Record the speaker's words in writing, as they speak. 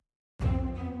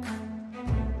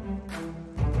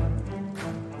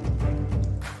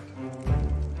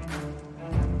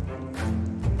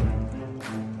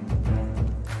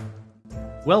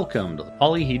Welcome to the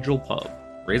Polyhedral Pub.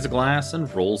 Raise a glass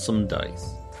and roll some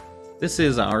dice. This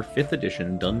is our 5th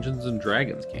edition Dungeons &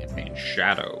 Dragons campaign,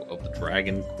 Shadow of the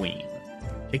Dragon Queen,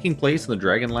 taking place in the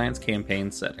Dragonlance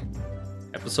campaign setting.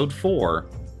 Episode 4,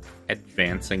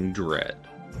 Advancing Dread.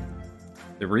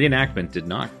 The reenactment did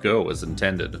not go as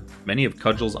intended. Many of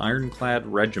Cudgel's ironclad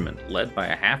regiment, led by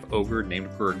a half-ogre named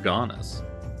Gorgonus,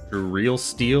 drew real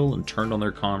steel and turned on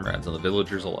their comrades and the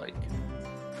villagers alike.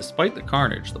 Despite the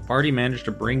carnage, the party managed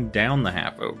to bring down the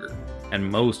half-ogre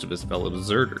and most of his fellow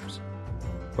deserters.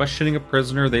 Questioning a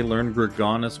prisoner, they learned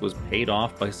Gorgonus was paid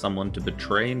off by someone to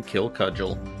betray and kill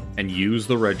Cudgel and use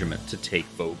the regiment to take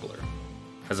Vogler.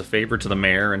 As a favor to the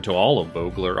mayor and to all of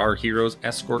Vogler, our heroes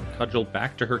escort Cudgel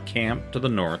back to her camp to the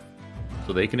north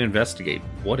so they can investigate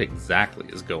what exactly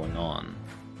is going on.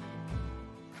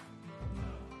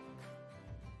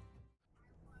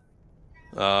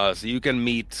 So you can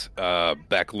meet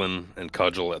Becklin and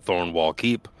Cudgel at Thornwall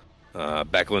Keep.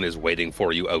 Becklin is waiting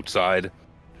for you outside.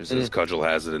 She says Cudgel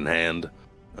has it in hand.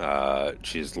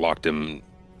 She's locked him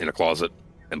in a closet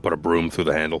and put a broom through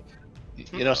the handle.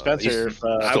 You know, Spencer, if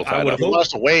I would you want us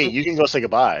to wait, you can go say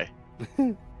goodbye.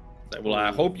 Well,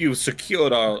 I hope you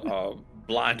secured our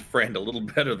blind friend a little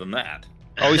better than that.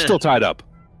 Oh, he's still tied up.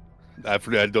 I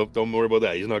forgot. Don't worry about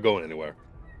that. He's not going anywhere.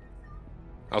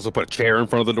 I also put a chair in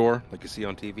front of the door, like you see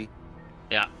on TV.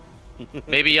 Yeah.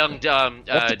 Maybe young What's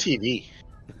the TV?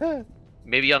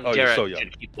 maybe young Oh, you're Derek so young.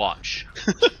 should keep watch.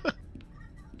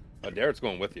 Derek's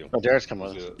going with you. Oh, Derek's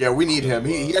coming with us. Yeah, we need him.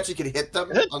 He actually can hit them.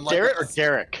 Is it unlike Derek or us.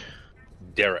 Derek?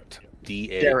 Darrett.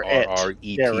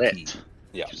 D-A-R-R-E-T-T. Derek.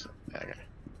 Yeah. Okay.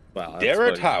 Wow, that's Darrett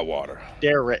funny. Highwater.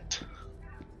 Derek.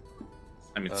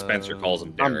 I mean, Spencer calls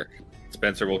him Derek.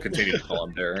 Spencer will continue to call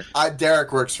him Derek.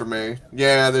 Derek works for me.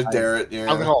 Yeah, there's Derek. I'm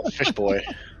gonna Yeah. call him Fish Boy.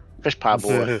 Fish Pie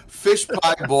Boy. Fish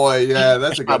pie boy. Yeah,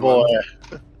 that's a Pie good Boy.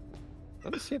 one.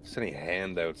 Let me see if there's any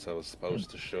handouts I was supposed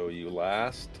to show you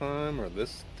last time or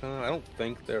this time. I don't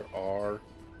think there are.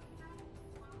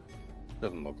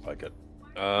 Doesn't look like it.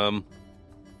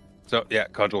 So yeah,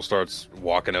 Cudgel starts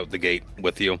walking out the gate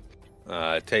with you.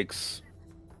 It takes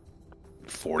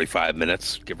 45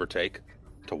 minutes, give or take,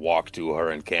 to walk to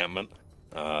her encampment.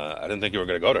 I didn't think you were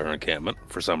going to go to her encampment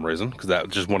for some reason, because that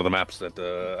was just one of the maps that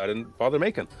I didn't bother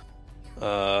making.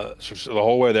 So the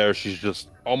whole way there, she's just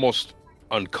almost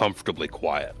uncomfortably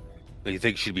quiet. You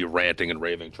think she'd be ranting and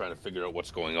raving, trying to figure out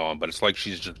what's going on, but it's like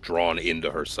she's just drawn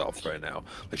into herself right now.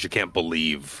 Like she can't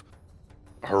believe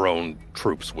her own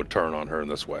troops would turn on her in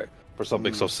this way for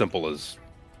something so simple as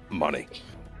money.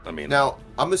 I mean, Now,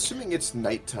 I'm assuming it's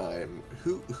nighttime.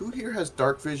 Who here has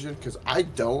dark vision? Because I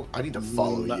don't. I need to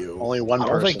follow you. Only one I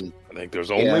don't think- person. I think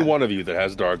there's only Yeah. one of you that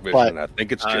has dark vision, But- and I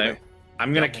think it's Jimmy.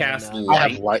 I'm gonna cast I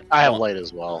light. have light. I have light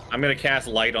as well. I'm gonna cast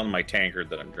light on my tankard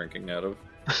that I'm drinking out of.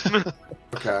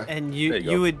 Okay. And There you you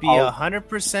go. you would be I'll-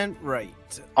 100%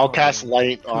 right. I'll cast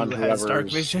light who on has dark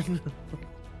whoever's vision.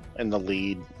 in the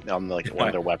lead on like one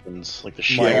of their weapons, like the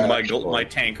My, shield. my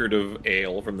tankard of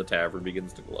ale from the tavern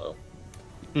begins to glow.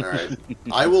 All right.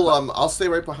 I will. I'll stay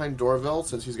right behind Dorville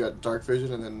since he's got dark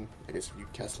vision, and then I guess if you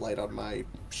cast light on my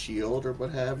shield or what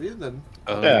have you, then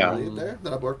Yeah. right there,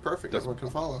 that'll work perfect. Does- Everyone can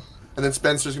follow. And then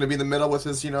Spencer's gonna be in the middle with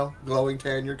his, glowing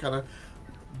tan. You're kind of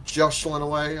jostling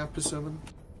away, I'm presuming.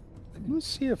 Let's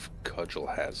see if Cudgel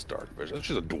has dark vision.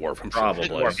 She's a dwarf, I'm Probably.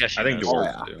 sure. Dwarf, yes, she I think does.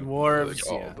 dwarves do. Dwarves,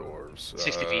 All yeah. dwarves.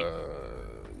 60 feet.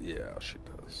 Yeah, she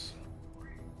does.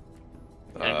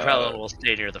 And Krellin will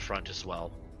stay near the front as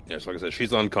well. Yes, like I said,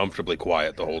 she's uncomfortably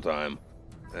quiet the whole time,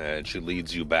 and she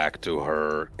leads you back to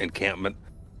her encampment.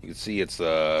 You can see it's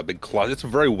a big closet. It's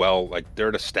very well, they're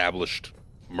an established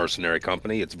mercenary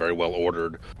company. It's very well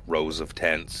ordered, rows of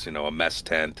tents, a mess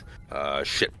tent,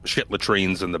 shit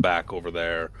latrines in the back over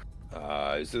there.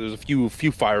 There's a few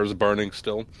fires burning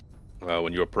still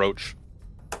when you approach.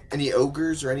 Any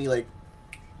ogres or any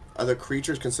other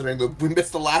creatures? Considering we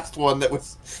missed the last one that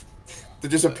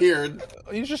disappeared.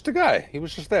 He's just a guy. He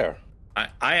was just there. I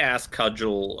asked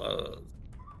Cudgel,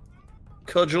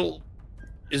 Cudgel,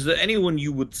 is there anyone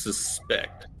you would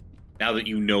suspect, now that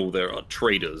you know there are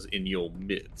traitors in your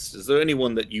midst? Is there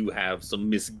anyone that you have some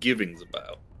misgivings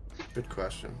about? Good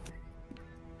question.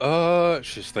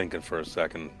 She's thinking for a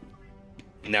second.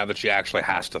 Now that she actually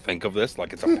has to think of this,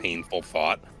 like it's a painful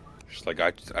thought. She's like,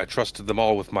 I trusted them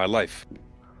all with my life.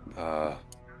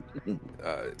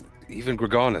 Even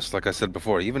Gorgonus, like I said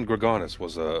before, even Gorgonus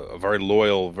was a very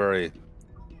loyal, very,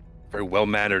 very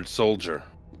well-mannered soldier.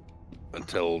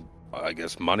 Until, I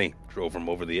guess, money drove him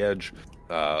over the edge.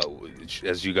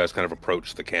 As you guys kind of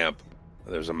approach the camp,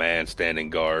 there's a man standing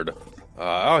guard.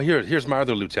 Here's my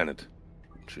other lieutenant.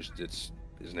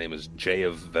 His name is Jay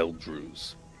of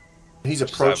Veldruz. He's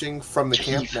approaching from the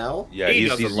camp now. Yeah, he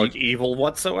doesn't look evil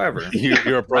whatsoever.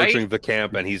 You're approaching the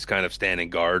camp, and he's kind of standing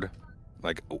guard,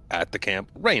 like at the camp.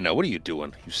 Reyna, what are you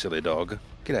doing, you silly dog?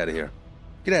 Get out of here!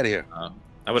 Get out of here!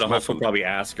 I would It's my also food. probably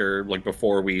ask her, like,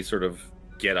 before we sort of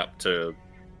get up to,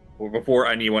 or before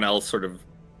anyone else sort of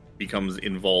becomes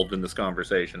involved in this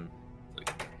conversation,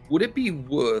 like, would it be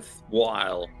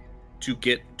worthwhile to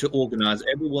organize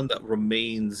everyone that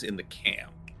remains in the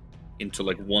camp into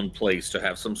like one place to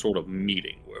have some sort of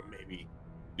meeting where maybe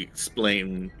you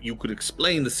could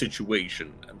explain the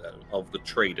situation of the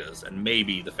traders, and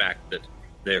maybe the fact that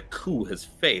their coup has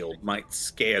failed might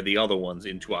scare the other ones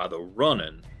into either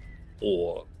running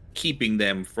or keeping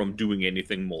them from doing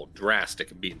anything more drastic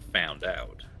and being found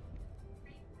out.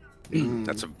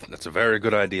 That's a very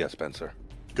good idea, Spencer.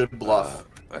 Good bluff.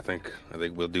 I think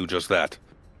we'll do just that.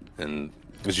 And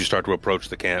as you start to approach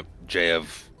the camp, Jaev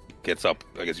gets up.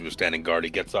 I guess he was standing guard. He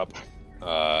gets up.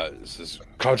 Says,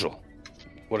 "Cudgel,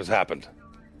 what has happened?"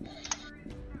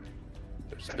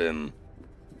 There's been.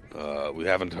 We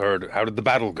haven't heard. How did the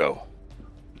battle go?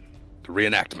 The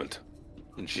reenactment.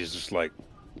 And she's just like,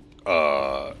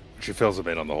 she fills him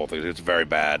in on the whole thing. It's very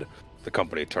bad. The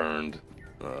company turned.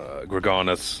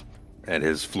 Gregonis and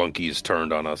his flunkies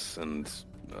turned on us and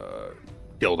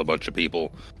killed a bunch of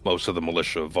people. Most of the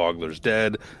militia of Vogler's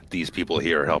dead. These people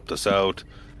here helped us out.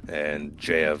 And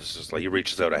Jaev's just like, he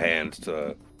reaches out a hand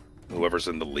to whoever's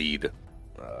in the lead.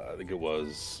 I think it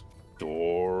was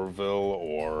Dorville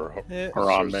or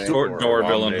Harambe.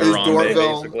 Dorville and It was Harambe,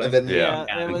 Dorville, basically. and then Yeah.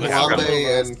 it was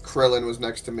Harambe and Krillin was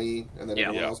next to me, and then Yeah.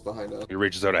 everyone Yeah. else behind us. He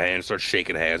reaches out a hand, starts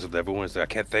shaking hands with everyone. He's like, I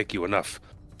can't thank you enough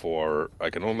for, I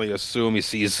can only assume he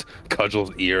sees Cudgel's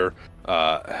ear,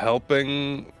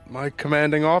 helping my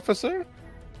commanding officer?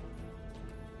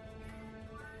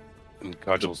 And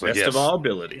Cudgel's like, Best yes, of our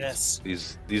abilities. Yes.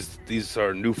 these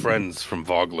are new friends from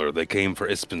Vogler. They came for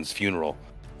Ispin's funeral.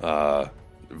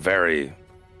 Very,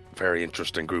 very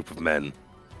interesting group of men,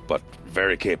 but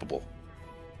very capable.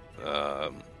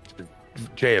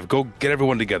 Jaev, go get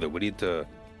everyone together. I need to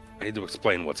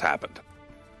explain what's happened.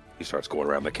 He starts going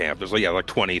around the camp. There's like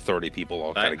 20, 30 people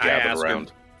all kind of I gathered asked her,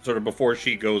 around. sort of before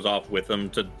she goes off with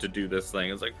him to do this thing.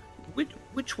 It's like,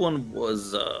 which one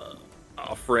was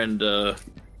our friend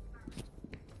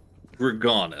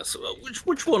Gregonis?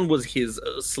 Which one was his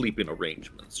sleeping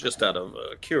arrangements? Just out of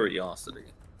curiosity.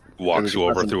 Walks you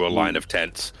over through a line of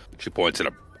tents. She points at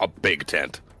a big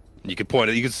tent. You can point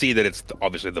it. You can see that it's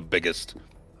obviously the biggest,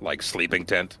 like, sleeping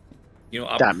tent. You know,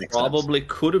 I That makes probably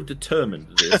could have determined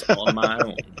this on my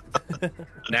own.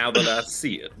 Now that I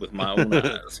see it with my own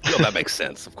eyes. Well, that makes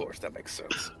sense. Of course, that makes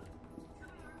sense.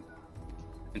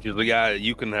 And she's like, yeah,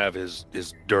 you can have his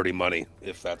dirty money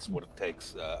if that's what it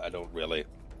takes. I don't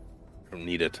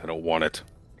need it. I don't want it.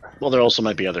 Well, there also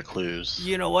might be other clues.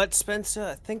 You know what, Spencer?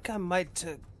 I think I might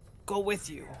go with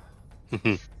you.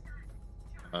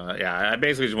 Yeah, I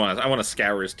basically just want to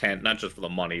scour his tent, not just for the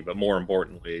money, but more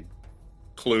importantly,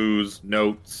 clues,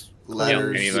 notes,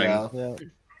 Letters, anything. yeah. Yeah.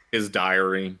 His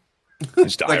diary,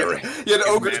 His diary. Yeah, the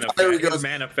ogre's diary his goes,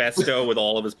 manifesto with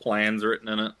all of his plans written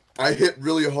in it. I hit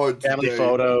really hard Family today.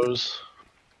 photos.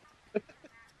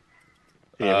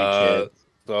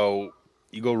 So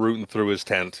you go rooting through his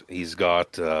tent. He's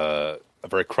got a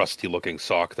very crusty looking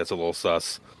sock that's a little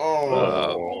sus.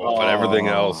 But everything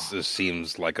else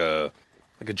seems like a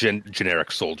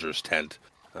generic soldier's tent.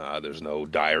 There's no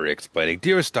diary explaining,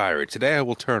 "Dearest diary, today I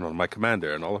will turn on my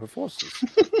commander and all her forces."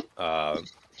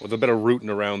 With a bit of rooting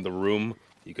around the room,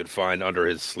 you could find under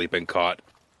his sleeping cot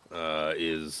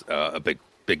is a big,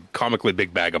 comically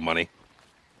big bag of money.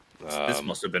 This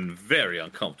must have been very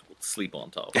uncomfortable to sleep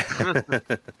on top.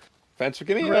 Fencer,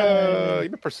 give me a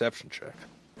perception check.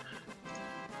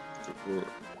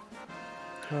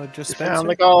 Just Found Spencer.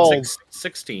 the gold.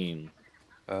 16.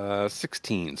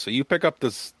 16. So you pick up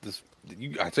this.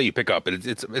 I'd say you pick up it.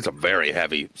 It's a very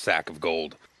heavy sack of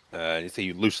gold. You say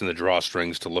you loosen the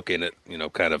drawstrings to look in it. You know,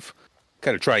 kind of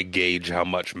try and gauge how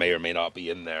much may or may not be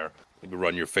in there. Maybe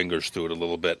run your fingers through it a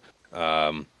little bit.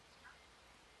 And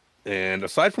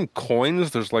aside from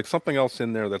coins, there's like something else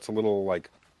in there that's a little like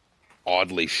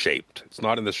oddly shaped. It's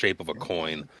not in the shape of a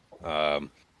coin. And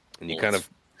you kind of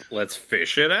Let's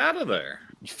fish it out of there.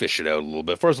 fish it out a little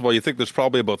bit. First of all, you think there's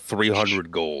probably about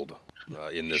 300 gold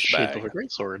in this Shape bag. of a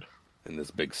greatsword. In this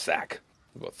big sack.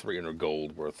 About 300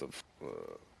 gold worth of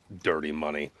dirty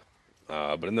money.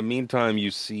 But in the meantime, you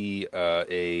see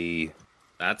This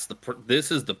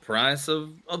is the price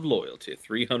of loyalty.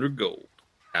 300 gold.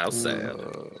 How sad. I'm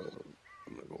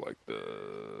gonna go like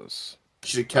this.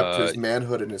 Should have kept his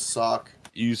manhood in his sock.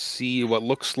 You see what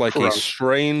looks like a Gross.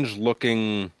 strange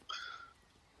looking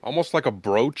almost like a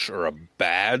brooch or a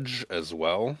badge as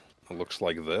well. It looks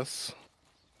like this.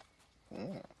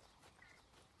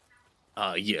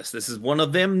 Yes, this is one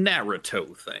of them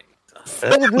Naruto things.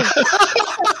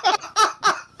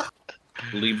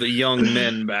 Leave the young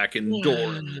men back in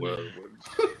Doran would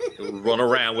run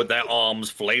around with their arms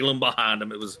flailing behind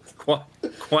them. It was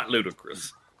quite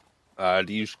ludicrous. Do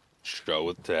you show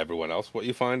it to everyone else what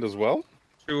you find as well?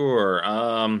 Sure.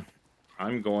 I'm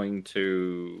going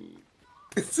to.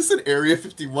 Is this an Area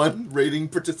 51 rating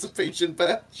participation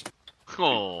badge?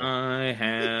 Oh.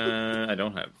 I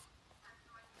don't have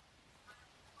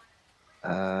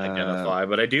identify,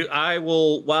 but I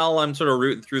will, while I'm sort of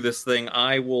rooting through this thing,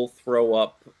 I will throw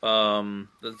up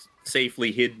that's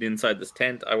safely hidden inside this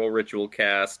tent. I will ritual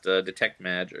cast detect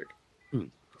magic.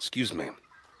 Excuse me.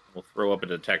 We'll throw up a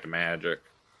detect magic.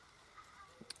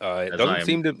 It doesn't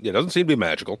seem to be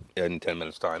magical in 10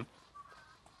 minutes time.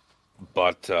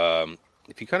 But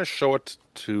if you kind of show it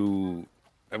to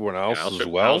everyone else as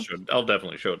well, I'll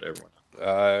definitely show it to everyone.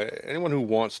 anyone who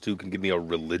wants to can give me a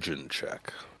religion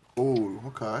check. Ooh,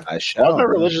 okay. Why is my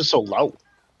religion so low?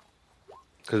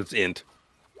 Because it's int.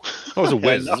 Oh, it's a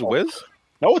whiz. Is it a whiz?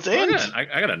 No, it's int. I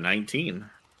got a 19.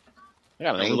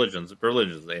 Yeah, Religion's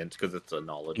int because it's a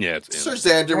knowledge. Yeah, it's Sir int.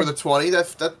 Xander with a 20.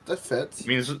 That fits. I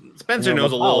mean, Spencer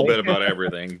knows a little bit about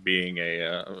everything. Being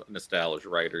an established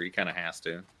writer, he kind of has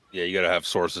to. Yeah, you got to have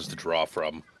sources to draw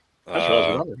from. That's what I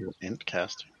was wondering. Int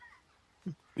casting.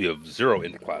 You have 0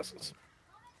 int classes.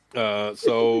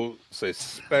 So, say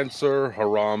Spencer,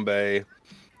 Harambe,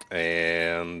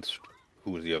 and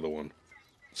who was the other one?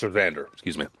 Sir Xander,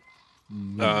 excuse me.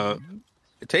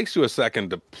 It takes you a second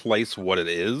to place what it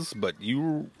is, but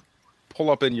you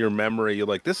pull up in your memory, you're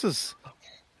like, this is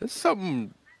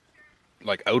something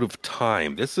like out of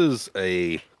time. This is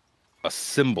a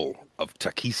symbol of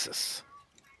Takesis.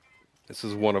 This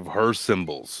is one of her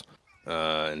symbols.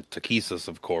 And Takesis,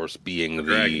 of course, being the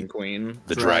Dragon Queen.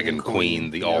 The Dragon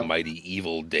Queen, the yep. almighty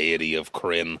evil deity of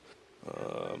Kryn.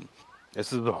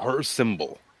 This is her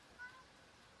symbol.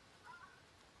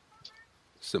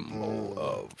 Symbol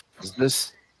of...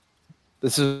 This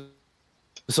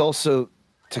is also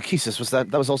Takesis.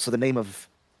 That was also the name of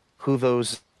who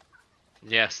those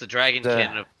Yes, the dragon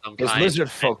kin of some those kind.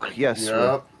 lizard folk, yes,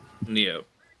 Yep. Neo,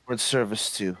 were in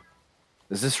service to.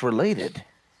 Is this related?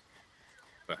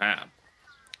 perhaps.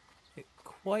 It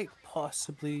quite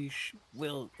possibly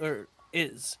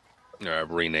is.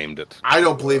 I've renamed it. I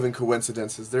don't believe in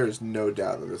coincidences. There is no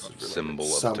doubt that this is related. Symbol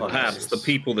of Some Perhaps the ways.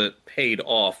 people that paid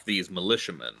off these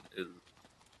militiamen is,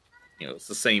 it's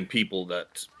the same people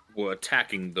that were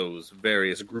attacking those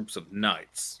various groups of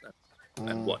knights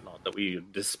and whatnot that we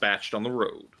dispatched on the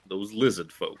road. Those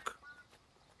lizard folk.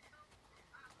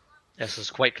 This is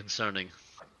quite concerning.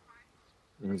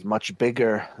 It was much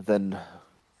bigger than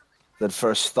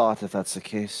first thought, if that's the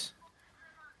case.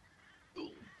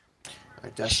 Our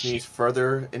destinies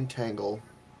further entangle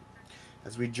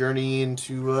as we journey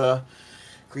into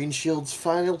Green Shield's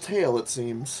final tale, it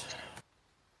seems.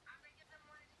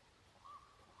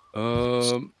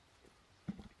 What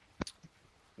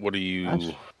do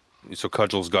you... So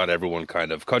Cudgel's got everyone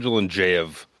Cudgel and Jay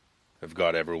have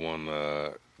got everyone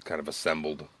kind of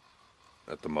assembled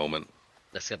at the moment.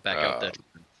 Let's get back out there.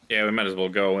 Yeah, we might as well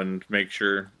go and make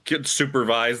sure,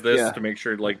 supervise this to make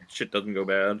sure shit doesn't go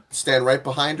bad, Stand right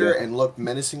behind her and look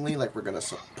menacingly like we're going to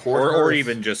support her. or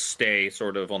even just stay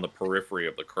sort of on the periphery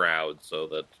of the crowd so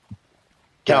that,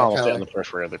 Cal will kinda stay on like- the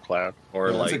periphery of the cloud.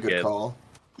 or Yeah, that's a like good get, call.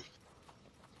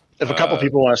 If a couple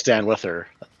people want to stand with her,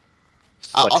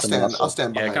 I'll flex them stand. muscle. I'll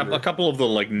stand yeah, behind a couple of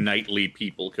the knightly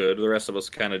people could. The rest of us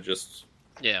kind of just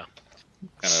Yeah.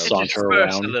 Saunter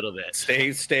Disperse around. a little bit.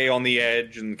 stay on the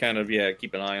edge and kind of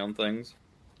keep an eye on things.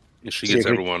 She See gets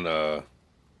if we- everyone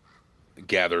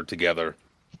gathered together,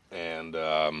 and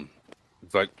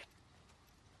it's like,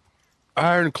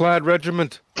 Ironclad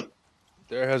Regiment,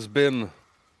 there has been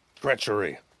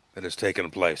treachery that has taken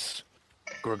place.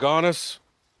 Gorgonus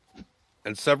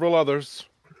and several others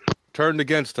turned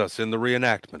against us in the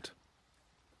reenactment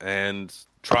and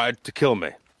tried to kill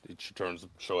me. She turns to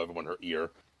show everyone her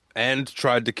ear. And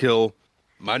tried to kill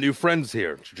my new friends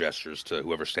here. She gestures to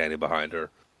whoever's standing behind her.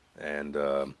 And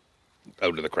out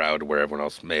of the crowd where everyone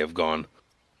else may have gone.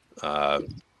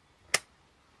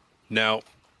 Now,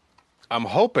 I'm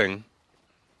hoping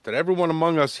that everyone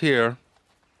among us here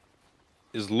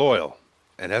is loyal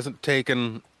and hasn't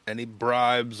taken any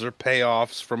bribes or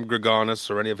payoffs from Gorgonus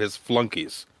or any of his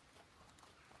flunkies.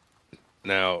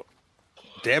 Now,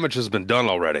 damage has been done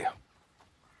already.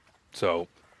 So,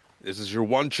 this is your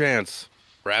one chance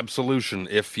for absolution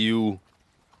if you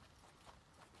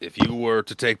if you were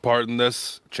to take part in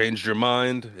this, changed your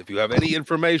mind, if you have any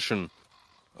information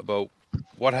about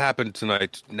what happened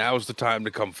tonight, now's the time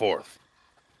to come forth.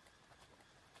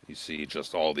 You see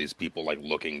just all these people like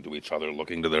looking to each other,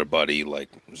 looking to their buddy, like,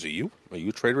 is it you? Are you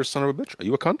a traitorous son of a bitch? Are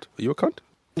you a cunt? Are you a cunt?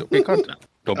 Don't be a cunt.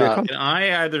 Don't be a cunt. Can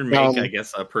I either make, I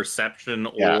guess, a perception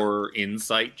or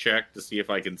insight check to see if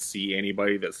I can see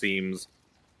anybody that seems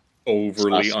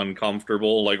overly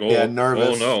uncomfortable? Like,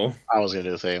 nervous. Oh no. I was gonna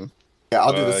do the same. Yeah,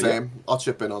 I'll do the same. I'll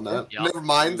chip in on that. Yeah. Never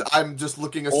mind. I'm just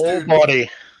looking Oh, astute. buddy. I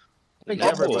think Oh,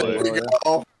 everybody there we will,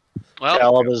 go. Well,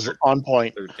 Caleb is on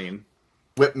point. 13.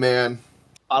 Whip man.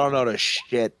 I don't know the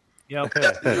shit. Yeah,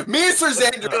 okay. Me and Sir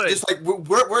Xander, Good. just like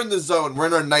we're in the zone. We're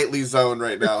in our nightly zone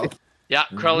right now. yeah,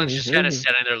 Krellin's just kind of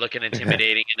standing there looking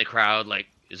intimidating in the crowd, like,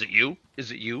 is it you?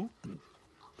 Is it you?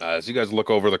 As you guys look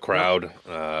over the crowd,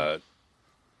 Harambe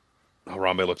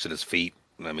looks at his feet.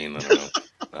 I mean, I don't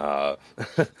know.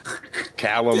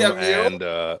 Callum Damn you.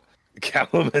 and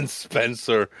Callum and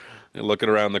Spencer are looking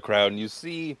around the crowd, and you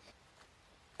see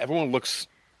everyone looks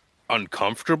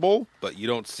uncomfortable, but you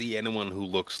don't see anyone who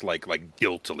looks like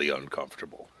guiltily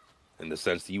uncomfortable. In the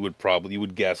sense that you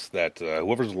would guess that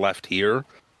whoever's left here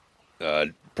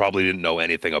probably didn't know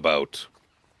anything about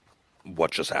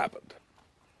what just happened.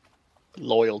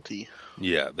 Loyalty.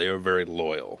 Yeah, they are very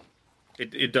loyal.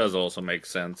 It does also make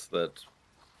sense that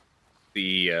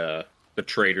the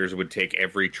traders would take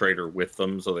every trader with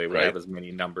them, so they would Right. have as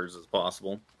many numbers as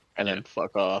possible. And then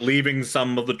fuck off. Leaving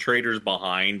some of the traders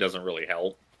behind doesn't really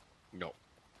help. No.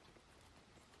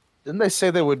 Didn't they say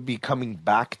they would be coming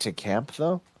back to camp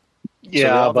though? So they Yeah,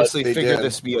 but obviously they figured did.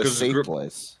 this be a Because the safe group-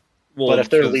 place. Well, if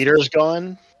their because- leader's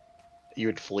gone, you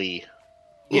would flee.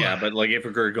 yeah, but like if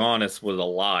Gorgonis was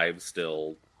alive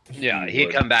still, Yeah, he he'd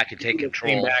would- come back and take came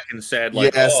control. back and said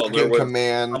like, Yes, "Oh, there second was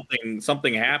command.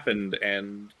 something happened,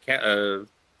 and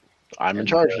I'm in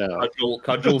charge now.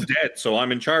 Cudgel's dead, so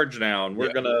I'm in charge now, and we're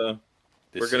Yeah. gonna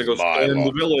This go is my storm law.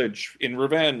 the village in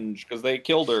revenge because they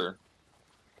killed her.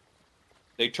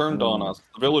 They turned on us.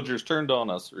 The villagers turned on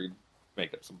us. Or he'd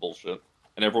make up some bullshit,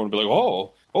 and everyone would be like,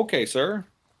 "Oh, okay, sir."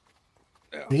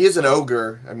 He is an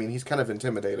ogre. I mean, he's kind of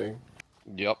intimidating.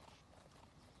 Yep.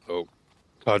 So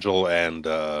Cudgel and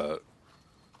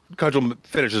Cudgel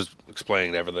finishes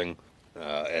explaining everything,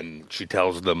 and she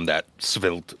tells them that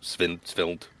Svilt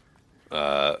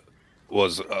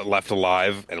was left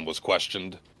alive and was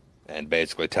questioned, and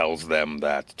basically tells them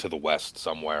that to the west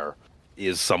somewhere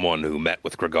is someone who met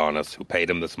with Gregonis, who paid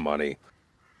him this money,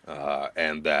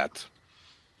 and that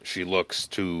she looks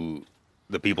to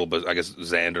the people, but I guess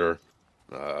Xander,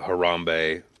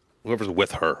 Harambe, whoever's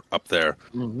with her up there.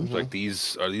 It's like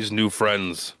these new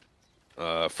friends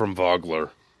from Vogler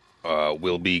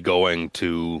will be going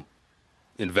to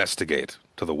investigate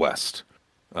to the west.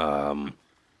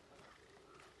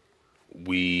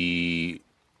 We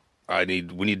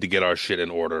need to get our shit in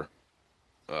order.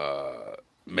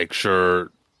 Make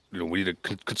sure we need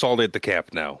to consolidate the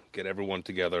camp now. Get everyone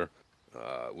together.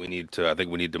 I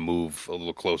think we need to move a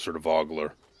little closer to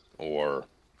Vogler, or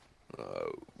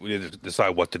we need to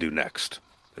decide what to do next.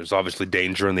 There's obviously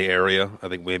danger in the area. I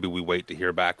think maybe we wait to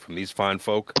hear back from these fine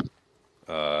folk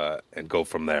and go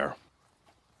from there.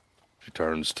 She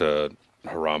turns to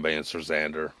Harambe and Sir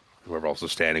Xander, whoever else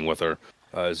is standing with her.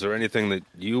 Is there anything that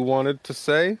you wanted to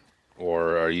say?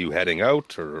 Or are you heading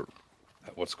out? Or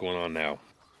what's going on now?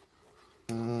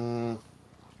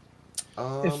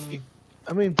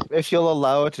 If you'll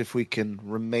allow it, if we can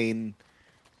remain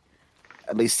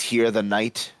at least here the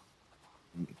night,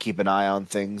 keep an eye on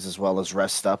things as well as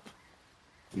rest up,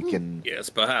 we can. Yes,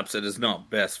 perhaps it is not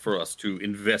best for us to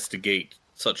investigate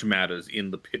such matters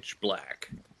in the pitch black.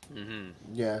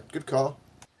 Yeah, good call.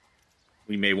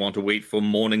 We may want to wait for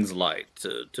morning's light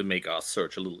to make our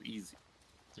search a little easier.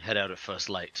 Head out at first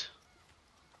light.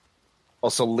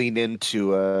 Also lean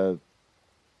into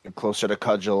closer to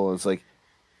Cudgel. It's like,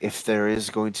 if there is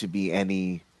going to be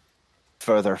any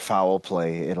further foul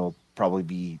play, it'll probably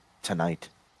be tonight.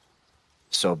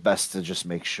 So best to just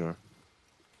make sure.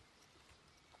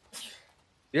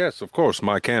 Yes, of course.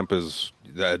 My camp is...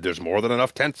 there's more than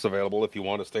enough tents available if you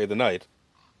want to stay the night.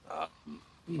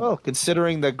 Well,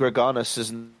 considering that Gregonis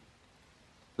is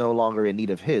no longer in need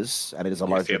of his, and it is a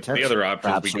larger tent, The other option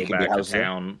perhaps is we we go can be back to housed there.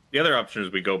 town. The other option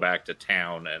is we go back to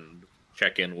town and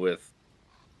check in with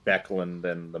Beckland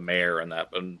and the mayor and that,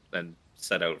 and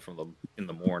set out in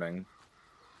the morning.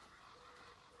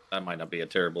 That might not be a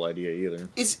terrible idea either.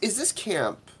 Is this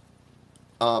camp?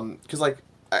 Because like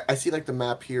I see like the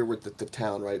map here with the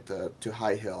town, right? To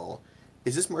High Hill.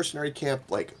 Is this mercenary camp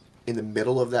like in the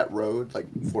middle of that road, like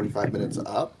 45 minutes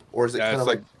up, or is it kind of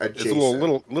like it's adjacent?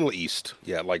 a little east.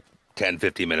 Yeah, like 10,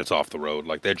 15 minutes off the road.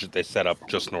 Like they set up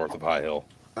just north of High Hill.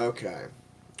 Okay.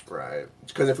 Right.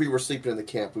 Because if we were sleeping in the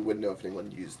camp, we wouldn't know if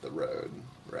anyone used the road.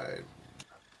 Right.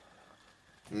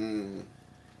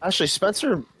 Actually,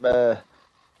 Spencer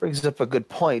brings up a good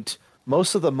point.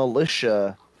 Most of the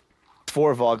militia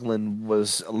for Voglin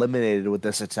was eliminated with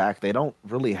this attack. They don't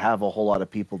really have a whole lot of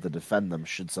people to defend them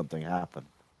should something happen.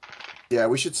 Yeah,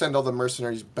 we should send all the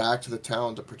mercenaries back to the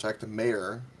town to protect the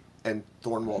mayor and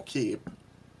Thornwall Keep.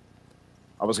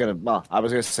 I was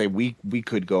gonna say we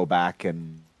could go back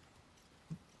and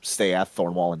stay at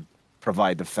Thornwall and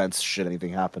provide defense should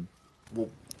anything happen. We'll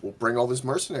bring all these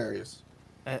mercenaries.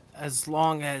 As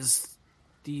long as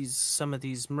some of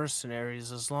these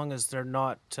mercenaries, as long as they're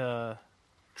not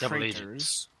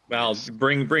traitors. Well,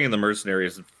 bringing the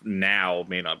mercenaries now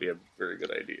may not be a very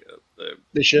good idea.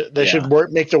 They should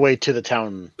make their way to the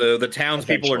town. The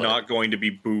townspeople are Eventually. not going to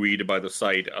be buoyed by the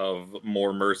sight of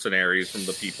more mercenaries from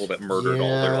the people that murdered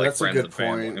all their that's a friends good and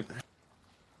family. point.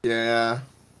 Yeah.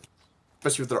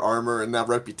 Especially with their armor and that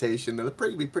reputation. They'll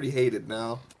be pretty hated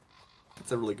now.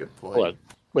 That's a really good point.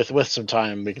 But with some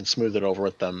time, we can smooth it over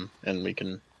with them, and we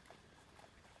can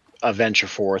venture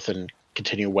forth and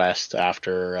continue west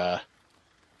after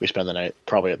we spend the night,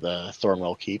 probably at the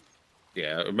Thornwell Keep.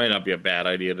 Yeah, it might not be a bad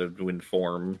idea to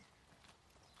inform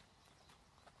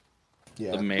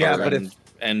Yeah. the mayor Yeah, but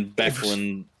and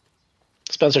Becklin.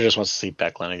 Spencer just wants to see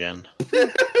Becklin again.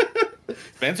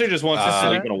 Spencer just wants to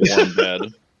sleep in a warm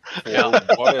bed. For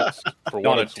Not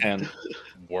what a it's tent.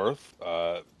 worth,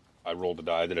 I rolled a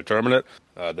die to determine it.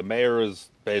 The mayor is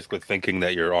basically thinking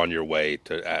that you're on your way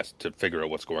to figure out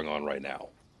what's going on right now.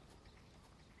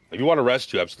 If you want to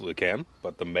rest, you absolutely can,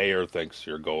 but the mayor thinks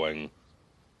you're going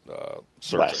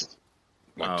searching West.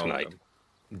 tonight. Okay.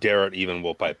 Darrett even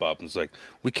will pipe up and is like,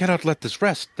 "We cannot let this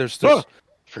rest. There's this."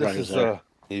 Forgot This his is, name.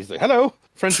 he's like, "Hello,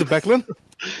 friends of Becklin."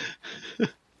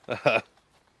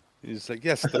 He's like,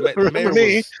 "Yes, the mayor Remember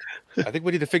me? was. I think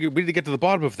we need to get to the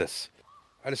bottom of this.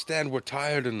 I understand we're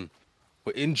tired and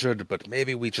we're injured, but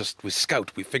maybe we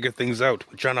scout, we figure things out.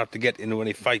 We try not to get into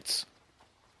any fights.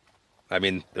 I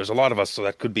mean, there's a lot of us, so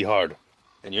that could be hard.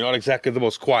 And you're not exactly the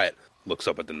most quiet." Looks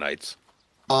up at the knights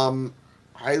and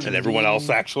everyone else,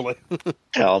 actually.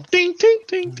 Hell, ding, ding,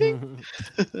 ding, ding.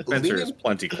 Spencer is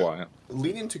plenty quiet.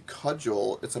 Lean into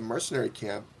Cudgel. It's a mercenary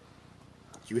camp.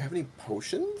 Do you have any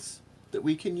potions that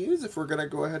we can use if we're going to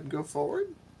go ahead and go forward?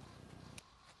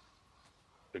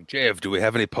 JF, do we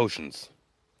have any potions?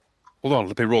 Hold on,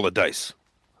 let me roll a dice.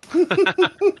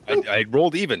 I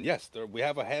rolled even. Yes, we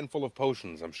have a handful of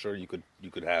potions. I'm sure you could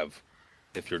have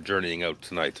if you're journeying out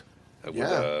tonight. That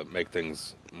would make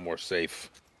things more safe.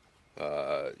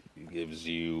 Gives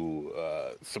you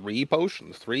 3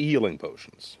 potions, 3 healing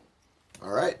potions.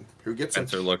 All right. Who gets them?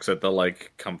 Spencer looks at the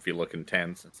comfy looking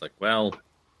tents. It's like, well,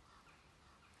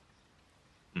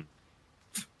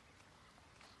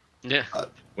 Yeah.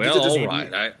 These are just- all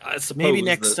right. I suppose Maybe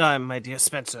next that- time, my dear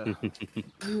Spencer.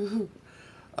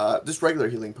 Just regular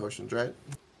healing potions, right?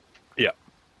 Yeah.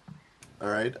 All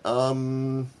right.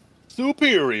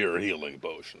 Superior healing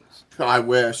potions. I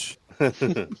wish.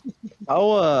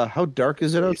 How dark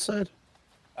is it outside?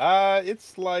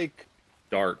 It's like,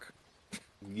 dark.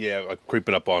 yeah,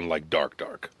 creeping up on like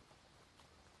dark.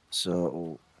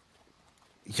 So,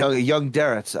 young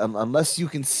Darrett, unless you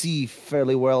can see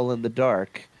fairly well in the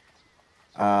dark,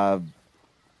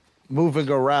 moving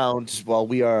around while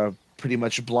we are pretty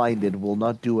much blinded will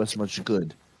not do us much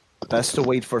good. Best to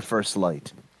wait for first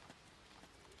light.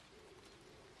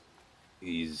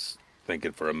 He's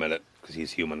thinking for a minute because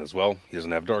he's human as well. He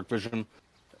doesn't have dark vision.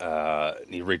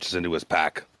 He reaches into his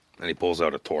pack and he pulls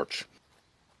out a torch.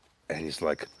 And he's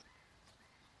like,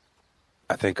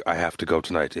 "I think I have to go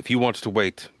tonight. If you want to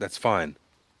wait, that's fine.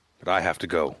 But I have to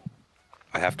go.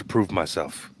 I have to prove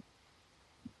myself."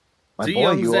 My See, boy,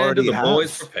 young you Xander, already the have.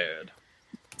 boy's prepared.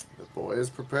 The boy is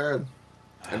prepared.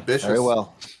 Ambitious. Very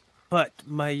well. But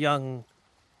my young...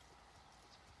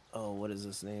 Oh, what is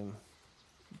his name?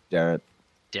 Darrett.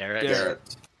 Darrett.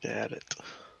 Garrett. Got it.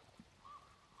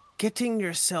 Getting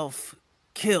yourself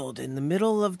killed in the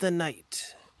middle of the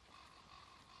night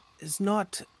is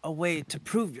not a way to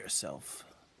prove yourself.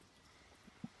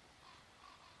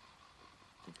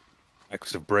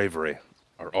 Acts of bravery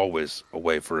are always a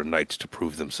way for a knight to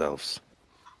prove themselves.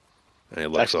 And he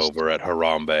looks Excellent. over at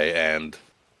Harambe and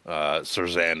Sir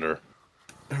Xander.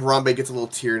 Harambe gets a little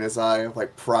tear in his eye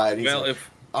of pride. He's Well, like,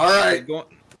 if all right.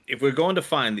 if we're going to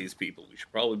find these people, we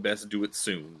should probably best do it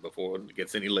soon before it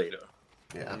gets any later.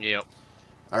 Yeah. Yep.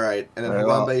 All right. And then Very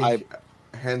well, Harambe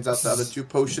hands out the other 2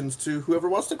 potions to whoever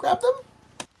wants to grab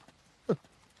them.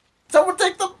 Someone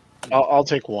take them. I'll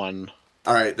take one.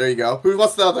 All right. There you go. Who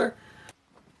wants the other?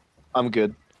 I'm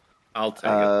good. I'll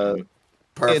take it.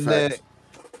 Perfect.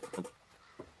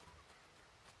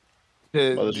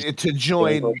 To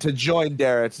join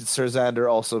Darrett, Sir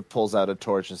Xander also pulls out a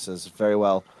torch and says, "Very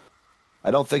well.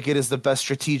 I don't think it is the best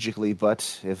strategically,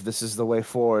 but if this is the way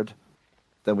forward,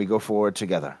 then we go forward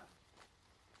together."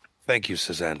 Thank you,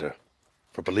 Sysander,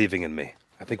 for believing in me.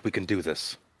 I think we can do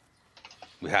this.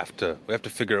 We have to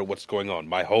figure out what's going on.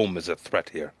 My home is a threat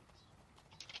here.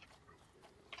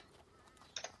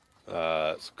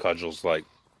 So Cudgel's like,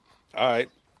 all right,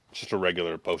 it's just a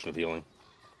regular potion of healing.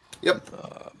 Yep.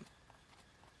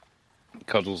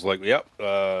 Cudgel's like, yep.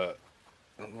 I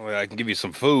can give you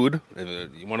some food.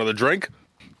 You want another drink?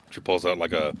 She pulls out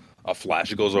like a flask.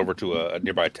 She goes over to a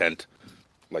nearby tent,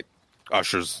 like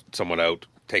ushers someone out,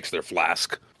 takes their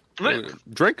flask.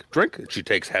 Drink. She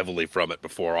takes heavily from it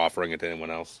before offering it to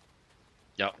anyone else.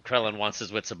 Yeah, Krellin wants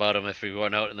his wits about him if we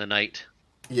run out in the night.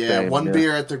 Yeah, one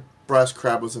beer at the Brass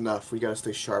Crab was enough. We gotta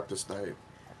stay sharp this night.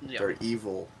 Yeah. Their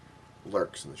evil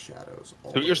lurks in the shadows.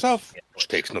 Do it yourself. She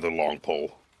takes another long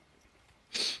pull.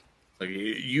 Like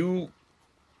you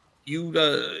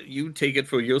take it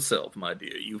for yourself, my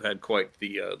dear. You've had quite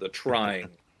the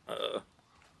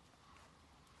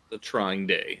trying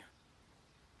day.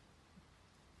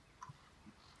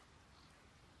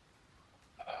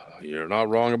 You're not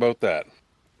wrong about that.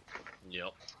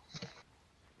 Yep.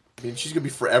 I mean, she's gonna be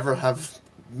forever have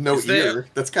no Is there- ear.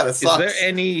 That's kind of sucks.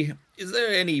 Is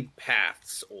there any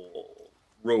paths or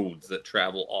roads that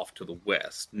travel off to the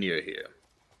west near here?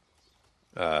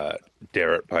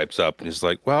 Darrett pipes up and he's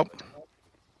like, well,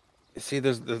 you see,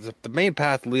 there's the main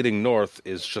path leading north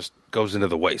is just goes into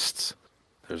the wastes.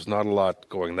 There's not a lot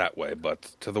going that way, but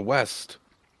to the west,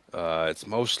 it's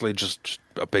mostly just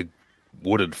a big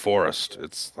wooded forest.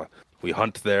 It's we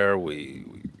hunt there, we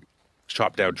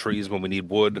chop down trees when we need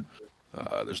wood.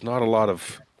 There's not a lot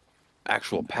of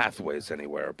actual pathways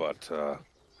anywhere, but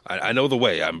I know the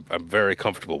way. I'm very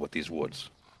comfortable with these woods.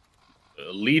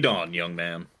 Lead on, young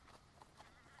man.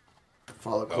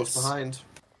 Follow close behind.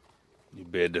 You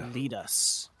bid Lead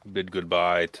us.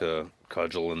 goodbye to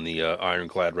Cudgel and the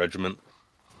Ironclad Regiment,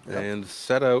 and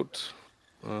set out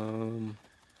on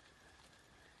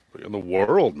the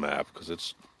world map because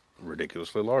it's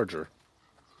ridiculously larger.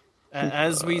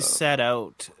 As we set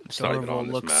out, it's not even on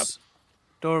this map.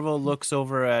 Dorval looks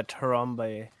over at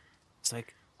Harambe. It's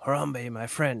like, Harambe, my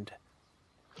friend,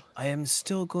 I am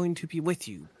still going to be with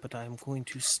you, but I am going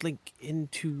to slink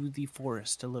into the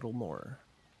forest a little more,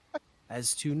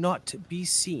 as to not be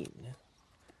seen.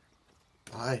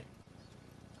 Aye.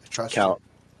 I trust Cal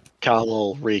you.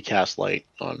 will recast light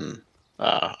on,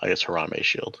 I guess, Harambe's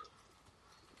shield.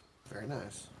 Very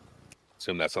nice.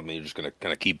 Assume that's something you're just gonna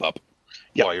kind of keep up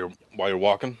Yep. while you're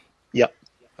walking. Yep.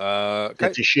 Okay.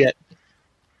 That's your shit.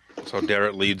 So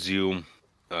Darrett leads you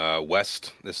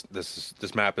west.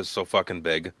 This map is so fucking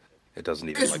big, it doesn't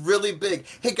even It's like really big.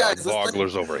 Hey guys,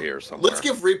 Bogler's over here somewhere. let's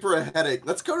give Reaper a headache.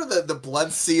 Let's go to the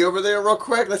Blood Sea over there real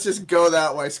quick. Let's just go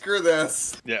that way. Screw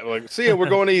this. Yeah, like see ya, we're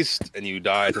going east, and you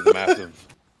die to the massive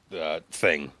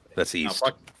thing that's No, east.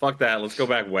 fuck that. Let's go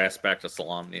back west, back to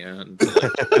Salamnia, and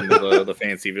into the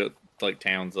fancy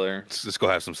towns there. Let's just go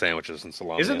have some sandwiches in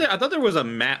Salami. Isn't there? I thought there was a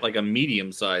map, like a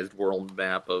medium-sized world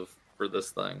map for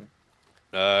this thing.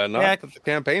 Not Yeah. that the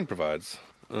campaign provides.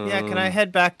 Yeah, can I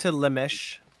head back to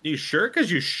Limish? You sure?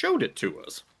 Because you showed it to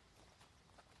us.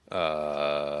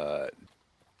 A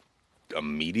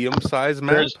medium-sized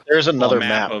map? There's another map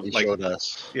map of, you like- showed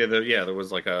us. Yeah, there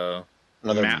was like a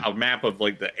Another map of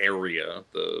like the area.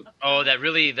 Oh, that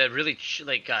really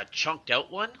chunked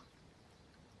out one.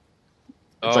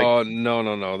 It's like- Oh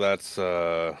no! That's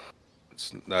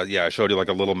yeah. I showed you like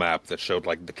a little map that showed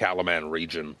like the Kalaman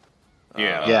region.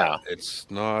 Yeah. Yeah. It's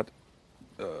not.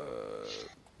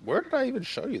 Where did I even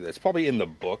show you this? It's probably in the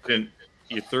book. And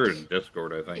you threw it in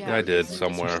Discord, I think. Yeah. I did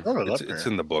somewhere. throw it up It's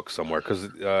there. in the book somewhere because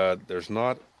there's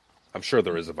not. I'm sure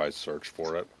there is if I search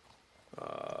for it.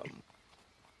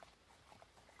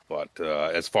 But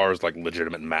as far as like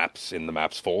legitimate maps in the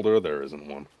maps folder, there isn't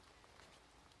one.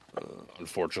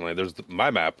 Unfortunately, there's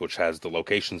my map, which has the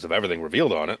locations of everything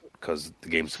revealed on it because the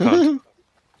game's cunt.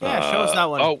 Yeah, show us that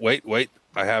one. Oh, wait.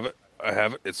 I have it.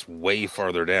 It's way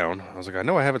farther down. I was like, I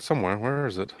know I have it somewhere. Where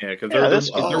is it? Yeah, because Yeah, there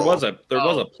this- was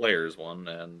a player's one,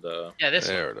 and Yeah, this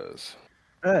one. There it is.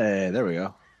 Hey, there we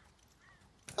go.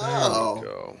 There we Oh.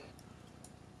 go.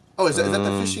 Oh, is that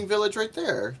the fishing village right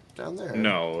there? Down there?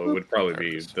 no, it would probably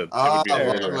be the. Ah, it would be the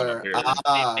area Wogler. up here.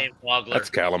 Ah. Name Wogler. That's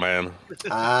Kalaman.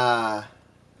 Ah.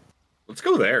 Let's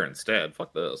go there instead.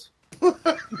 Fuck this.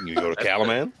 You go to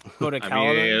Kalaman? Go to I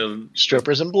Caladan. mean,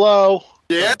 Strippers and blow.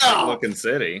 Yeah. looking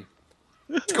city.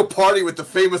 Let's go party with the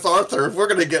famous Arthur if we're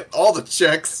gonna get all the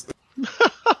checks.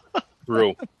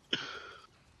 True.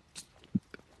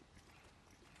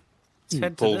 Let's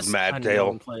head to Pulls this Mad unknown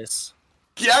Tail. place.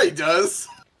 Yeah, he does.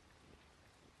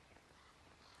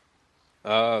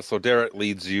 So Derek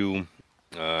leads you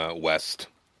west.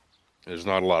 There's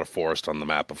not a lot of forest on the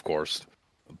map, of course,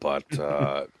 but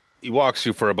he walks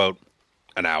you for about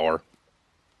an hour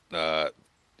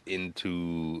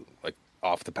into, like,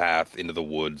 off the path into the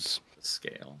woods.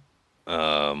 Scale.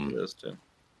 Um, Those two.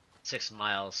 6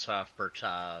 miles per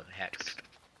hex.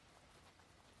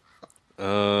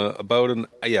 about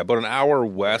an hour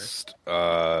west.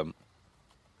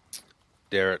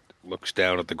 Derek looks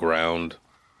down at the ground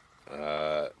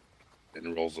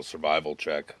and rolls a survival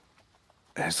check.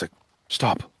 And it's like,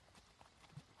 stop,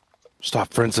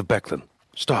 friends of Becklin,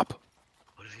 stop.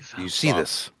 What have you Do found? you see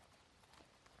this?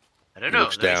 I don't He know.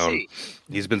 looks Let me down. see.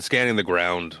 He's been scanning the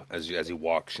ground as he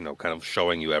walks, kind of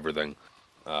showing you everything.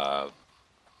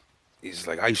 He's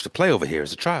like, I used to play over here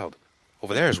as a child.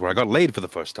 Over there is where I got laid for the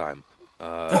first time.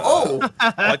 Oh,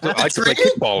 I like to play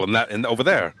kickball and over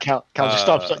there. Count,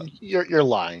 stop. You're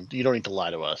lying. You don't need to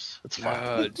lie to us. It's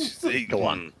fine. Go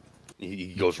on.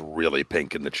 He goes really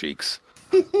pink in the cheeks.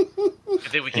 I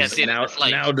think we can't see it in Now, this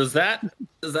light. now, does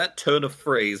that turn of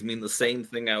phrase mean the same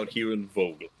thing out here in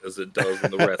Vogel as it does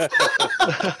in the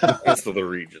rest of the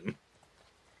region?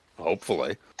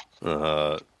 Hopefully.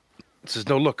 It says,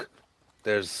 no, look,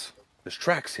 there's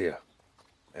tracks here.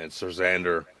 And Sir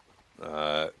Xander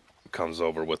comes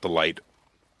over with the light,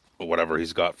 or whatever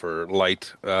he's got for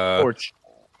light. Torch.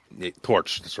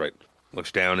 Torch, that's right.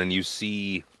 Looks down and you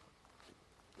see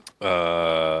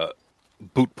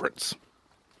boot prints.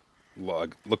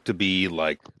 Look to be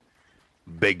like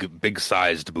big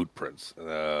sized boot prints.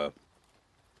 And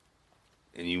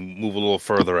you move a little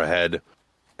further ahead,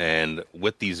 and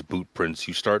with these boot prints,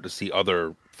 you start to see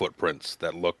other footprints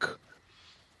that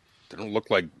they don't look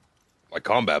like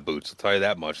combat boots, I'll tell you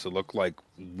that much. They look like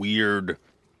weird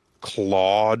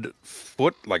clawed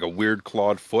foot, like a weird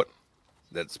clawed foot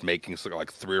that's making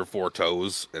like 3 or 4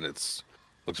 toes, and looks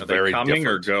Are very they coming different.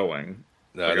 or going?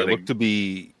 They look to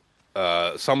be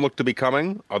some look to be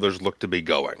coming, others look to be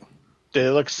going. Do they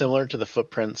look similar to the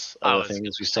footprints I of was the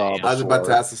things we gonna saw say, before? I was about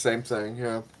to ask the same thing.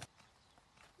 Yeah.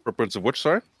 Footprints of which,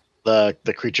 sorry? The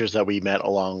creatures that we met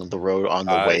along the road on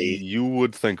the way. You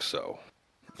would think so.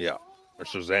 Yeah. Or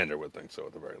Sir Xander would think so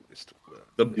at the very least.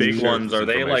 The big Share ones, this are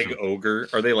they like information. ogre?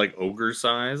 Are they like ogre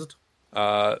sized?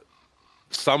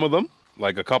 Some of them,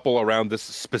 like a couple around this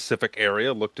specific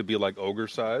area, look to be like ogre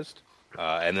sized.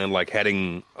 And then like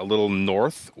heading a little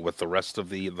north with the rest of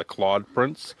the clawed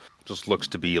prints just looks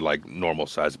to be like normal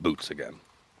sized boots again.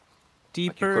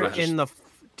 Deeper could've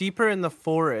in the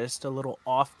forest, a little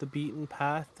off the beaten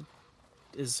path.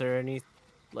 Is there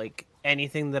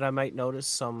anything that I might notice?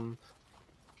 Some,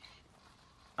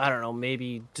 I don't know,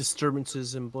 maybe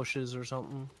disturbances in bushes or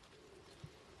something.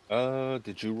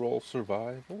 Did you roll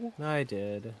survival? I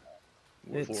did.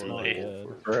 It's not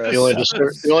good. The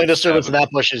only disturbance in that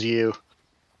bush is you.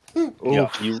 Yeah,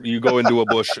 you go into a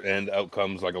bush and out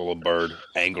comes like a little bird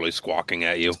angrily squawking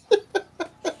at you.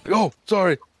 Oh,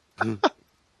 sorry. Perhaps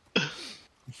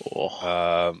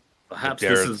Darren's-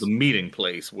 this is the meeting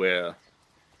place where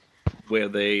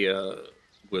they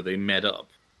met up,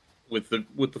 with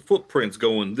the footprints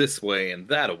going this way and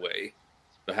that way.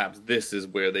 Perhaps this is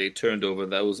where they turned over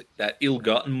that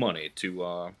ill-gotten money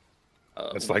to.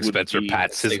 It's like would Spencer be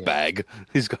pats his safe. bag.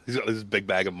 He's got his big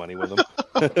bag of money with him.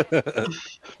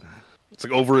 It's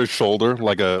like over his shoulder,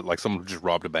 like someone who just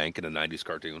robbed a bank in a '90s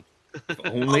cartoon.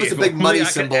 Only, there's a if big only money I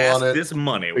could symbol ask on it. this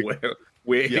money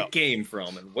where Yeah. it came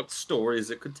from and what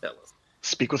stories it could tell us.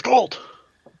 Speak with gold.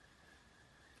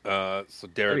 So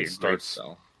That'd Derek be a great starts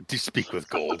spell. to speak with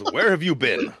Gold. Where have you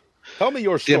been? Tell me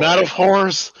your The story. amount of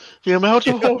whores. The amount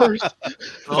of whores.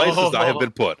 Places I have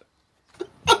been put.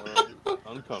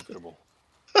 Uncomfortable.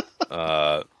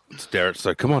 Derek's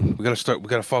like, come on, we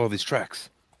gotta follow these tracks.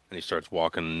 And he starts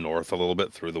walking north a little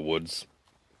bit through the woods.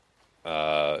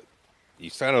 You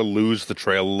kind of lose the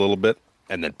trail a little bit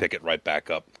and then pick it right back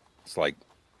up. It's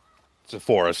a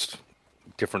forest,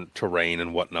 different terrain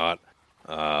and whatnot.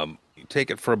 You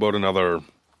take it for about another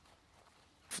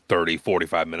 30,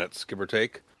 45 minutes, give or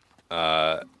take.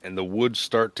 And the woods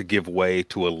start to give way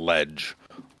to a ledge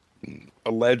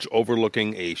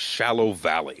overlooking a shallow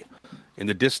valley. In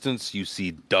the distance, you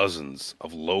see dozens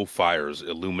of low fires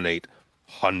illuminate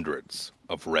hundreds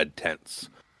of red tents.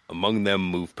 Among them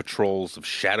move patrols of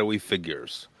shadowy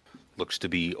figures. Looks to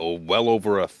be well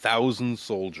over 1,000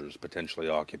 soldiers potentially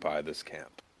occupy this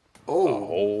camp. A Oh,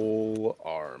 whole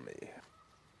army.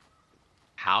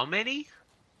 How many?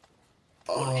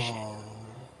 Oh,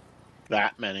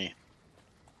 That many.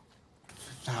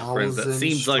 Friends, that 1,000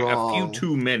 seems like a few strong.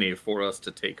 too many for us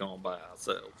to take on by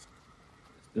ourselves.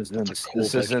 That's a cool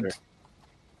picture.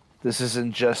 This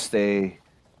isn't just a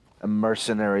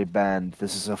mercenary band.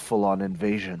 This is a full-on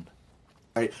invasion.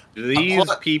 Right. Do these hold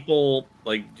on. people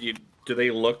do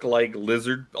they look like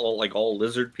all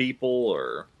lizard people,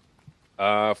 or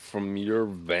From your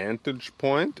vantage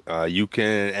point, you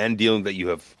can, and dealing that you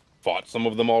have fought some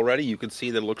of them already, you can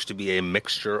see that it looks to be a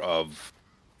mixture of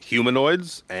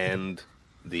humanoids and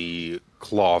the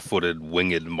claw-footed,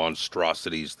 winged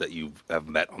monstrosities that you have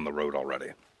met on the road already.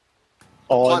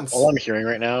 All Once- I'm hearing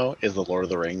right now is the Lord of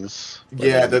the Rings.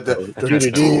 Yeah, the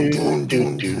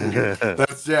Do-do-do-do-do.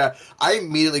 that's I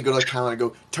immediately go to Callan and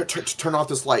go turn off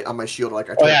this light on my shield. Like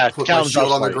I Oh, yeah, put my Callan shield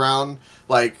drops on the light. ground.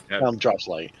 Like Drops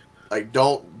light.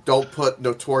 don't put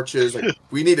no torches. Like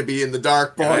we need to be in the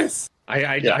dark, boys.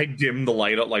 I dim the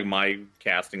light up, like my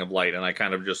casting of light, and I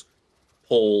kind of just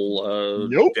pull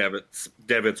Nope.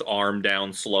 Devitt's arm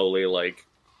down slowly, like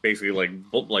basically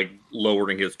like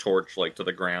lowering his torch like to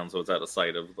the ground so it's out of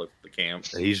sight of the camp.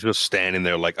 He's just standing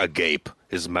there like agape.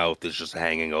 His mouth is just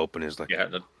hanging open. He's like,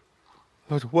 Yeah,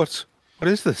 what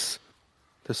is this?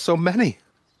 There's so many.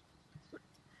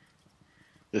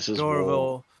 This is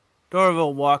war.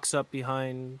 Dorville walks up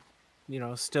behind,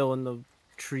 still in the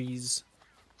trees.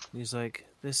 He's like,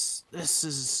 this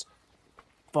is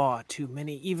far too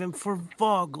many, even for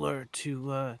Vogler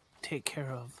to take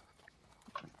care of.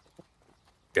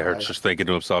 Garrett's just thinking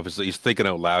to himself. He's thinking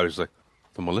out loud. He's like,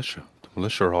 the militia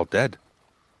are all dead.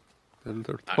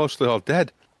 They're mostly all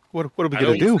dead. What are we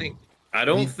going to do? I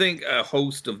don't think a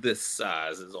host of this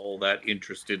size is all that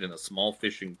interested in a small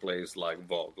fishing place like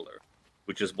Vogler,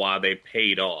 which is why they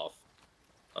paid off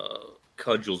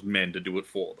Cudgel's men to do it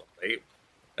for them.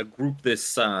 A group this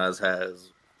size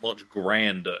has much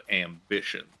grander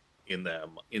ambition in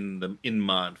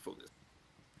mind for this.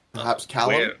 Perhaps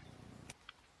Callum.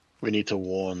 We need to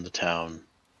warn the town.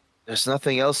 There's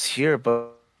nothing else here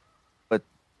but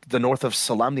the north of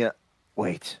Salamnia.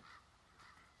 Wait.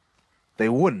 They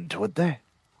wouldn't, would they?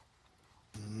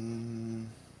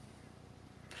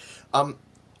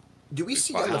 Do we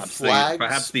see on the flags?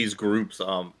 Perhaps these groups,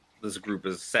 this group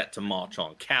is set to march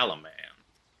on Calaman.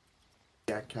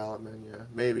 Yeah, Calaman. Yeah,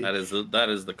 maybe. That is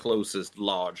the closest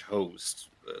large host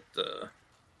to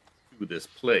this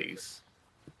place.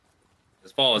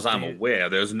 As far as I'm aware,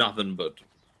 there's nothing but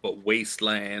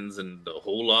wastelands and a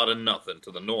whole lot of nothing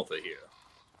to the north of here.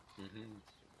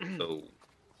 Mm-hmm. So,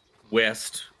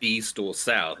 west, east, or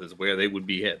south is where they would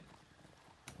be heading.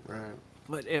 Right.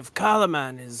 But if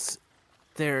Kalaman is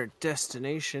their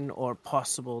destination or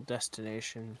possible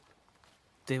destination,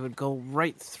 they would go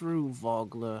right through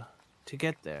Vogler to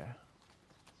get there.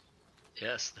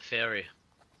 Yes, the ferry.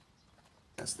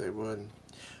 Yes, they would.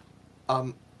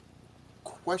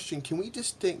 Question: can we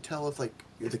tell if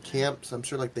the camps? I'm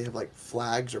sure they have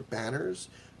flags or banners.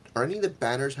 Are any of the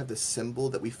banners have the symbol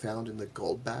that we found in the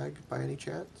gold bag by any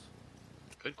chance?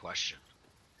 Good question.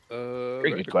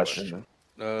 Very good question.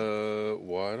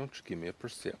 Why don't you give me a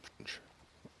perception?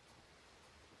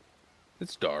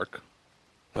 It's dark.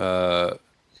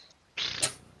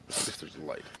 If there's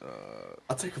light.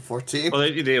 I'll take a 14. Well,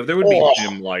 there would be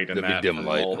dim light in There'd that. be dim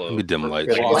light. There'd be dim light.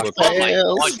 Oh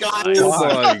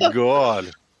Oh my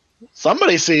god!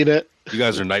 Somebody's seen it. You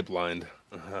guys are night blind.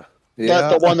 Uh-huh.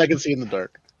 The one that can see in the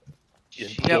dark.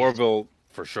 Dorville,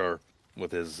 for sure,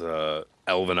 with his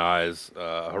elven eyes.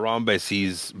 Harambe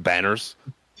sees banners,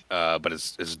 but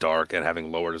it's dark, and having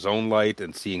lowered his own light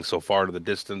and seeing so far to the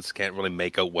distance, can't really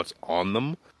make out what's on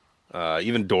them.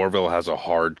 Even Dorville has a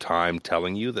hard time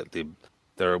telling you that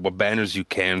what banners you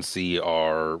can see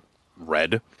are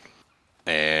red,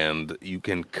 and you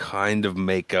can kind of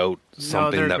make out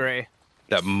something gray.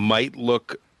 that might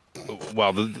look.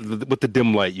 Well, with the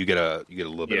dim light, you get a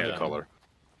little bit of the color.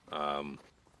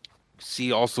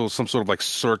 See also some sort of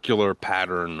circular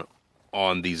pattern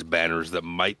on these banners that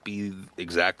might be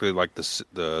exactly like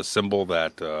the symbol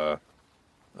that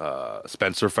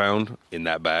Spencer found in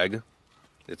that bag.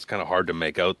 It's kind of hard to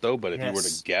make out though, but if you were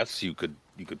to guess, you could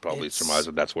probably surmise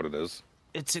that that's what it is.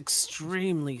 It's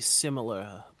extremely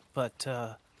similar, but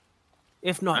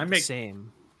if not the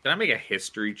same. Can I make a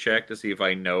history check to see if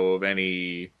I know of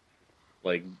any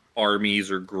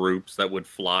armies or groups that would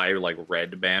fly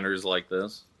red banners like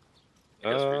this?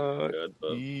 I guess good,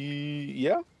 but...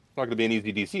 Yeah, not going to be an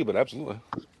easy DC, but absolutely.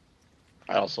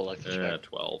 I also like the check.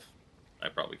 12. I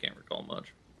probably can't recall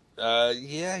much.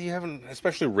 Yeah, you haven't,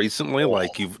 especially recently.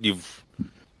 You've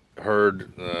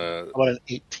heard. How about an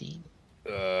 18?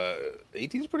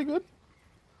 18's pretty good.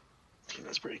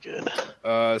 That's pretty good.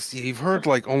 See, you've heard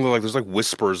there's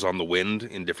whispers on the wind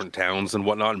in different towns and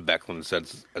whatnot, and Becklin said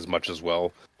as much as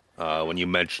well. When you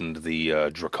mentioned the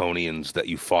Draconians that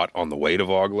you fought on the way to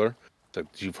Vogler,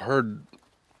 that you've heard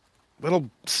little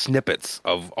snippets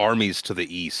of armies to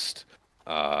the east,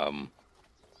 and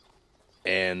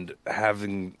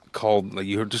having called,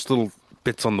 you heard just little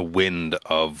bits on the wind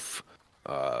of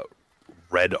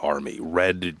Red Army,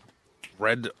 Red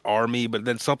Army, but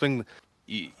then something.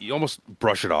 You almost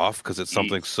brush it off because it's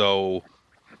something so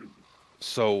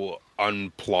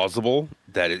unplausible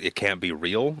that it can't be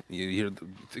real. You hear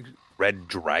the Red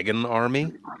Dragon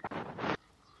Army.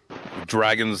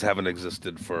 Dragons haven't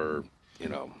existed for,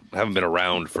 haven't been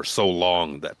around for so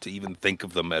long that to even think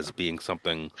of them as being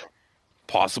something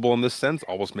possible in this sense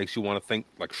almost makes you want to think,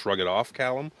 shrug it off,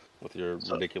 Callum, with your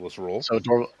ridiculous roll. So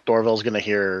Dorville's going to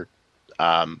hear...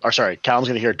 Callum's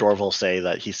going to hear Dorval say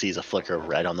that he sees a flicker of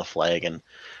red on the flag, and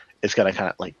it's going to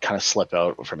kind of slip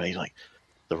out from him. He's like,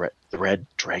 the Red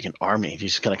Dragon Army.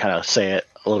 He's just going to kind of say it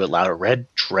a little bit louder. Red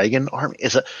Dragon Army.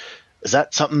 Is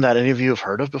that something that any of you have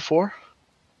heard of before?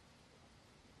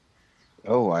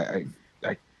 Oh, I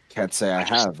can't say I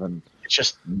have, and It's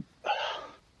just,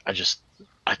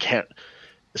 I can't.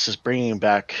 This is bringing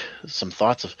back some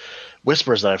thoughts of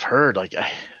whispers that I've heard.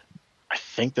 I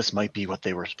think this might be what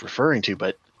they were referring to,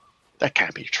 but that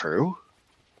can't be true.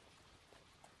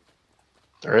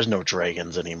 There is no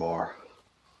dragons anymore.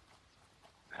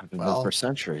 haven't been for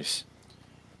centuries.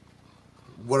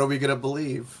 What are we gonna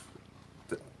believe?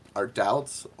 Our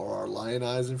doubts or our lion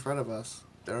eyes in front of us?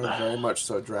 There are very much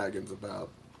so dragons about.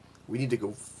 We need to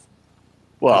go.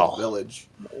 Well, village.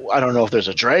 I don't know if there's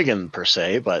a dragon per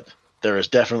se, but there is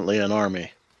definitely an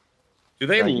army. Do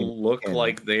they look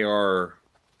like they are?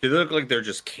 Do they look like they're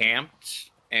just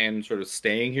camped and sort of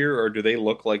staying here, or do they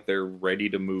look like they're ready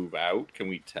to move out? Can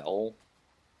we tell?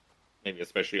 Maybe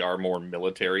especially our more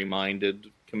military-minded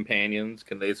companions,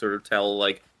 can they sort of tell,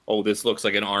 oh, this looks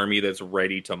like an army that's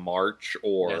ready to march,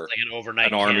 or Yeah, it's like an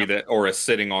overnight army camp. or a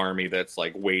sitting army that's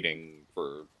waiting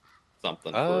for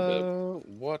something for a bit?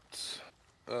 What?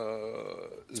 Does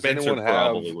Spencer anyone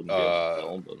have probably wouldn't be able to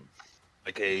tell, but...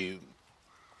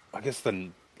 I guess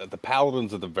the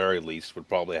paladins at the very least would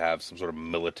probably have some sort of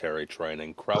military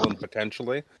training. Krellin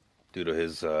potentially, due to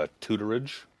his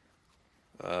tutorage.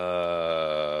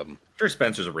 I'm sure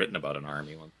Spencer's written about an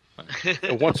army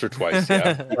Once or twice,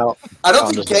 yeah. Well, I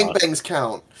don't think gangbangs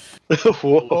count.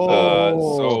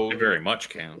 So they very much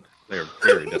count. They're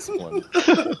very disciplined.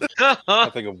 I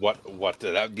think of what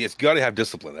it's got to have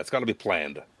discipline. That's got to be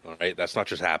planned. All right, that's not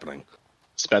just happening.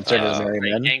 Spencer does marry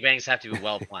men. Gangbangs have to be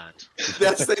well planned.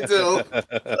 Yes, they do. I'm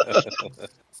trying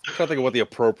to think of what the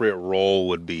appropriate role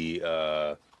would be.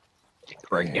 For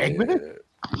a gangbang?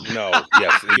 No,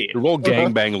 yes, roll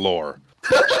gangbang lore.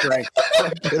 Right.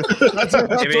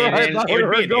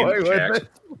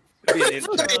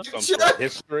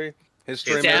 History.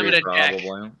 Stamina check.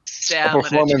 A Stamina check.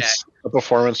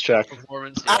 performance check.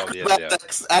 Performance check.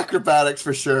 Acrobatics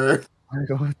for sure. I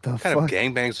go, what the What kind fuck? of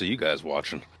gangbangs are you guys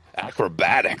watching?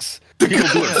 Acrobatics. People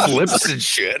doing flips and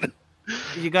shit.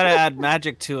 You gotta add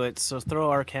magic to it, so throw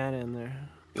Arcana in there.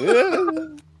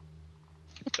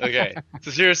 Okay.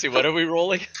 So seriously, what are we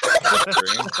rolling?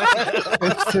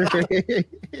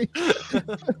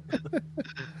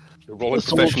 You're rolling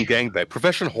profession gangbang.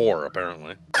 Profession whore,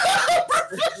 apparently.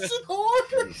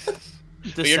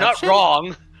 But you're not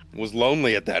wrong. Was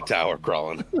lonely at that tower,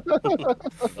 crawling.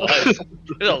 There's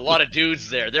a lot of dudes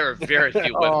there. There are very few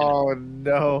women. Oh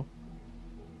no.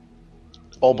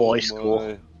 Oh boy, school.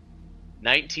 My.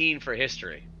 19 for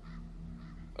history.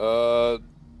 So,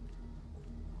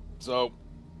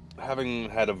 having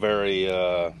had a very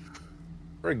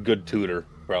good tutor,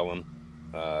 Krellin,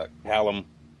 Callum,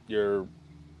 you're, I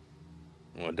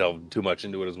don't want to delve too much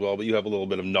into it as well, but you have a little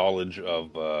bit of knowledge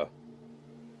of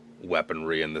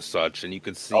weaponry and the such, and you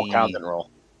could see. Oh, count and roll.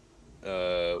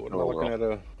 What am I looking at?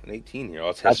 An 18 here. Oh,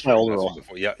 it's That's history. my old roll.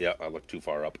 Before. Yeah, I looked too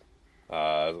far up.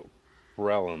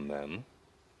 Krellin then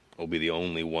will be the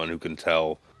only one who can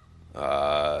tell.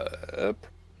 Probably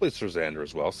Sirzander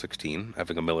as well, 16,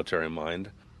 having a military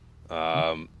mind.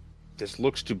 This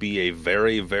looks to be a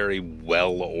very, very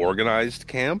well-organized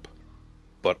camp,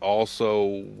 but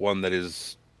also one that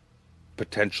is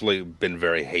potentially been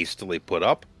very hastily put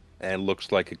up and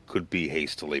looks like it could be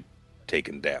hastily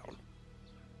taken down.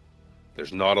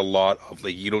 There's not a lot of,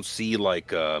 you don't see, you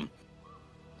don't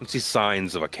see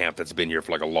signs of a camp that's been here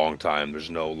for, a long time. There's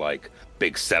no,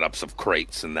 big setups of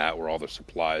crates and that where all their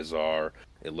supplies are.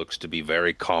 It looks to be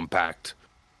very compact,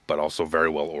 but also very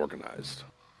well organized.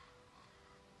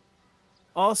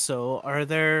 Also, are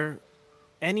there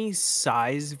any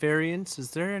size variance?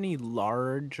 Is there any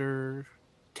larger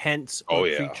tents or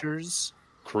creatures?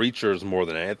 Creatures more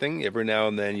than anything. Every now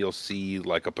and then you'll see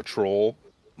like a patrol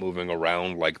moving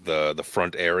around like the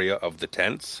front area of the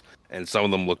tents, and some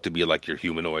of them look to be like your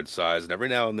humanoid size, and every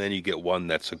now and then you get one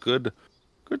that's a good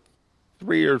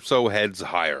 3 or so heads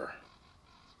higher.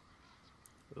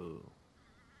 Ooh.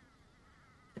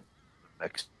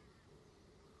 Next,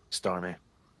 Starman.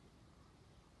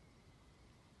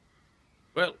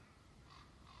 Well,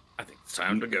 I think it's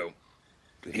time to go.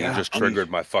 You just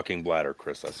triggered my fucking bladder,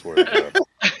 Chris. I swear to God.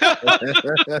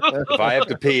 If I have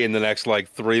to pee in the next like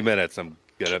 3 minutes, I'm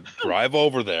gonna drive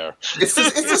over there, It's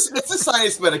the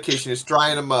science medication. It's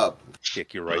drying them up.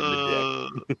 kick you right in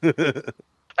the dick.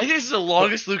 I think this is the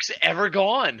longest Luke's ever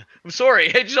gone. I'm sorry.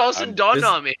 It just all of a sudden dawned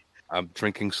on me. I'm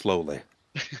drinking slowly.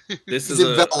 This He's is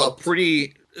a enveloped.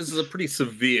 pretty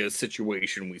severe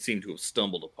situation we seem to have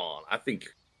stumbled upon. I think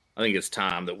it's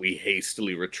time that we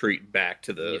hastily retreat back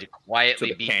to We need the to quietly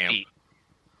to the beat camp. feet.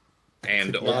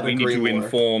 and Could not we need agree to more.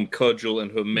 inform Cudgel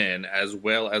and her men as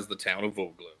well as the town of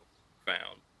Vogler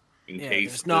found in Yeah,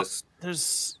 case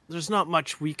there's not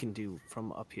much we can do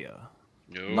from up here.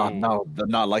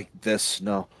 Not like this.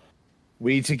 No,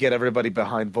 we need to get everybody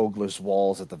behind Vogler's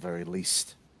walls at the very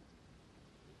least.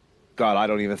 God, I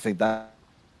don't even think that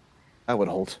would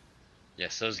hold.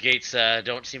 Yes, those gates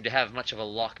don't seem to have much of a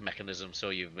lock mechanism, so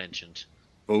you've mentioned.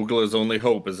 Vogler's only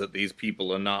hope is that these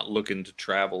people are not looking to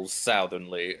travel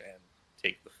southernly and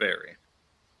take the ferry.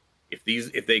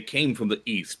 If they came from the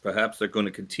east, perhaps they're going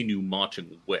to continue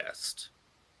marching west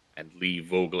and leave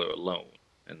Vogler alone.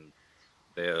 And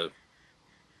their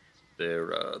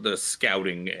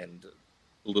scouting and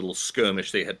little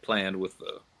skirmish they had planned with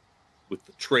the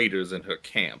traders in her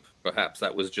camp. Perhaps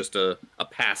that was just a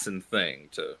passing thing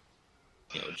to,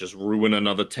 just ruin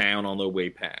another town on their way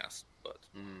past. But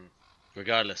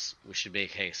Regardless, we should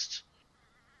make haste.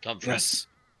 Come, friends.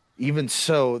 Yes. Even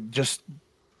so, just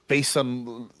based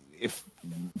on if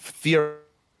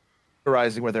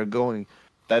theorizing where they're going,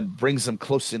 that brings them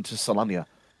close into Salamia.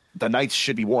 The knights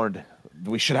should be warned.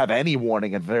 We should have any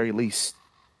warning at very least.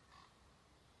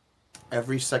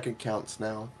 Every second counts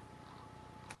now.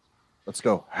 Let's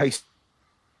go. Haste.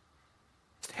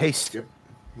 Yep.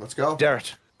 Let's go.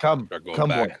 Derek, come. Start going Come,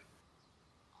 back. boy.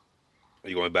 Are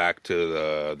you going back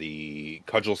to the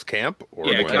Cudgel's camp? Or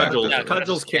yeah, going back to-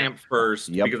 Cudgel's camp first,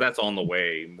 Yep. because that's on the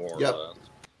way, more Yep. or less.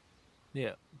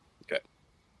 Yeah.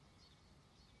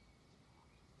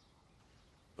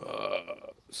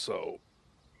 So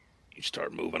you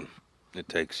start moving. It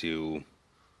takes you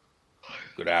a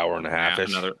good hour and a half-ish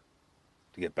Another,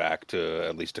 to get back to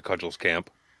at least to Cudgel's camp.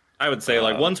 I would say,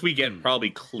 once we Hmm. get probably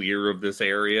clear of this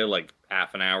area, like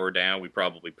half an hour down, we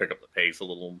probably pick up the pace a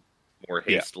little more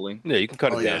hastily. Yeah, you can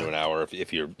cut it Oh, down yeah. to an hour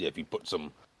if you put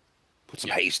some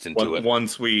haste into it.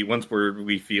 Once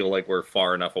we feel like we're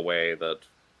far enough away that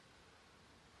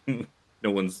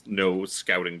no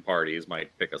scouting parties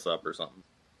might pick us up or something.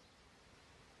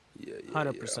 Yeah,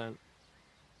 100%.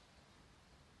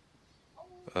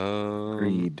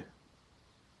 Agreed.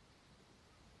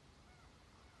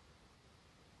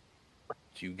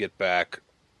 You get back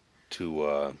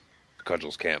to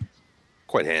Cudgel's camp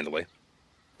quite handily.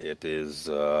 It is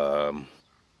trying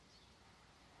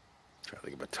to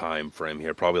think of a time frame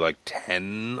here, probably like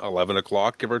 10, 11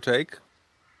 o'clock, give or take.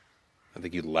 I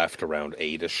think you left around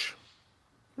 8-ish.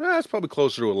 It's probably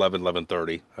closer to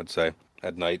 11:30, I'd say,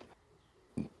 at night.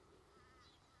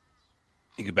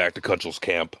 You get back to Cudgel's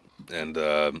camp, and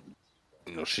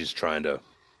she's trying to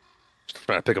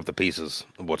pick up the pieces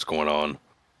of what's going on.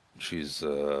 She's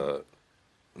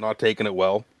not taking it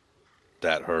well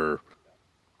that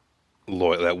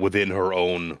that within her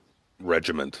own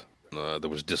regiment there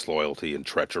was disloyalty and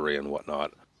treachery and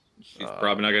whatnot. She's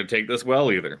probably not going to take this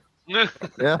well either. Yeah.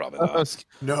 Probably not.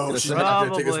 No, she's not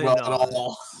going to take us well Probably at not.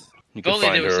 all. You If can only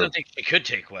find there was her. something she could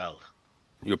take well.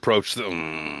 You approach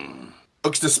them.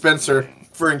 Looks to Spencer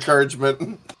for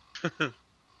encouragement. I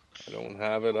don't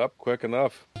have it up quick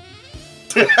enough.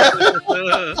 That's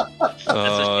what she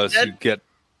So said. you get.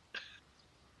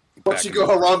 Once you go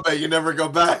Harambe, you never go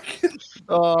back.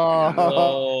 Oh.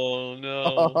 Oh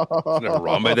no! Isn't it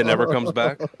Harambe that never comes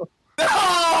back?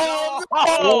 No!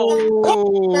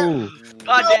 Oh.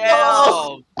 God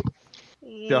damn!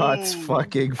 Shots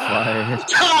fucking fired.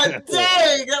 God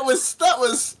dang! That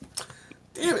was.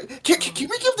 Damn it! Can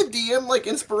we give the DM like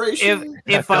inspiration?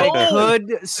 If I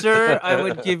could, sir, I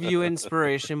would give you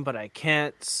inspiration, but I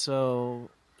can't. So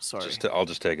sorry. I'll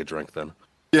just take a drink then.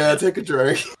 Yeah, take a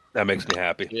drink. That makes me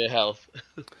happy. Your health.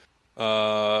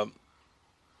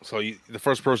 So the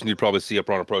first person you'd probably see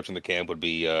upon approaching the camp would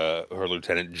be her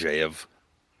Lieutenant Jaev.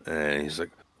 And he's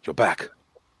like, "You're back.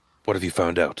 What have you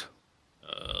found out?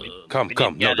 Come. we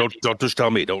No, didn't get don't just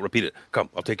tell me. Don't repeat it. Come,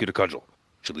 I'll take you to Cudgel."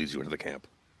 She leads you into the camp.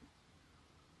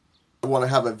 I want to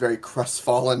have a very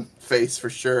crestfallen face for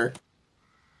sure.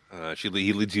 He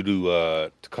leads you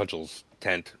to Cudgel's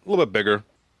tent. A little bit bigger,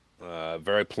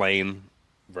 very plain,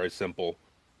 very simple.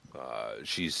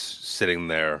 She's sitting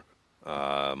there.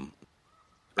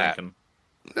 Drinking.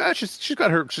 She's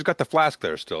got the flask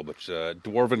there still, but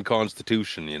dwarven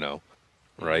constitution, you know,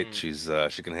 right? She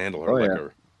can handle her Oh, yeah.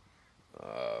 liquor.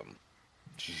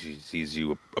 She sees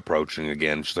you approaching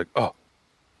again. She's like, "Oh,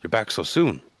 you're back so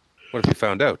soon. What have you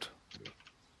found out?"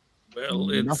 Well,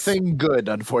 it's Nothing good,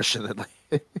 unfortunately.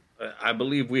 I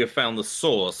believe we have found the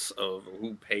source of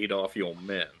who paid off your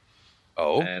men,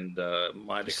 Oh, and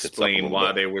might Just sits up a explain little why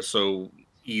bit. they were so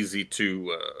easy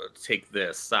to take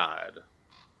their side.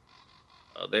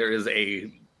 There is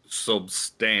a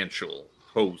substantial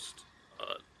host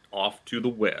off to the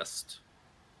west,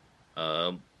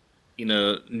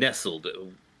 nestled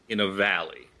in a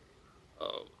valley.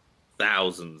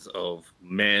 Thousands of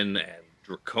men and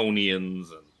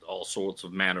draconians and all sorts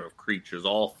of manner of creatures,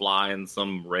 all flying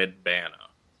some red banner.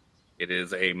 It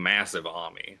is a massive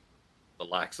army, the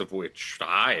likes of which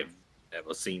I've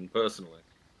never seen personally,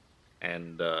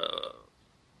 and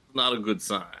not a good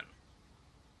sign.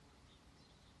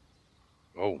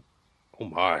 oh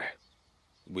my!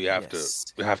 Yes.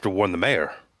 We have to warn the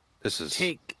mayor. This is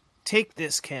Take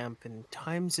this camp and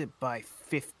times it by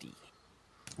 50.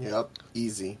 Yep,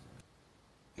 easy.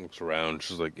 looks around.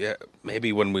 She's like, "Yeah,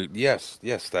 maybe when we yes,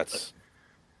 that's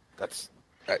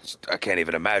I can't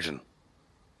even imagine.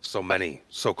 So many,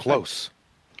 so close."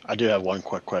 I do have one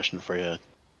quick question for you.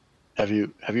 Have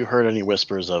you heard any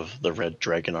whispers of the Red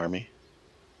Dragon Army?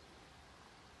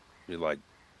 He like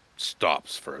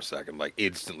stops for a second, like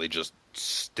instantly just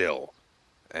still,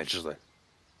 and she's like,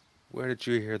 "Where did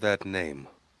you hear that name?"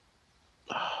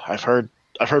 I've heard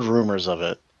rumors of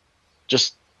it.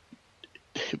 Just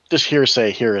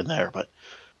hearsay here and there, but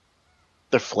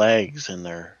their flags and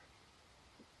their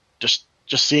just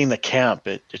seeing the camp,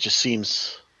 it just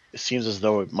seems as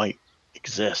though it might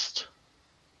exist.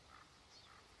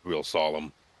 Real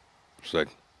solemn. She's like,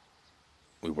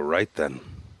 "We were right then.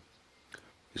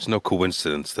 It's no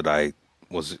coincidence that I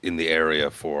was in the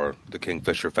area for the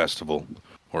Kingfisher Festival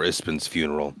or Ispin's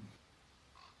funeral.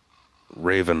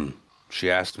 Raven,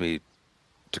 she asked me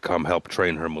to come help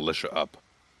train her militia up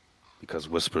because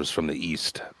whispers from the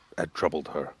east had troubled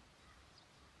her.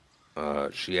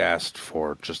 She asked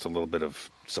for just a little bit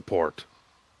of support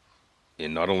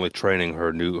in not only training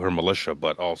her militia,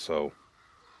 but also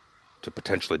to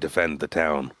potentially defend the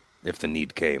town if the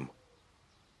need came.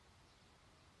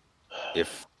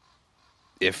 If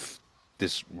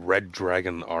this Red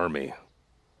Dragon army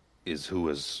is who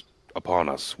is upon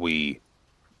us, we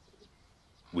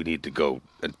need to go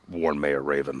and warn Mayor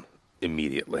Raven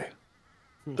immediately."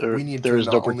 We need there to is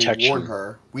not no only protection. warn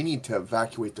her, we need to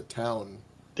evacuate the town.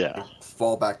 Yeah.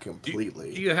 Fall back Do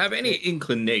completely. you have any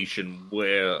inclination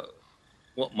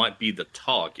what might be the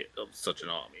target of such an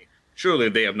army? Surely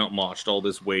they have not marched all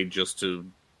this way just to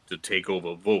take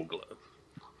over Vogler.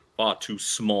 Far too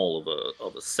small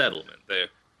of a settlement.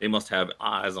 They must have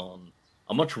eyes on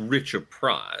a much richer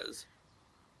prize.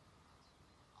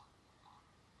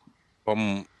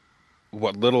 From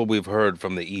what little we've heard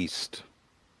from the east,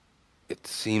 it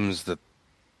seems that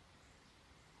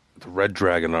the Red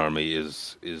Dragon army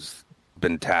is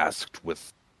been tasked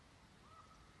with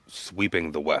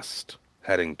sweeping the west,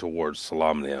 heading towards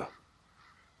Solamnia.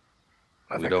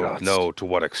 We don't know to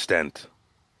what extent,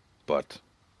 but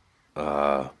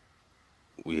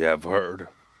we have heard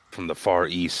from the far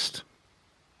east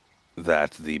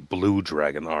that the Blue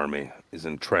Dragon army is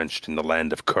entrenched in the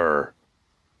land of Kerr,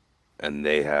 and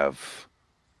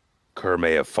Kerr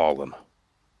may have fallen,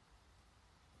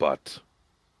 but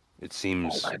it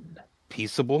seems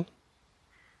peaceable.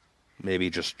 Maybe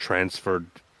just transferred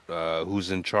who's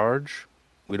in charge.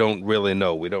 We don't really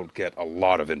know. We don't get a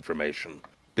lot of information.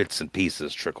 Bits and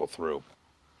pieces trickle through.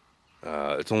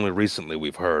 It's only recently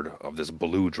we've heard of this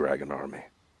Blue Dragon army.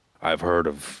 I've heard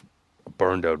of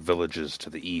burned out villages to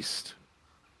the east,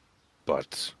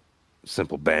 but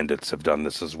simple bandits have done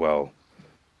this as well.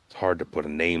 It's hard to put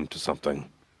a name to something,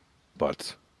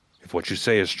 but if what you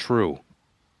say is true,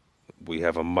 we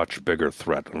have a much bigger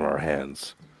threat on our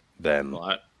hands than...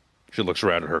 Well, She looks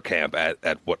around at her camp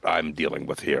at what I'm dealing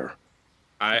with here.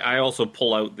 I also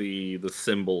pull out the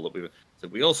symbol that we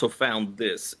said. We also found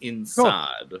this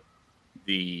inside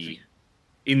the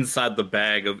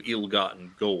bag of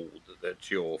ill-gotten gold that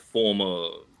your former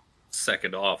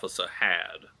second officer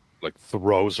had. like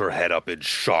throws her head up in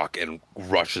shock and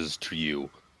rushes to you,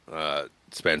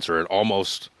 Spencer, and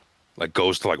almost like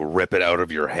goes to like rip it out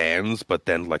of your hands, but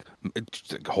then like it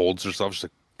just, like, holds herself. She's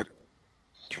like,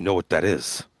 "Do you know what that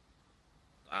is?"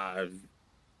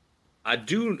 I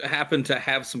do happen to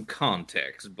have some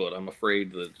context, but I'm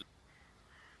afraid that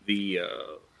the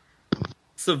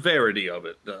severity of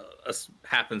it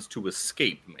happens to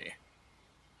escape me.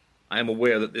 I am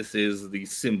aware that this is the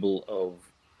symbol of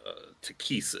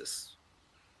Takesis,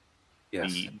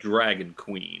 Yes, the Dragon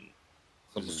Queen,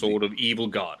 some This is sort of evil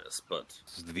goddess. But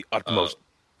this is the utmost,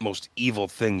 most evil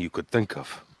thing you could think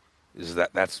of. Is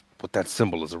that's what that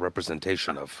symbol is a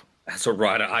representation of? as a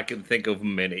writer, I can think of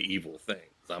many evil things,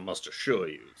 I must assure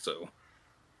you. So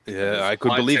Yeah, it's I could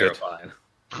quite believe terrifying.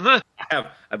 I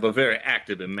have a very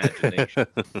active imagination.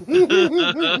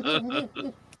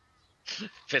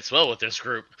 Fits well with this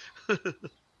group.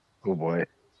 Oh boy.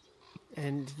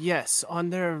 And yes, on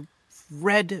their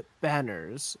red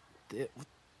banners, it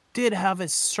did have a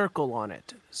circle on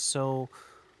it. So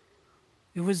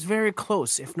it was very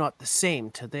close, if not the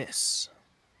same, to this.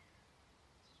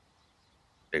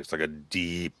 Takes like a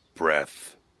deep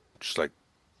breath, just like,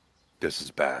 this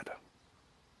is bad.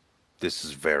 This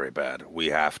is very bad. We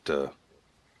have to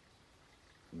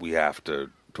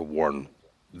warn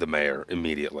the mayor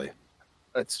immediately.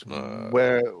 That's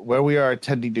where we are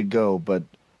intending to go, but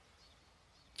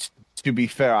to be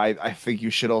fair, I think you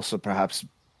should also perhaps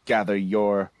gather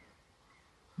your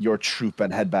troop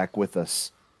and head back with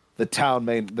us. The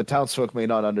townsfolk may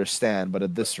not understand, but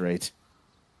at this rate,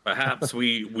 Perhaps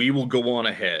we will go on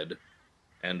ahead,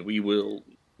 and we'll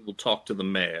talk to the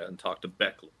mayor and talk to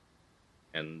Beckley,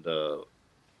 and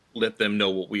let them know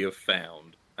what we have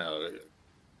found.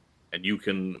 And you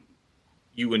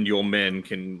and your men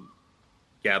can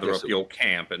gather Yes, up your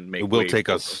camp and make. It will way take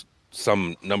for us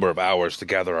some number of hours to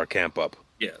gather our camp up.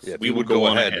 Yes, Yeah, if we you will would go go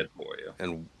on ahead. ahead for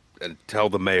you. And tell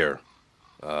the mayor,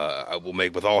 I will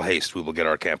make with all haste. We will get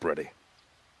our camp ready,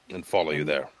 and follow you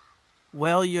there.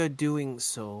 While you're doing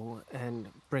so and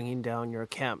bringing down your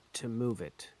camp to move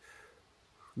it,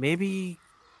 maybe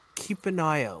keep an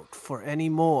eye out for any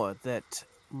more that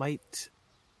might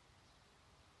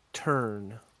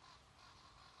turn.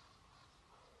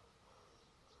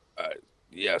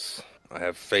 Yes, I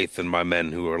have faith in my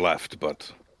men who are left,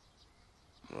 but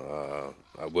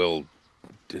I will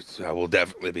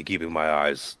definitely be keeping my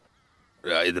eyes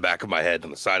in the back of my head,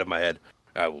 on the side of my head.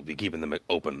 I will be keeping them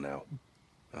open now.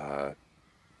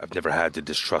 I've never had to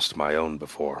distrust my own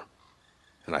before,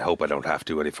 and I hope I don't have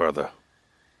to any further.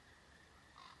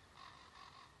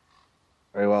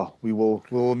 very well. We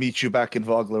will meet you back in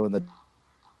Vogler when the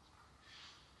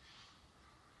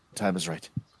time is right.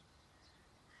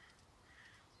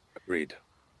 Agreed.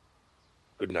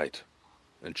 Good night.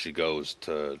 And she goes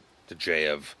to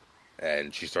Jaev,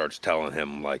 and she starts telling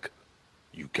him, like,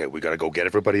 okay, we gotta go get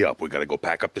everybody up. We gotta go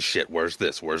pack up the shit. Where's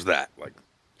this? Where's that? Like,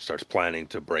 starts planning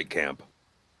to break camp.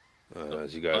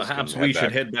 As you guys Perhaps can we head should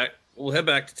back. head back. We'll head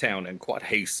back to town and quite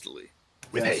hastily.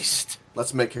 With Yes. haste.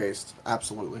 Let's make haste.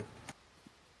 Absolutely.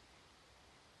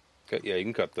 Okay, yeah, you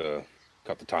can cut the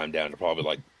time down to probably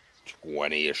like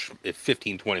 20-ish,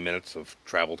 15, 20 minutes of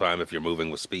travel time if you're moving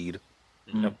with speed.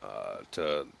 Yep.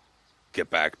 To get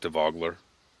back to Vogler.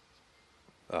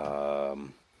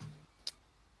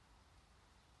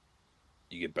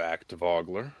 You get back to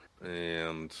Vogler,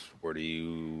 and where do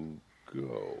you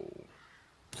go?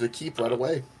 To the keep right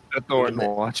away. The Thorn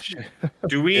Watch.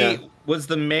 Do we? Yeah. Was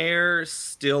the mayor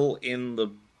still in the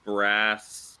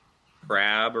brass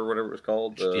crab or whatever it's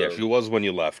called? Yeah, she was when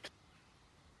you left.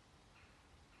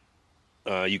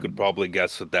 You could probably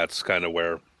guess that that's kind of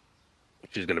where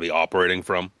she's going to be operating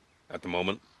from at the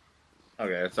moment.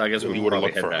 Okay, so I guess If we you would were to probably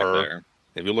look head for back her, there.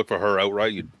 if you look for her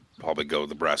outright, you'd probably go to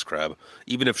the Brass Crab.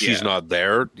 Even if she's Yeah. not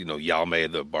there, Yalme,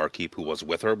 the barkeep who was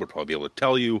with her, would probably be able to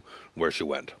tell you where she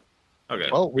went. Okay.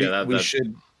 Well, we that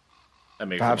should.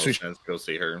 makes perhaps the we most sense. Go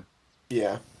see her.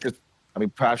 Yeah. I mean,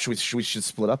 perhaps we should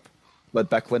split up. Let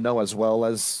Becklin know as well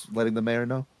as letting the mayor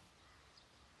know.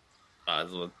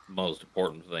 That's the most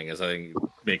important thing is I think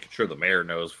making sure the mayor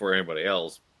knows for anybody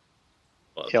else.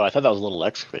 But Yo, I thought that was a little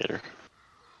excavator.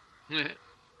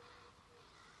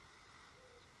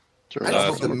 Sure. I just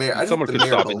hope the mayor. I just someone hope the could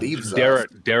mayor stop it. believes us.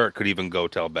 Derek could even go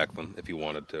tell Becklin if you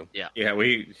wanted to. yeah, Oh, yeah,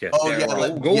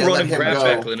 go yeah, run let and him grab go.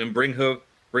 Becklin and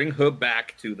bring her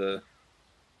back to the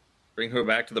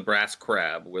brass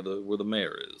crab where the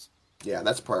mayor is. Yeah,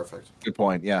 that's perfect. Good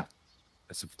point. Yeah.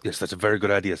 That's a very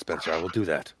good idea, Spencer. I will do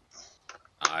that.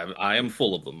 I am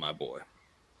full of them, my boy,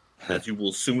 as you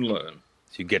will soon learn.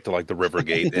 So you get to like the river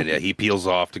gate, and he peels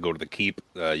off to go to the keep.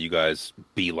 You guys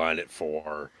beeline it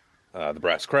for The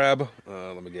brass crab.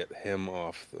 Let me get him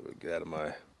off. Get out of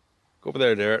my. Go over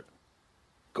there, Derek.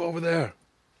 Go over there.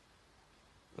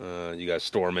 You guys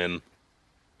storm in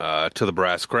to the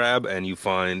brass crab, and you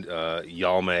find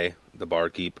Yalme, the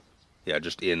barkeep. Yeah,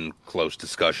 just in close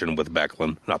discussion with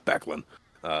Becklin. Not Becklin.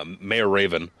 Mayor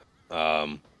Raven.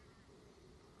 And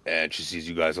she sees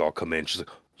you guys all come in. She's like,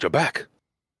 "You're back.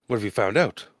 What have you found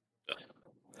out?"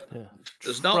 Yeah.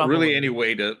 There's not really any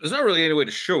way to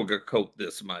sugarcoat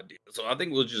this, my dear. So I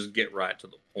think we'll just get right to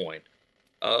the point.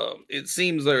 It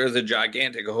seems there is a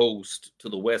gigantic host to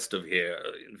the west of here.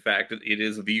 In fact, it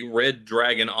is the Red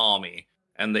Dragon Army,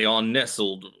 and they are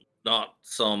nestled not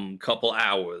some couple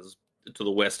hours to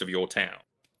the west of your town.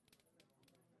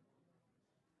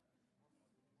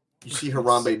 You see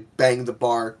Harambe bang the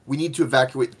bar. We need to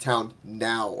evacuate the town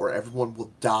now, or everyone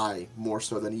will die, more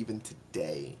so than even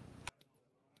today.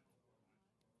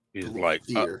 He's Full of like,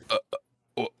 fear.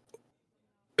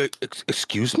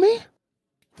 excuse me?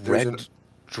 There's Red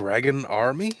Dragon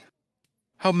Army?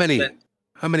 How many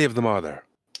of them are there?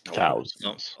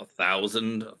 Thousands. A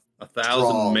thousand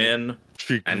Strong. men,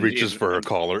 She And reaches in- for her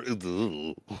collar.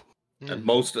 and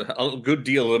a good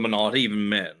deal of them are not even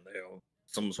men. They're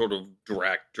some sort of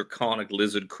draconic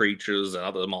lizard creatures and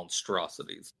other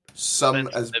monstrosities. Some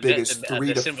But as the- big the- as the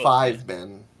 3 to symbol- 5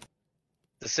 men.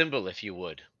 The symbol, if you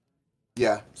would.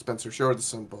 Yeah, Spencer, show her the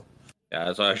symbol.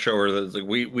 Yeah, so I show her that it's like,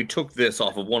 we took this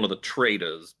off of one of the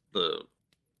traders,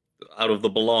 out of the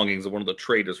belongings of one of the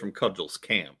traders from Cudgel's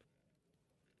camp.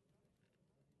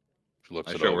 She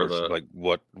looks I it show her over. She's the- like,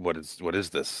 what is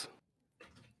this?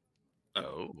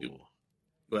 Oh.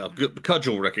 Well,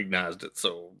 Cudgel recognized it,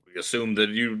 so we assume that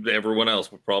everyone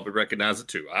else would probably recognize it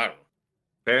too. I don't know.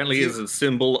 Apparently, it's a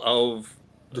symbol of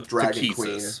The Dragon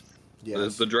Takesis,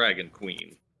 Yes. the Dragon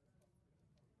Queen.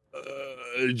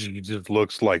 She just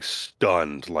looks like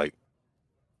stunned. Like,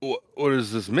 what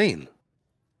does this mean?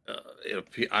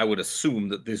 I would assume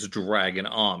that this dragon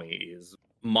army is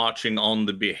marching on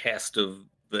the behest of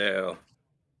their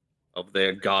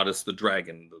goddess, the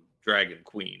Dragon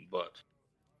Queen. But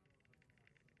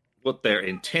what their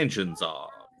intentions are,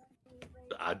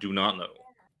 I do not know.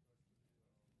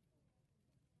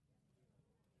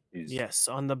 Yes,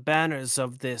 on the banners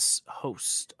of this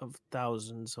host of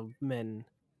thousands of men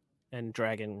and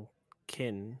dragon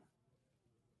kin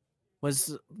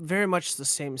was very much the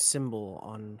same symbol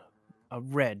on a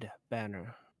red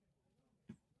banner.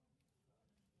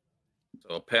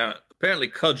 So apparently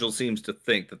Cudgel seems to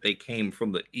think that they came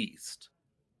from the east.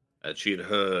 That she had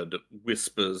heard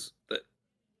whispers that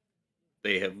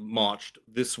they have marched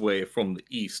this way from the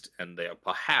east, and they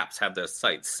perhaps have their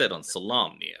sights set on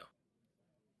Salamnia.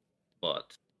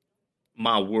 But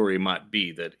my worry might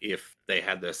be that if they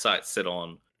had their sights set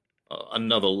on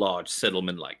another large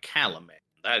settlement like Calaman,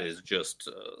 that is just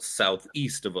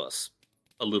southeast of us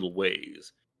a little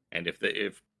ways. And if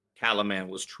Calaman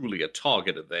was truly a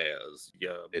target of theirs,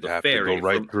 It'd the have to ferry go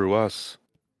right from- through us.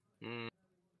 Mm.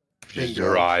 Bingo.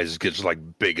 Her eyes gets like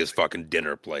big as fucking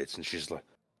dinner plates, and she's like,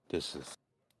 "This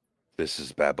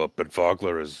is bad." But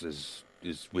Vogler is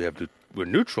we're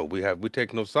neutral. We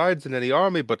take no sides in any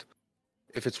army. But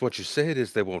if it's what you say it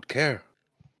is, they won't care.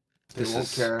 They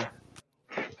won't care.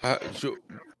 Did you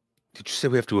say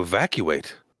we have to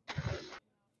evacuate?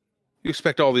 You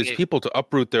expect all these people to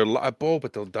uproot their life? Oh,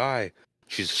 but they'll die.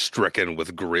 She's stricken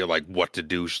with grief, like what to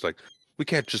do. She's like, we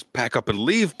can't just pack up and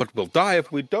leave, but we'll die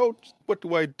if we don't. What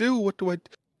do I do? What do I do?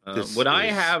 This Would I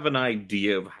is- have an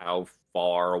idea of how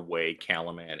far away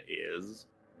Calaman is?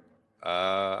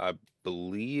 I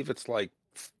believe it's like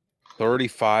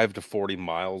 35 to 40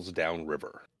 miles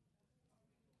downriver.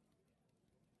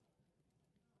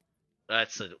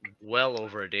 That's well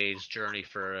over a day's journey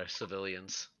for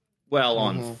civilians. Well,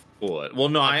 on Mhm. foot. Well,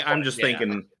 no, I'm just Yeah.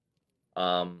 thinking.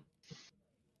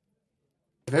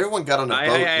 If everyone got on a I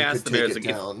boat, you asked could the take bears, it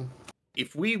like, down.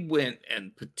 If we went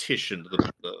and petitioned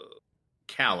the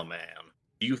Calaman,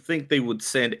 do you think they would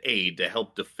send aid to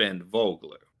help defend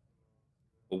Vogler?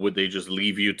 Or would they just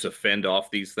leave you to fend off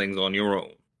these things on your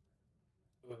own?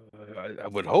 I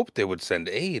would hope they would send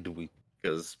aid.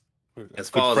 Because We're as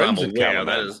good far as I'm friends at aware,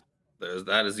 Calaman.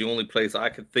 that is the only place I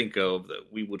could think of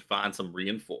that we would find some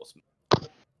reinforcement.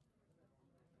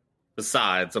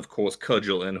 Besides, of course,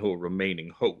 Cudgel and her remaining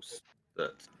hosts.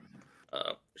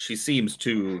 That she seems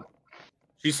to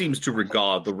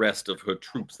regard the rest of her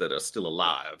troops that are still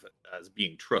alive as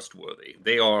being trustworthy.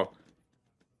 They are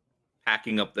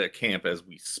packing up their camp as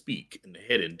we speak and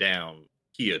heading down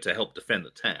here to help defend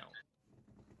the town.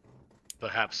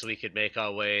 Perhaps we could make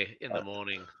our way in the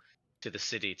morning to the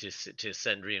city to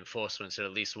send reinforcements or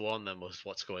at least warn them of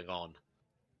what's going on.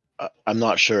 I'm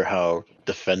not sure how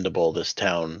defendable this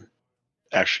town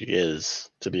actually is,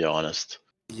 to be honest.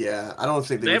 Yeah, I don't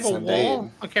think They they would have a send wall.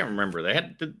 aid. I can't remember. They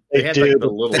had They had do, like the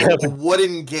but They little. have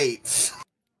wooden gates.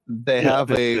 They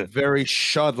have a very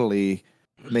shoddily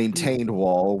maintained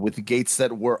wall with gates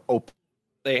that were open.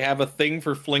 They have a thing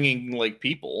for flinging like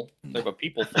people. They have a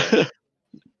people thing.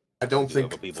 I don't They do have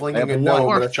think a people. flinging They a have gnome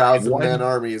one- with a 1,000-man one-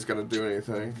 army is going to do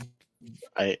anything.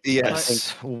 I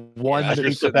Yes, one as you're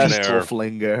big sitting pistol there-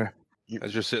 flinger.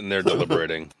 As you're sitting there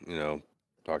deliberating,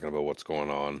 talking about what's going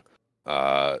on,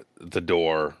 the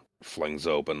door flings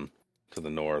open to the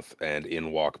north, and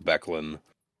in walk Becklin,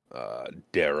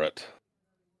 Darrett,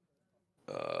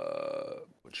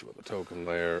 put you on the token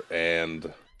layer,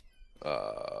 and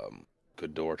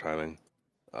good door timing.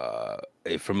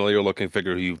 A familiar-looking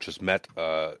figure who you've just met,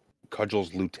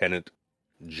 Cudgel's Lieutenant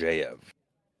Jayev.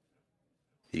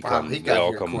 Wow, he got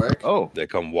here quick. Oh, They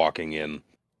come walking in.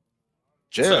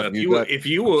 Jeff, So if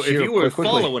you were here quickly.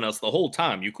 following us the whole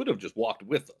time, you could have just walked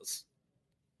with us.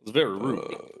 It was very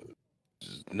rude.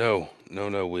 No.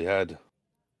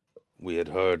 We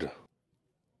had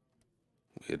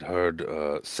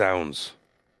heard sounds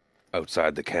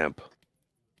outside the camp.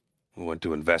 We went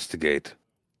to investigate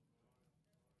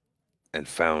and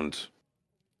found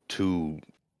two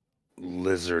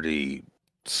lizardy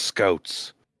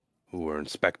scouts who were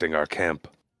inspecting our camp.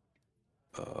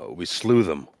 We slew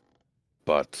them,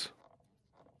 but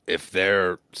if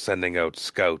they're sending out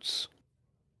scouts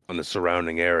on the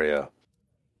surrounding area,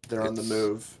 They're on the It's-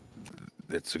 move.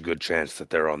 it's a good chance that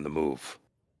they're on the move.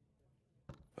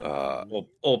 Or I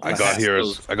got perhaps here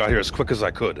those, as quick as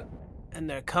I could. And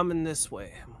they're coming this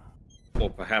way. or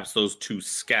perhaps those two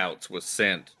scouts were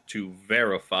sent to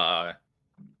verify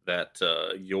that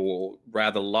your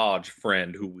rather large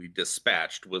friend, who we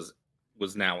dispatched, was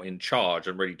now in charge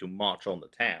and ready to march on the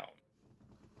town.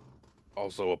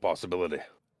 Also a possibility.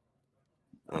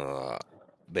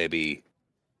 Maybe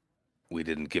we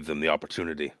didn't give them the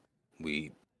opportunity.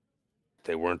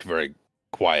 They weren't very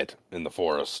quiet in the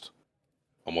forest.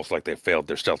 Almost like they failed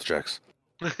their stealth checks.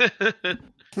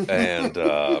 And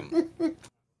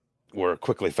were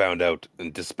quickly found out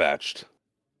and dispatched.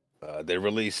 They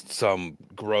released some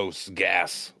gross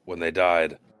gas when they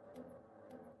died.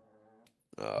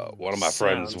 One of my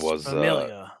friends Sounds was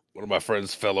familiar. one of my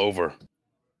friends fell over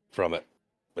from it,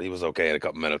 but he was okay in a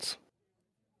couple minutes.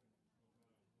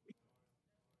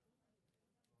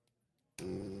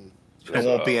 There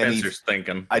won't be any. Spencer's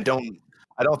thinking. I don't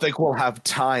think we'll have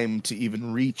time to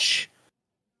even reach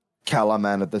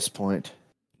Calaman at this point.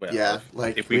 Well, Yeah,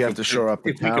 like if we have could- to shore up the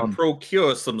if we town. could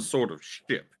procure some sort of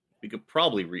ship, we could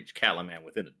probably reach Calaman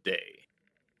within a day.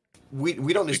 we don't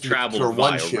We just need to traveled procure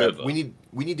one via ship. river. We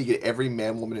need to get every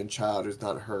man, woman, and child who's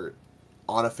not hurt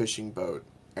on a fishing boat,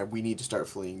 and we need to start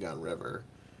fleeing downriver.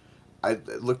 I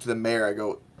look to the mayor. I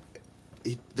go,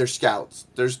 "They're scouts.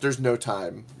 There's no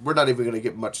time. We're not even going to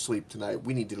get much sleep tonight.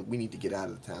 We need to get out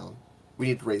of the town. We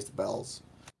need to raise the bells.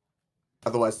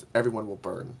 Otherwise, everyone will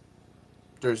burn.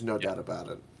 There's no doubt about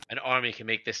it." An army can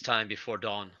make this time before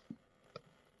dawn.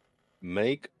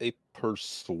 Make a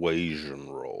persuasion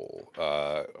roll.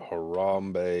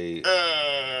 Harambe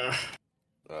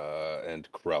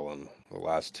and Krellin, the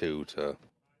last two to.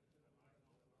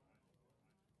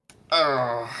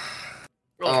 For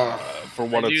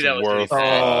what I it's knew that was gonna be worth,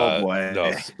 bad. Oh, boy.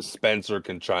 no, Spencer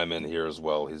can chime in here as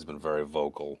well. He's been very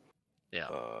vocal. Yeah.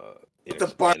 In The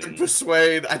bard explaining-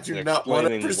 persuade. I do in not want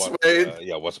to explaining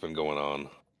persuade. what's been going on.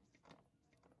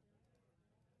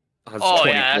 That's Oh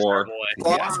yeah, that's 24. our boy.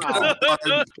 Bard's gonna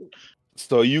bard.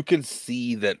 So you can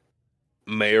see that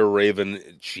Mayor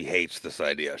Raven, she hates this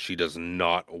idea. She does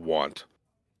not want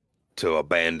to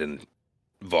abandon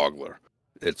Vogler.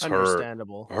 It's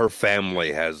Understandable. her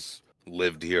family has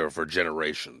lived here for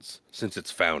generations, since its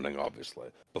founding, obviously,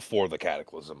 before the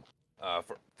Cataclysm.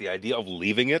 For the idea of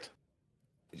leaving it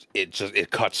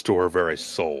cuts to her very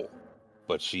soul.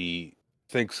 But she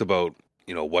thinks about,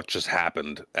 what just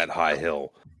happened at High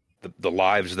Hill, the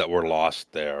lives that were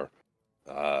lost there.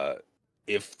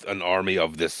 If an army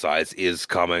of this size is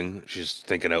coming, she's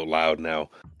thinking out loud now.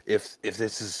 If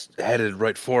this is headed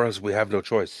right for us, we have no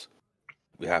choice.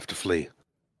 We have to flee.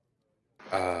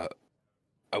 I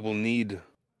will need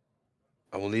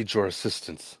your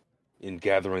assistance in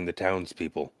gathering the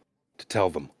townspeople to tell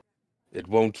them. It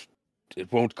won't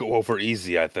go over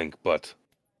easy, I think, but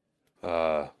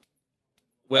Well,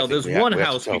 I think there's we have- one we have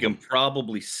to house tell we can them.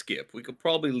 probably skip. We could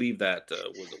probably leave that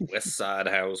was the West Side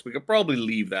house. We could probably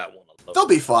leave that one alone. They'll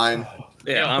be fine.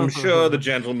 Yeah, I'm sure the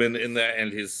gentleman in there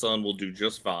and his son will do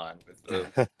just fine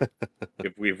with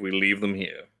if we leave them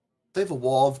here. They have a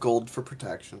wall of gold for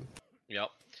protection. Yep.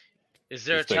 Is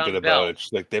there She's a thinking town about bell? it.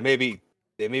 She's like, they may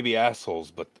be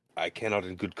assholes, but I cannot,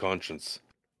 in good conscience,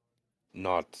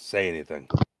 not say anything.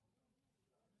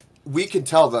 We can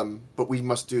tell them, but we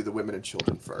must do the women and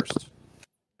children first.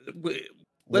 Let's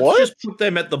What? just put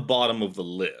them at the bottom of the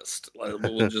list.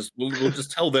 We'll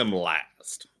just tell them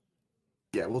last.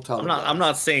 Yeah, we'll tell I'm them. I'm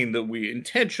not saying that we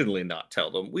intentionally not tell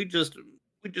them. We just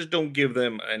don't give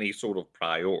them any sort of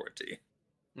priority.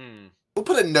 We'll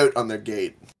put a note on their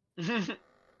gate.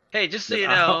 Hey, just so you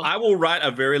know, I will write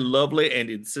a very lovely and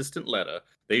insistent letter.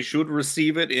 They should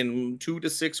receive it in 2 to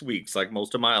 6 weeks, like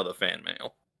most of my other fan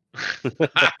mail.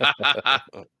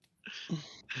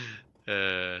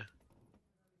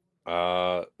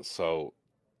 So,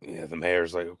 yeah, the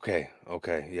mayor's like,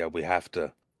 okay, yeah, we have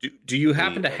to. Do you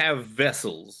happen to have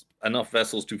vessels, enough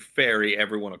vessels to ferry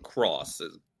everyone across?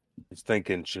 She's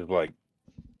thinking, she's like,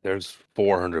 there's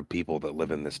 400 people that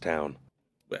live in this town.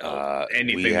 Well,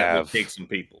 anything that will take some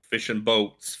people. Fishing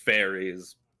boats,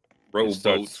 ferries,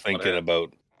 rowboats. Thinking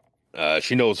about,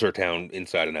 she knows her town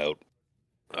inside and out.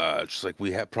 She's like,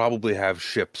 we probably have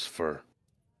ships for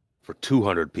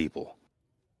 200 people.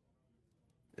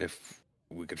 If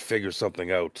we could figure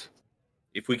something out.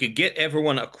 If we could get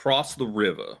everyone across the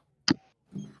river,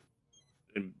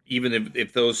 even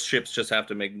if those ships just have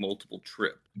to make multiple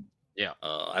trips. Yeah.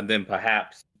 And then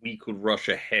perhaps we could rush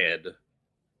ahead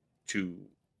to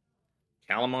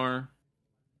Calamar.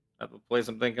 That's the place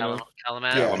I'm thinking of.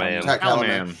 Calaman. Yeah,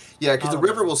 Calaman. Yeah, because the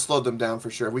river will slow them down for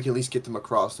sure. We can at least get them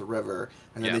across the river,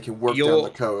 and then they can work down the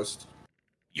coast.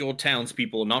 Your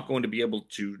townspeople are not going to be able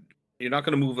to. You're not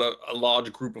going to move a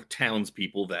large group of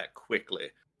townspeople that quickly.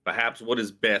 Perhaps what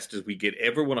is best is we get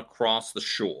everyone across the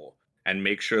shore and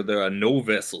make sure there are no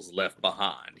vessels left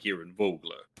behind here in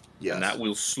Vogler. Yes. And that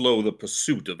will slow the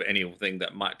pursuit of anything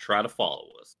that might try to follow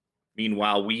us.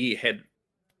 Meanwhile, we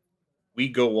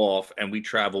go off and we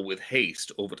travel with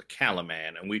haste over to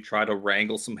Calaman, and we try to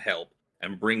wrangle some help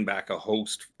and bring back a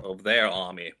host of their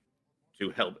army to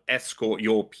help escort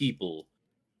your people,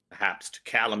 perhaps to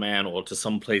Calaman or to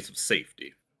some place of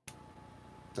safety.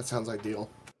 That sounds ideal.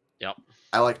 Yep.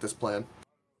 I like this plan.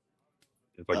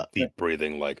 It's like deep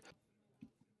breathing, like.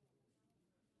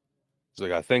 It's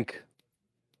like, I think,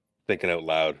 thinking out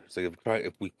loud. It's like,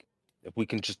 if we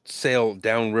can just sail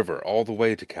downriver all the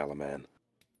way to Calaman.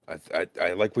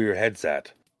 I like where your head's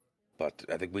at, but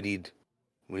I think we need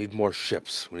more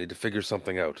ships. We need to figure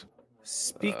something out.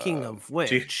 Speaking of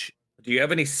which, do you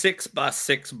have any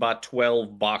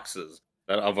 6x6x12 boxes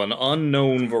that of an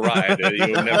unknown variety that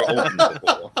you've never opened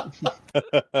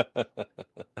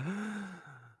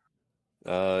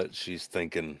before? She's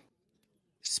thinking.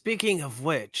 Speaking of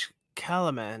which,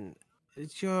 Calaman,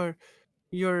 it's your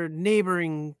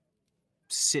neighboring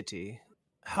city.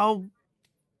 How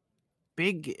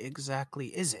big exactly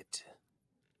is it?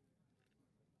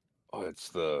 Oh, it's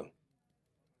the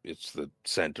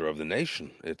center of the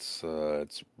nation. It's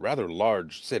rather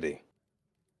large city.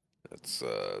 It's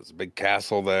a big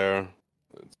castle there.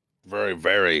 It's very,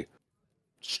 very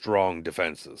strong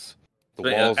defenses.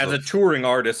 As a touring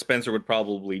artist, Spencer would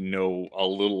probably know a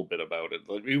little bit about it.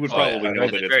 He would probably know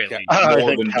that it's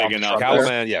more than big enough.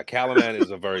 Calaman is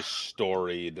a very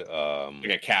storied, like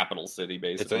a capital city,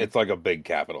 basically. It's like a big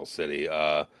capital city.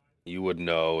 You would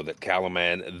know that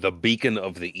Calaman, the beacon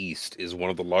of the East, is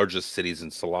one of the largest cities in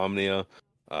Solamnia.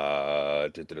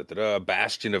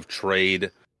 Bastion of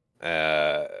trade.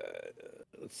 Let's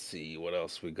see what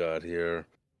else we got here.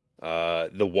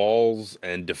 The walls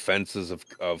and defenses of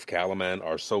Calaman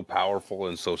are so powerful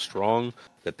and so strong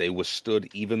that they withstood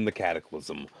even the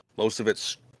cataclysm. Most of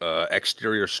its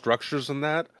exterior structures and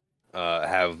that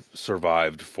have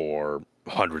survived for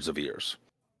hundreds of years.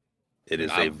 It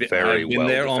is I've been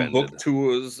there on book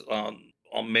tours on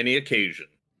many occasions.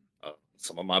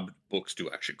 Some of my books do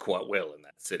actually quite well in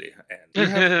that city,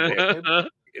 and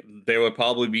there would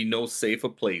probably be no safer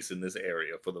place in this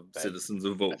area for the citizens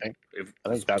of Vogue. I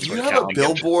think that's do you have a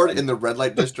billboard in the red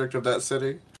light district of that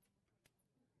city?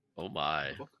 Oh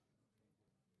my!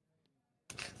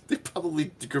 They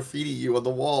probably graffiti you on the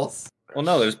walls. Well,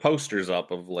 no, there's posters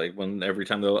up of like every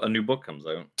time a new book comes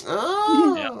out.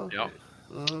 Oh, yeah.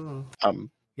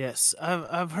 Yes,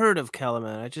 I've heard of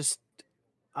Calaman.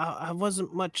 I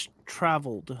wasn't much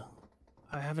traveled.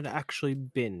 I haven't actually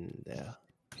been there.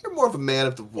 You're more of a man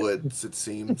of the woods, it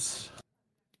seems.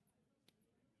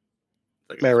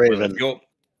 Mayor Raven.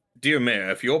 Dear Mayor,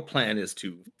 if your plan is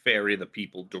to ferry the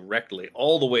people directly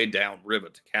all the way down river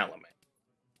to Calaman,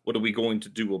 what are we going to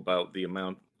do about the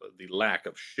lack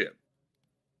of ship?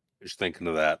 She's thinking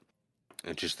of that,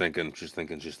 and she's thinking. She's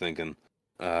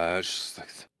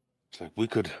like, we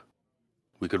could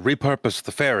repurpose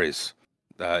the ferries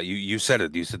You said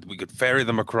it. You said we could ferry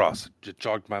them across. It just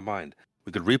jogged my mind.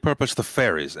 We could repurpose the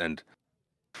ferries and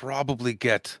probably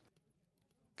get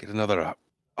another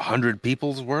 100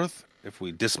 people's worth if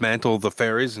we dismantle the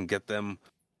ferries and get them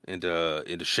into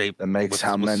shape. That makes with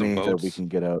how some many that we boats. can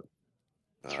get out?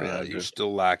 300. You're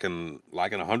still lacking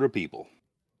 100 people.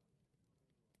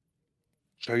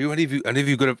 So are you any of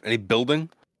you good at any building?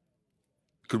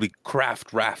 Could we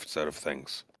craft rafts out of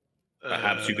things?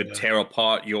 Perhaps you could tear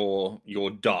apart your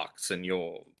docks and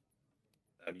you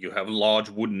have large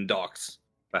wooden docks.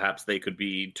 Perhaps they could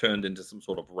be turned into some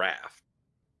sort of raft,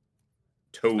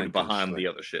 towed behind the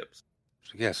other ships.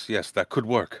 Yes, that could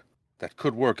work. That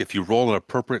could work if you roll an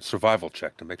appropriate survival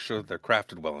check to make sure that they're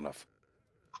crafted well enough.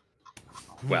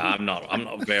 Well, I'm not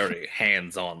very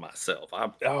hands-on myself. I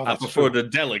that's prefer true. to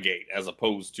delegate as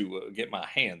opposed to get my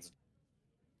hands.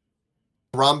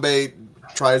 Harambe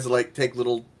tries to like take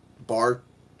little bar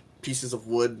pieces of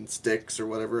wood and sticks or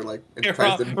whatever, like, and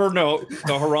tries to. Or no,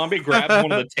 the Harambe grabs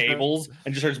one of the tables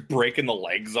and just starts breaking the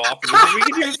legs off. And he's like, we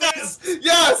can use this.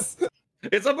 Yes,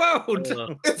 It's a boat.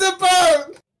 it's a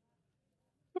boat.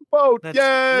 Boat!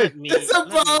 Let me It's a let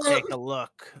me boat! take a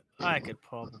look. I could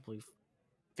probably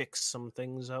fix some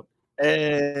things up.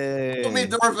 Hey. Tell me,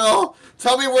 Dorville.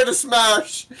 Tell me where to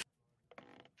smash.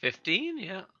 15,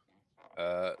 yeah.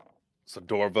 So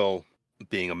Dorville,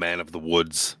 being a man of the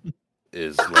woods,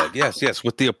 is like, yes,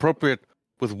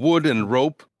 with wood and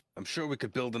rope, I'm sure we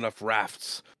could build enough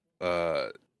rafts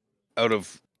out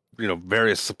of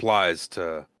various supplies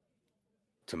to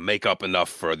make up enough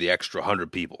for the extra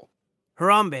 100 people.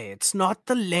 Harambe, it's not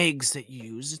the legs that you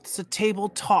use, it's the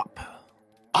tabletop.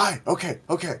 Okay.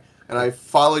 And I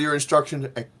follow your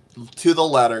instruction to the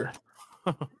letter.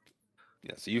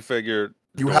 Yeah, so you figure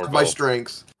You have my Dorville,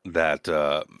 strengths. that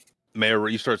mayor,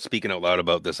 you start speaking out loud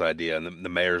about this idea, and the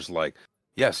mayor's like,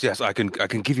 yes, I can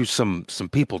give you some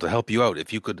people to help you out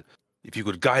if you could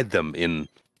guide them in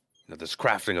this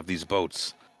crafting of these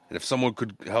boats, and if someone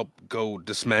could help go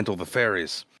dismantle the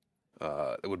ferries,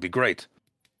 it would be great.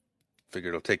 Figure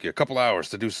it'll take you a couple hours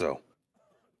to do so.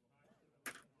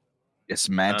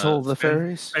 Dismantle the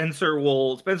ferries? Spencer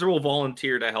will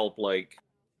volunteer to help, like,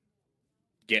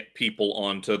 get people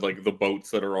onto like the boats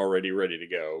that are already ready to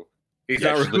go. He's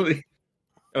Yeah, not so really.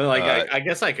 I mean, like, I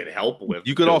guess I could help with.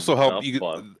 You could also help. stuff,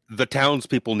 but- The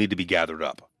townspeople need to be gathered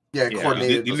up. Yeah, Yeah,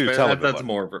 coordinated. you need to tell that's everybody.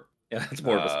 more of a that's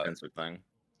more of a Spencer thing.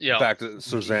 Yeah. Back to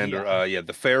Xander.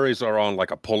 The ferries are on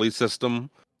like a pulley system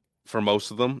for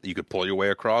most of them. You could pull your way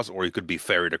across, or you could be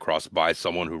ferried across by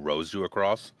someone who rows you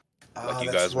across. Like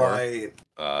you that's guys were.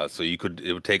 right. So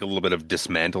it would take a little bit of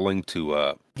dismantling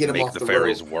to Get 'em make off the the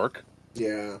ferries rope. work.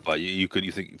 Yeah. But you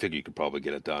figure you could probably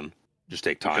get it done. Just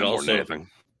take You time could more than also- anything.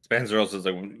 Spencer also says,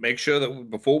 like, make sure that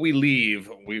before we leave,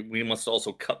 we must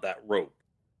also cut that rope.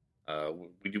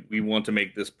 We want to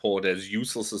make this port as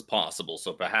useless as possible.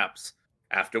 So perhaps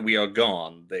after we are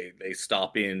gone, they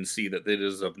stop in, see that it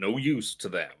is of no use to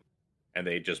them, and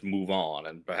they just move on.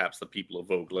 And perhaps the people of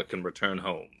Vogler can return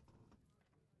home.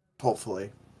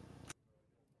 Hopefully.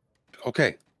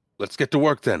 Okay, let's get to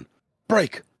work then.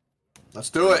 Break. Let's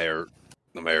do it.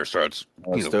 The mayor starts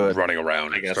Let's do it. running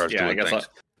around. I guess. Starts Yeah, I doing guess. things.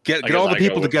 I Get guess all the I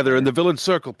people go with together the in the village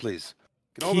circle, please.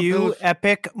 Get all the Cue village-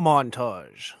 epic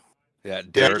montage. Yeah,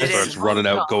 Derek it starts is. running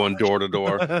out, going door to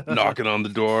door, knocking on the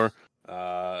door.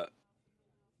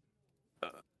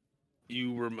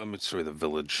 I'm sorry, the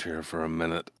village here for a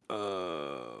minute.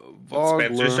 Spencer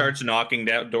Vogler. starts knocking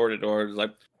down door to door. It's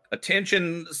like,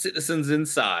 attention, citizens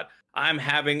inside. I'm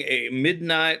having a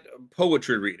midnight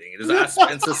poetry reading. It is I,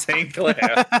 Spencer St. Clair.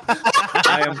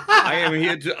 I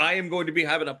am going to be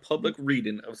having a public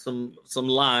reading of some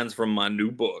lines from my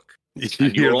new book. You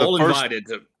And hear you're all the invited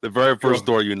to. very first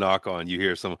door you knock on, you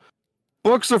hear some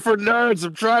books are for nerds.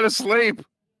 I'm trying to sleep.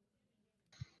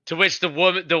 To which the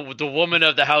woman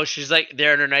of the house, she's like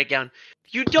there in her nightgown.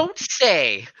 You don't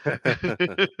say.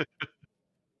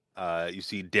 You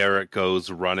see Derek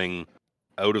goes running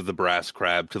out of the Brass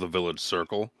Crab to the village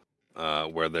circle,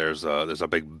 where there's a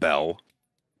big bell,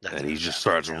 and he just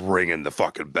starts ringing the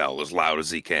fucking bell as loud as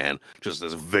he can, just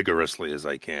as vigorously as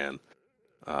I can.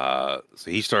 So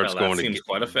he starts Well, that going seems to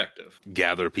quite effective.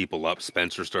 gather people up.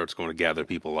 Spencer starts going to gather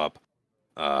people up.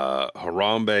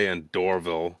 Harambe and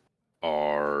Dorville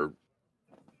are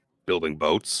building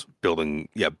boats, building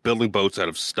boats out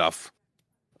of stuff.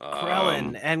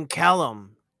 Krellin and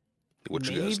Callum. What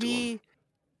you guys doing? Maybe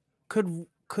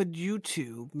could you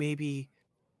two maybe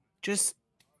just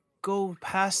go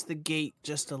past the gate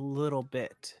just a little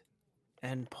bit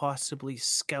and possibly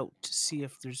scout to see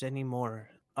if there's any more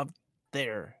of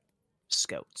their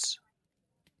scouts?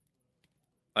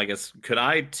 I guess, could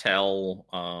I tell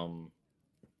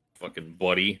fucking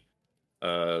buddy,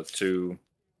 to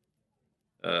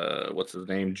what's his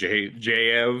name,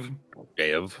 Jayev.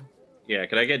 Yeah,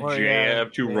 could I get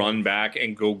Jayev to run back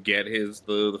and go get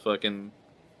the fucking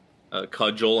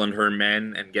Cudgel and her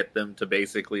men and get them to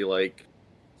basically like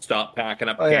stop packing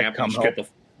up camp and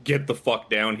just get the fuck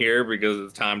down here because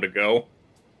it's time to go.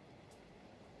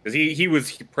 Because he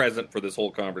was present for this whole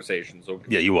conversation, so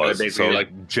yeah, he was. So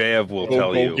like Jayev will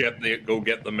tell you, go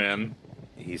get the men.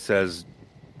 He says,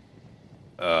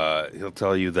 he'll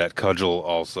tell you that Cudgel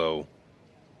also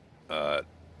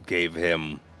gave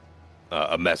him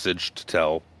a message to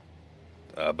tell,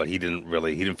 but he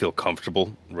didn't feel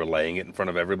comfortable relaying it in front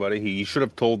of everybody. He should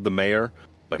have told the mayor,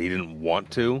 but he didn't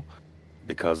want to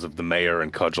because of the mayor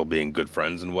and Cudgel being good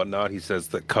friends and whatnot. He says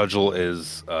that Cudgel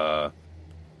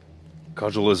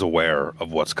is aware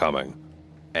of what's coming,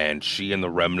 and she and the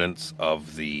remnants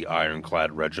of the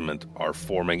Ironclad Regiment are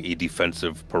forming a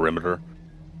defensive perimeter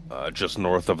just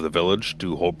north of the village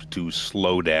to hope to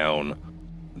slow down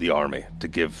the army, to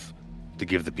give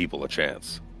the people a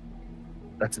chance.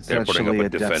 That's They're putting up essentially a a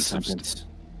death defensive sentence.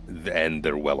 and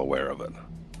they're well aware of it.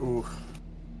 Ooh.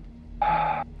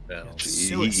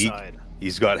 Suicide.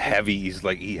 He's got heavy.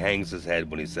 He hangs his head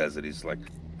when he says it. He's like,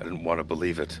 I didn't want to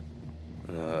believe it.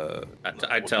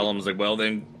 I tell him, like, well,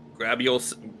 then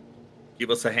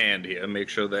give us a hand here. Make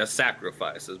sure their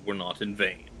sacrifices were not in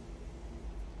vain.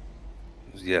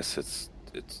 Yes,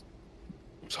 it's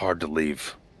hard to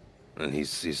leave. And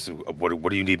he's what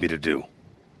do you need me to do?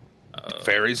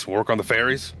 Ferries? Work on the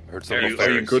ferries? I heard something about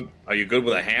ferries. Are you good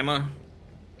with a hammer?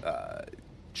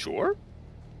 Sure.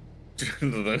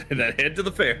 Then head to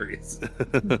the ferries.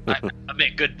 I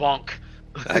make good bonk.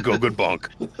 I go good bonk.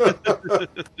 I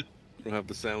don't have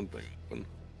the sound thing open.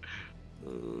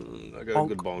 I got a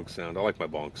good bonk sound. I like my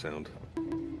bonk sound.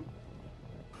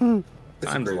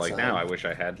 Times are like now. I wish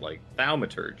I had like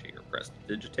thaumaturgy or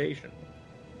prestidigitation.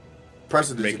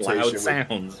 Prestidigitation. Make loud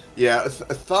sounds. Yeah,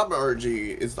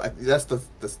 thaumaturgy is that's the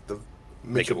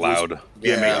make it loud.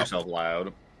 Yeah, make yourself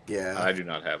loud. Yeah, I do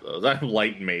not have those. I have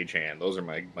light and mage hand. Those are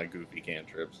my goofy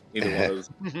cantrips.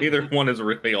 Neither one is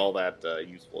really all that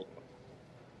useful.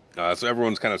 So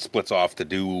everyone's kind of splits off to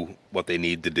do what they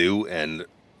need to do, and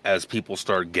as people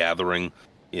start gathering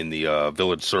in the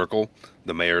village circle,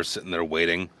 the mayor's sitting there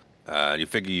waiting. You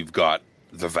figure you've got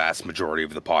the vast majority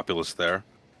of the populace there.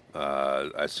 I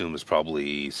assume it's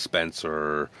probably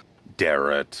Spencer,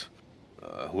 Darrett,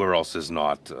 whoever else is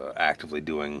not actively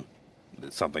doing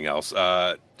something else.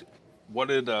 What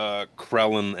did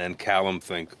Krellin and Callum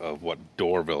think of what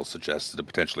Dorville suggested to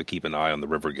potentially keep an eye on the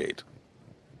river gate?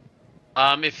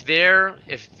 If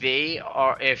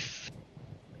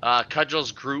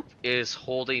Cudgel's group is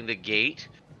holding the gate,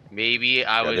 maybe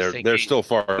I was thinking they're still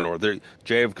far north.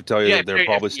 Jayev could tell you that they're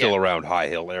probably still around High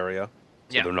Hill area,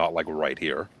 so they're not like right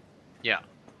here. Yeah.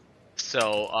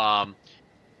 So,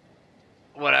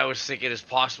 what I was thinking is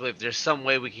possibly if there's some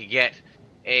way we could get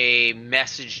a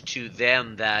message to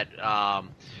them that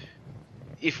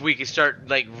if we could start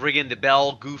like ringing the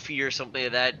bell goofy or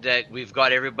something like that we've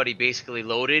got everybody basically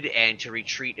loaded and to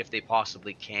retreat if they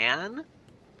possibly can.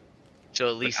 So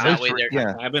at least that way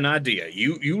they're... I have an idea.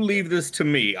 You leave this to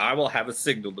me. I will have a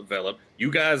signal develop.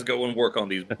 You guys go and work on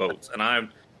these boats. And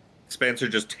Spencer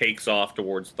just takes off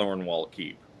towards Thornwall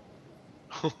Keep.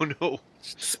 Oh no.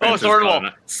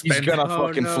 Thornwall. He's gonna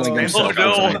fucking fling himself.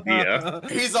 Oh no.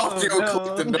 He's off to go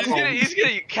clip the gnome. He's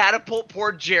gonna catapult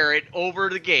poor Jarrett over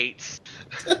the gates.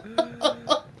 So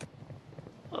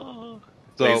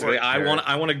basically, I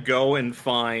want to go and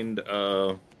find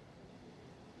I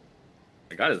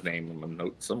got his name in my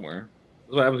notes somewhere.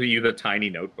 This will have to use a tiny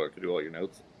notebook to do all your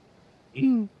notes.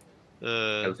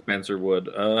 As Spencer would.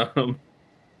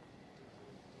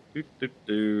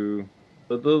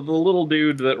 The little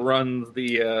dude that runs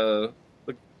the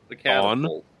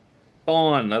catapult.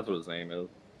 Thawne, that's what his name is.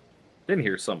 In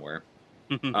here somewhere.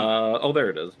 Oh, there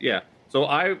it is. Yeah. So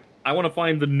I want to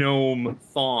find the gnome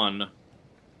Thawne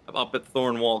up at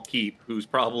Thornwall Keep, who's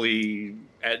probably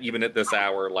even at this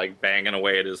hour like banging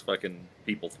away at his fucking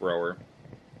people thrower.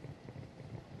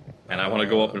 And I want to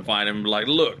go up and find him and be like,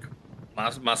 look,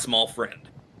 my small friend,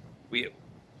 we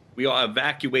are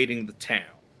evacuating the town.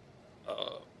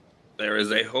 There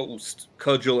is a host.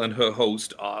 Cudgel and her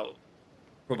host are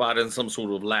providing some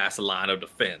sort of last line of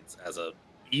defense as a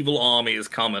evil army is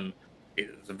coming.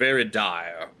 It is very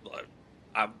dire.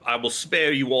 I will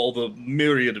spare you all the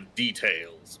myriad of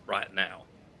details right now.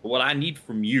 But what I need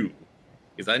from you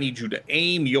is I need you to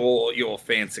aim your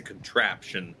fancy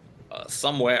contraption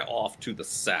somewhere off to the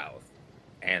south.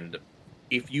 And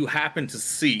if you happen to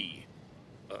see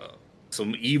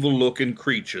some evil-looking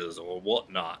creatures or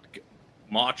whatnot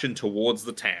marching towards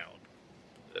the town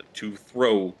to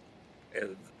throw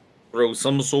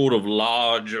some sort of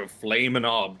large flaming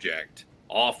object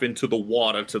off into the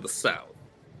water to the south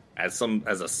as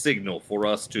a signal for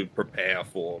us to prepare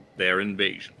for their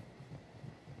invasion.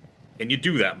 Can you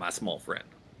do that, my small friend?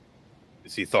 You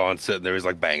see Thawne sitting there, he's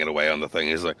like banging away on the thing.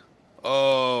 He's like,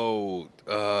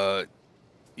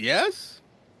 yes?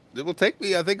 It will take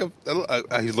me, I think,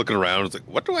 he's looking around. He's like,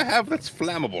 what do I have that's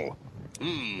flammable?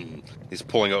 He's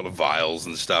pulling out the vials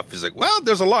and stuff. He's like, well,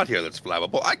 there's a lot here that's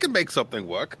flammable. I can make something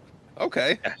work.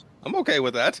 Okay. I'm okay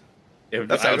with that.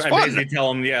 That sounds fun. I basically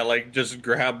tell him, just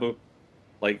grab a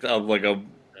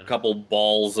couple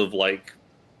balls of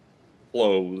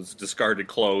clothes, discarded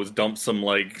clothes, dump some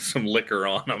liquor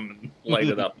on them, and light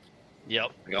it up.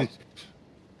 Yep.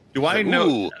 Do I know?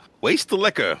 Ooh, waste the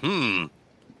liquor.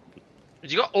 But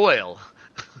you got oil.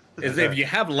 Is if you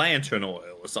have lantern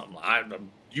oil or something, I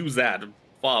use that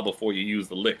far before you use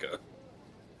the liquor.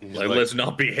 Let's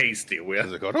not be hasty. He's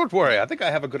like, oh, don't worry. I think I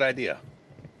have a good idea.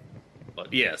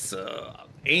 But yes,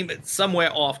 aim it somewhere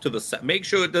off to the south. Make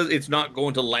sure it's not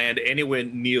going to land anywhere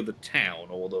near the town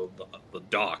or the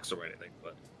docks or anything.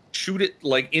 But shoot it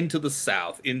into the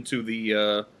south, into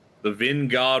the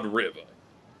Vingard River,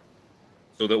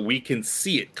 so that we can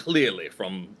see it clearly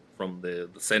from the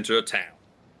center of town.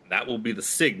 And that will be the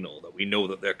signal that we know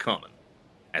that they're coming.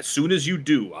 As soon as you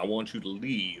do, I want you to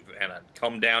leave and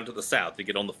come down to the south to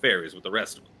get on the ferries with the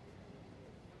rest of them.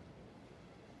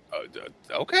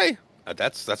 Okay.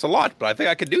 That's a lot, but I think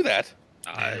I can do that.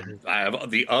 I have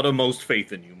the uttermost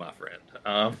faith in you, my friend.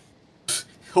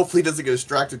 Hopefully he doesn't get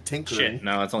distracted tinkering. Shit,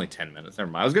 no, it's only 10 minutes. Never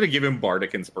mind. I was going to give him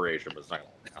bardic inspiration, but it's not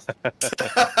going to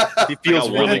last. He feels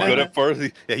really good at first.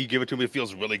 You give it to him, he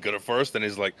feels really good at first, and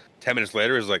he's like, 10 minutes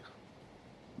later, he's like,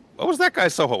 what was that guy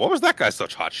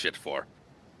such hot shit for?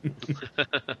 You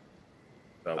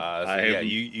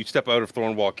step out of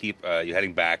Thornwall Keep. You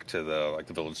heading back to the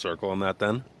village circle on that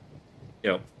then?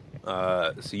 Yep.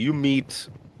 So you meet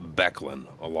Becklin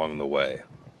along the way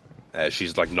as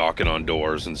she's knocking on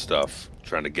doors and stuff,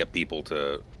 trying to get people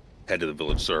to head to the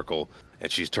village circle.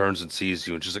 And she turns and sees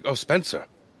you, and she's like, "Oh, Spencer.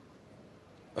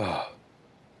 Oh,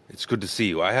 it's good to see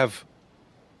you. I have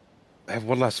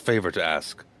one last favor to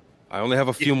ask. I only have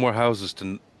a few more houses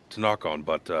to knock on,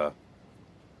 but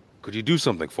could you do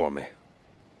something for me?"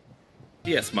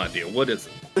 Yes, my dear. What is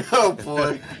it? Oh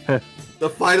boy, the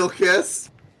final kiss.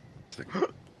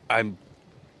 I'm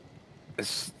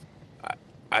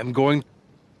going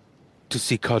to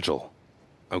see Cudgel.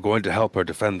 I'm going to help her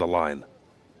defend the line.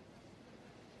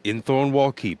 In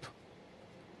Thornwall Keep,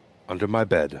 under my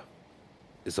bed,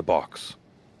 is a box.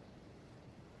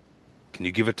 Can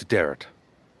you give it to Darrett?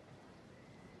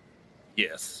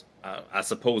 Yes. I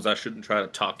suppose I shouldn't try to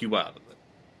talk you out of it.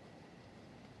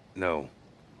 No.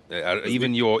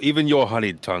 Even your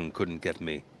honeyed tongue couldn't get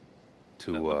me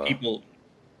to.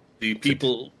 The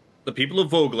people of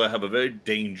Vogler have a very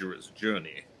dangerous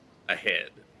journey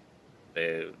ahead.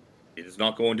 It is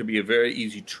not going to be a very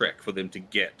easy trek for them to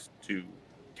get to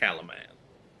Calaman.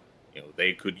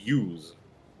 They could use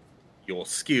your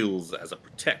skills as a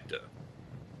protector.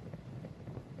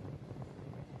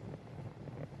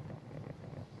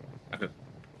 I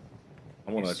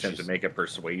want to attempt to make a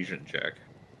persuasion check.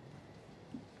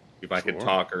 If I could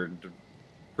talk her into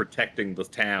protecting the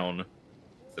town.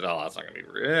 Said, "Oh, that's not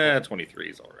gonna be 23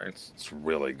 is all right." It's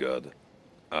really good.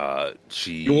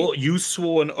 You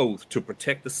swore an oath to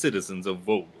protect the citizens of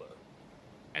Vogler,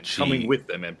 and coming with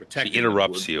them and protecting. She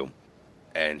interrupts you,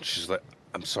 and she's like,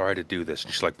 "I'm sorry to do this."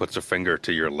 And she puts her finger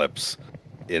to your lips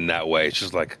in that way.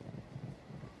 She's like,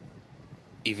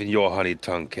 "Even your honeyed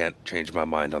tongue can't change my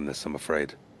mind on this. I'm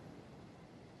afraid.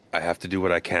 I have to do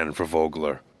what I can for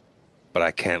Vogler, but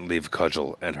I can't leave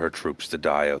Cudgel and her troops to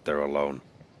die out there alone.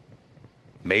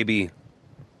 Maybe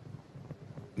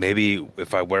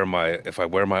if I wear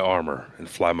my armor and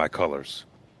fly my colors,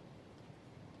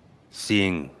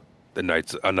 seeing a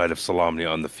Knight of Solamnia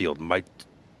on the field might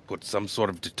put some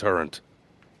sort of deterrent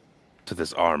to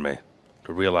this army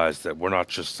to realize that we're not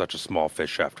just such a small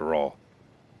fish after all.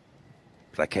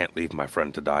 But I can't leave my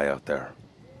friend to die out there.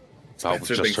 Not with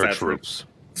just her troops."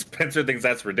 Spencer thinks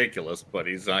that's ridiculous, but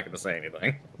he's not going to say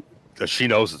anything. She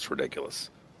knows it's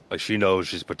ridiculous. She knows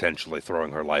she's potentially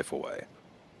throwing her life away.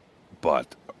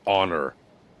 But her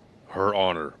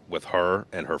honor with her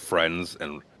and her friends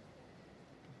and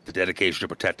the dedication to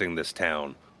protecting this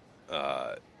town,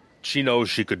 she knows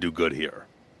she could do good here.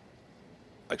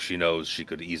 She knows she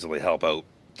could easily help out,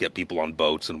 get people on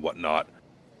boats and whatnot.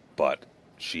 But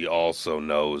she also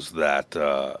knows that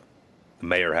the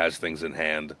mayor has things in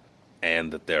hand,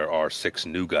 and that there are 6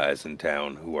 new guys in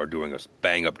town who are doing a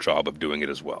bang-up job of doing it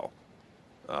as well.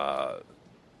 So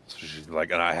she's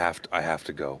like, and I have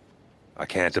to go. I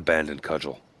can't abandon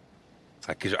Cudgel.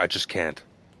 I just can't.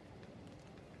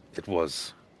 It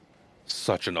was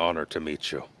such an honor to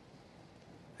meet you.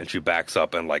 And she backs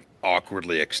up and like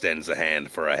awkwardly extends a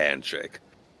hand for a handshake.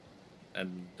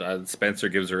 And Spencer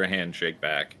gives her a handshake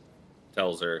back.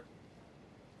 Tells her,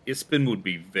 Ispin would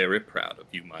be very proud of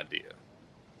you, my dear.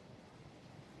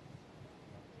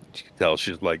 You can tell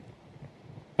she's like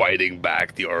fighting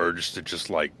back the urge to just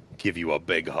like give you a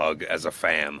big hug as a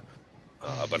fan.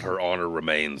 But her honor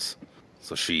remains.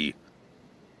 So she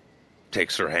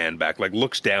takes her hand back, like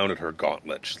looks down at her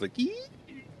gauntlet. She's like, ee!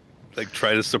 Like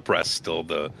try to suppress still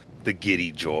the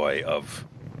giddy joy of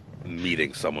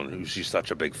meeting someone who she's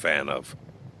such a big fan of.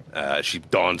 She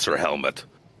dons her helmet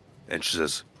and she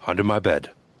says, under my bed.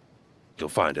 You'll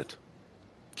find it.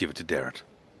 Give it to Darrett.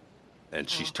 And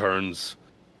she turns,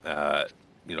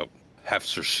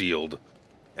 hefts her shield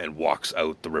and walks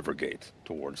out the river gate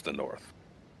towards the north.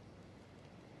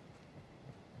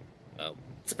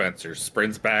 Spencer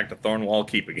sprints back to Thornwall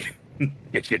Keep again.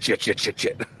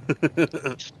 Shit.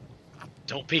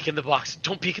 Don't peek in the box.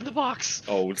 Don't peek in the box.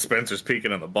 Oh, Spencer's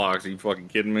peeking in the box. Are you fucking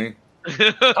kidding me?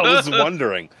 I was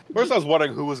wondering. First I was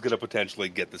wondering who was going to potentially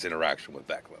get this interaction with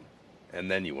Becklin. And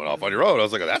then you went off on your own. I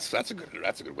was like, oh, that's a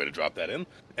good way to drop that in.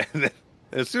 And then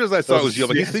as soon as I saw it was you, I'm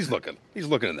like, he's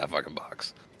looking in that fucking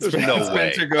box. There's no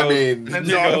way. Spencer goes, I mean,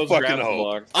 Spencer not a goes, fucking grabs the hope.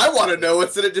 box. I want to know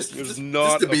what's in it just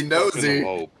Not to be a nosy. fucking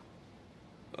hope.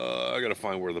 I gotta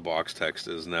find where the box text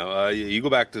is now. You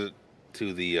go back to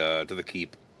the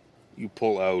keep. You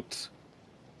pull out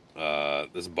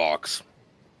this box.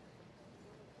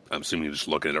 I'm assuming you're just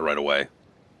looking at it right away.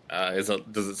 Does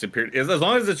it appear? As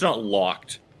long as it's not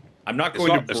locked, I'm not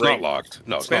going to break. It's not locked.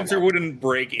 No, it's Spencer not locked. wouldn't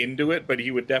break into it, but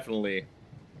he would definitely.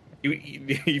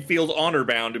 He feels honor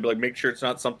bound to be like, make sure it's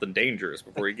not something dangerous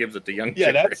before he gives it to young.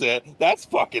 Yeah, Jerry. that's it. That's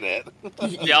fucking it.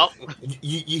 Yep.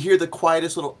 You hear the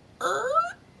quietest little.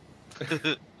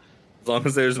 As long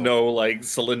as there's no like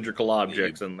cylindrical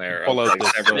objects in there. Pull out like,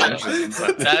 the- several inches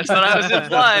inside. That's what I was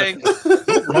implying.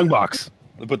 Wrong box.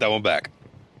 Let me put that one back.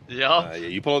 Yep.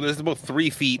 You pull it. This is about 3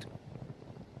 feet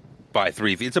by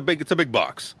 3 feet. It's a big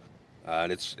box,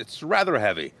 and it's rather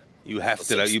heavy. You heft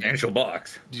it out. Substantial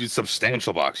box.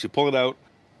 Substantial box. You pull it out,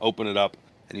 open it up,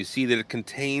 and you see that it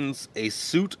contains a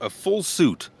full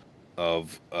suit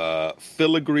of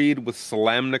filigreed with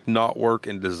Solamnic knotwork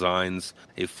and designs,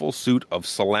 a full suit of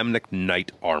Solamnic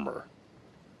knight armor.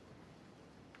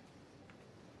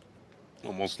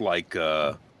 Almost like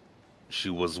she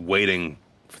was waiting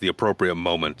for the appropriate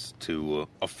moment to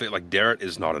like Darrett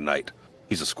is not a knight;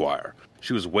 he's a squire.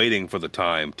 She was waiting for the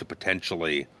time to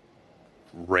potentially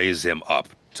raise him up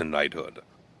to knighthood.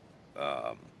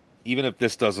 Even if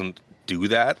this doesn't do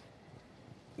that,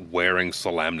 wearing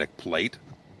Solamnic plate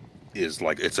is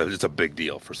like it's a big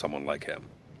deal for someone like him.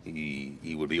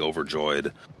 He would be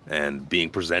overjoyed, and being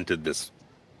presented this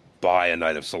by a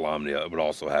knight of Solamnia would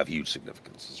also have huge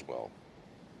significance as well.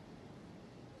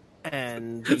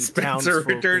 And the Spencer townsfolk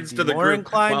would returns be to the more group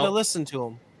inclined to while- listen to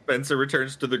him. Spencer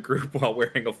returns to the group while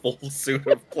wearing a full suit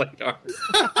of plate armor.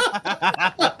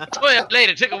 Well,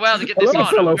 later, it took a while to get this Hello,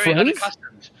 on. fellow I'm very friends.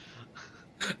 unaccustomed.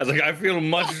 I was like, I feel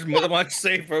much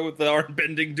safer with the arm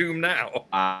bending doom now.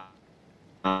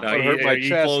 No, It hurt my he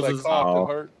chest. closes. I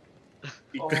coughed,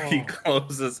 it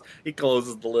hurt. He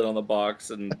closes the lid on the box,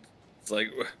 and it's like,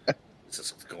 this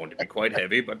is going to be quite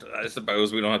heavy, but I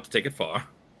suppose we don't have to take it far.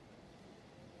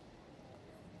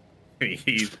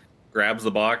 He grabs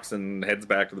the box and heads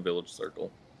back to the village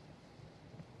circle.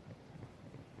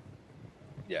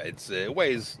 Yeah, it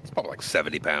weighs. It's probably like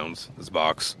 70 pounds. This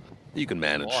box, you can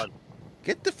manage. God.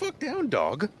 Get the fuck down,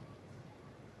 dog.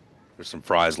 There's some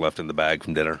fries left in the bag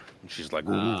from dinner. And she's like,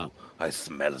 ooh, I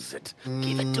smells it.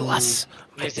 Give it to us.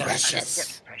 My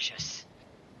precious. Precious.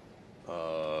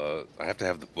 I have to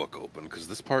have the book open because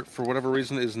this part, for whatever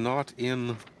reason, is not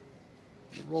in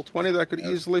Roll20 that I could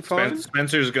easily find.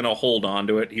 Spencer's gonna hold on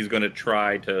to it. He's gonna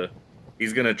try to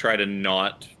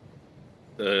not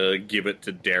give it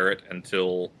to Darrett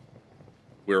until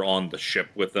we're on the ship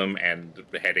with them and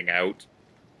heading out,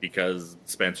 because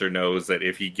Spencer knows that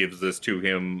if he gives this to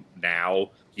him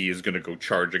now, he is gonna go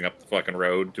charging up the fucking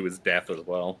road to his death as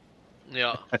well.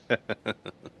 Yeah.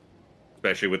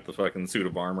 Especially with the fucking suit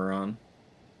of armor on.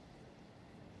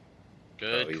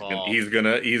 Good So call. he's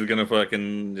gonna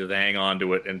fucking just hang on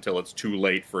to it until it's too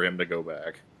late for him to go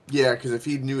back. Yeah, because if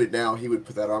he knew it now, he would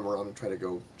put that armor on and try to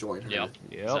go join her. Yep.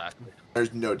 Yep. Exactly.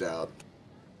 There's no doubt.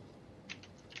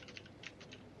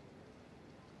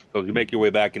 So you make your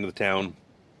way back into the town.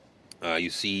 You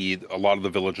see a lot of the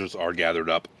villagers are gathered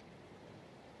up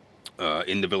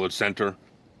in the village center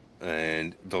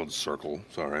and village circle.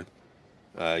 Sorry.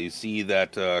 You see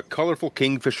that colorful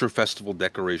Kingfisher Festival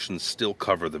decorations still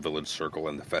cover the village circle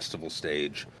and the festival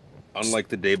stage. Unlike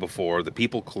the day before, the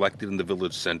people collected in the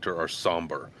village center are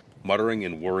somber, muttering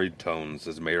in worried tones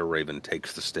as Mayor Raven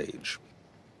takes the stage.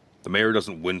 The mayor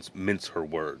doesn't mince her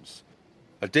words.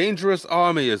 A dangerous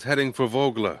army is heading for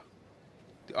Vogler.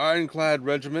 The Ironclad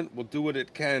Regiment will do what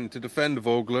it can to defend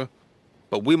Vogler,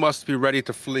 but we must be ready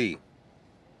to flee.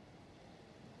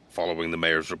 Following the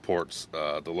mayor's reports,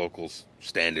 the locals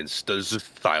stand in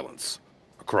silence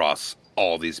across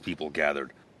all these people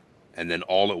gathered. And then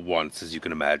all at once, as you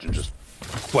can imagine, just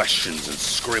questions and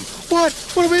scream, What?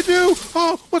 What do we do?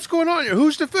 Oh, what's going on here?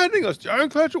 Who's defending us? The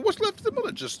Ironclad? What's left of the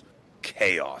village? Just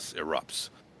chaos erupts.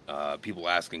 People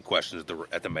asking questions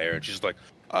at the mayor, and she's like,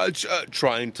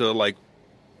 trying to, like,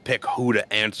 pick who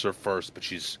to answer first, but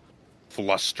she's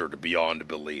flustered beyond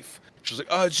belief. She's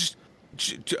like, it's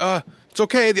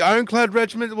okay. The Ironclad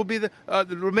Regiment will be the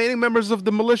remaining members of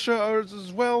the militia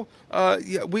as well.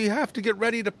 Yeah, we have to get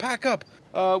ready to pack up.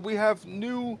 We have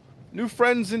new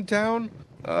friends in town.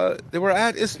 They were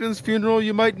at Ispin's funeral.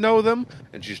 You might know them.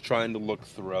 And she's trying to look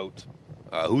throughout.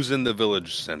 Who's in the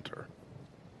village center?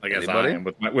 I guess Anybody? I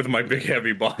am with my big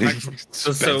heavy box.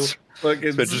 Spencer. Like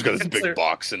Spencer's got his big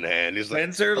box in hand. He's like,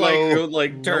 Spencer "Hello."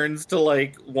 turns to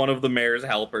like one of the mayor's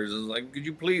helpers and is like, "Could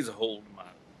you please hold my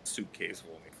suitcase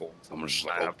for me for Someone's just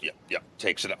like, oh, yeah.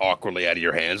 Takes it awkwardly out of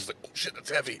your hands. Like, oh, shit, that's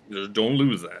heavy. Just don't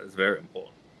lose that. It's very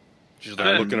important." She's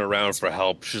like looking around for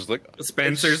help. She's like,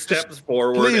 Spencer steps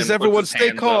forward. Please, and everyone, puts his stay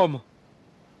hands calm. up.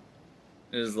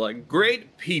 Is like,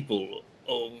 great people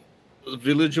of the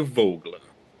village of Vogler.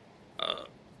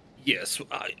 Yes,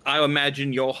 I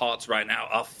imagine your hearts right now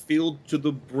are filled to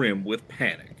the brim with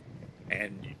panic,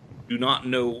 and you do not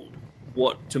know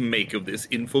what to make of this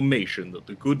information that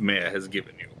the good mayor has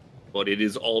given you. But it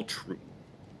is all true.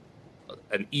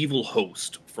 An evil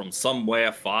host from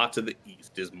somewhere far to the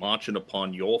east is marching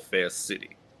upon your fair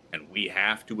city, and we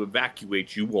have to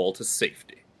evacuate you all to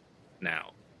safety.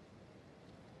 Now,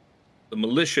 the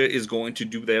militia is going to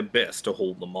do their best to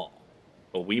hold them off,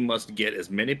 but we must get as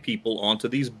many people onto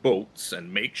these boats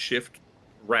and makeshift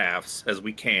rafts as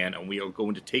we can, and we are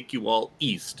going to take you all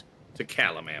east to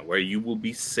Calamar, where you will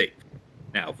be safe.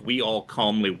 Now, if we all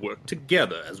calmly work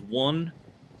together as one,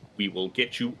 we will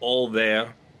get you all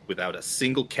there without a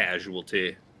single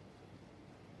casualty.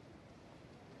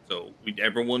 So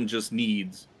everyone just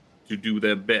needs to do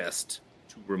their best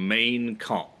to remain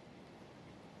calm.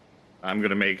 I'm going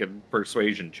to make a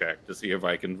persuasion check to see if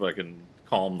I can fucking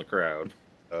calm the crowd.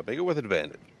 Make it with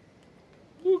advantage.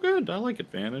 Oh, good. I like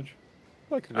advantage.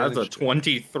 That's a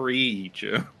 23 each.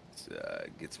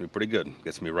 Gets me pretty good.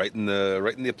 Gets me right in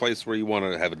the place where you want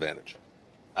to have advantage.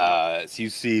 So you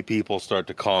see people start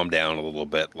to calm down a little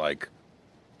bit, like,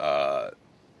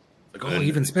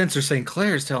 even Spencer St.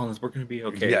 Clair's telling us we're going to be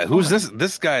okay. Yeah, who's this?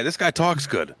 This guy talks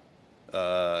good.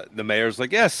 The mayor's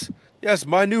like, yes,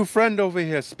 my new friend over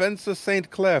here, Spencer St.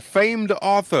 Clair, famed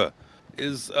author,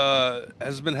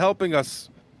 has been helping us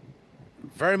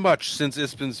very much since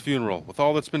Ispin's funeral. With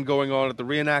all that's been going on at the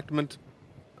reenactment,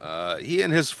 he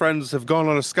and his friends have gone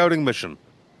on a scouting mission,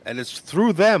 and it's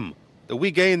through them that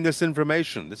we gain this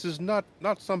information. This is not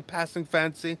some passing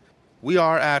fancy. We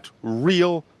are at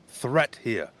real threat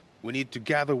here. We need to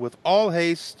gather with all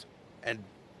haste and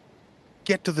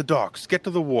get to the docks, get to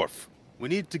the wharf. We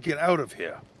need to get out of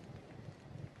here.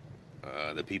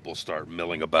 The people start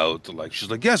milling about. Like, she's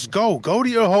like, yes, go to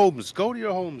your homes,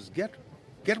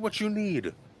 get what you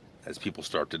need. As people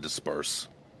start to disperse.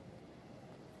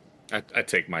 I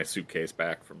take my suitcase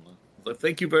back from the...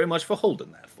 Thank you very much for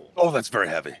holding that for me. Oh, that's very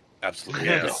heavy. Absolutely.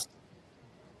 Yes.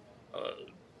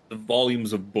 The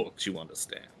volumes of books, you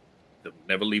understand. They'll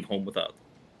never leave home without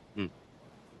them.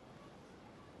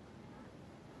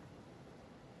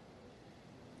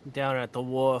 Down at the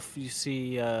wharf, you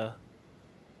see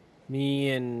me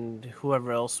and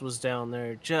whoever else was down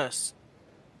there just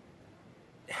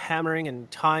hammering and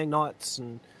tying knots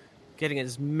and getting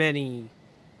as many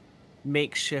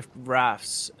makeshift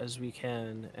rafts as we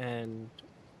can and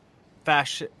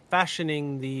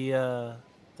fashioning the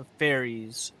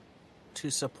ferries to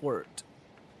support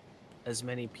as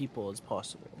many people as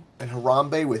possible. And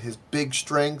Harambe, with his big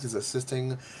strength, is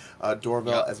assisting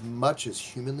Dorval as much as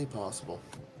humanly possible.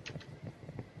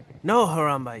 No,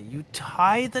 Harambe, you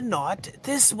tie the knot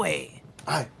this way.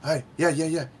 Aye, yeah.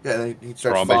 And then he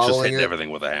starts Harambe's following just hitting it, everything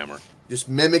with a hammer. just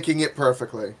mimicking it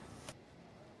perfectly.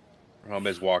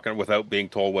 Harambe's walking without being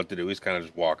told what to do. He's kind of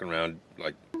just walking around,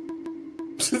 like,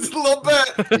 Just a little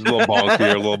bit. There's a little bonk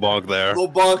here, a little bonk there.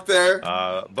 Little bonk there.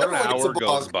 About an Everyone gets a hour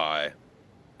goes bonk. by,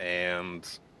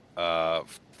 and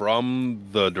from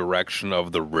the direction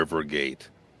of the river gate,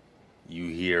 you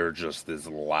hear just this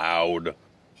loud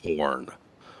horn.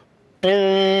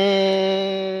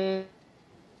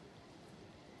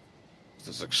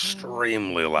 This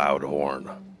extremely loud horn.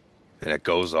 And it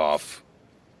goes off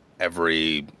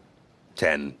every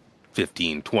 10,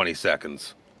 15, 20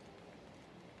 seconds.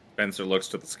 Spencer looks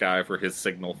to the sky for his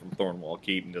signal from Thornwall.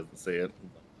 Keaton doesn't see it.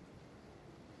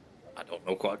 I don't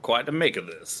know quite to make of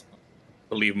this.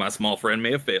 Believe my small friend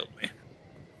may have failed me.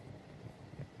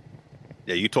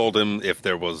 Yeah, you told him if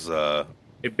there was...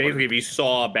 If he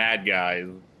saw a bad guy,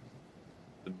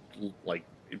 like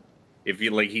if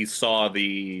he saw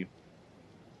the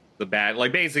bad,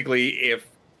 like basically if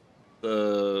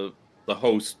the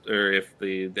host or if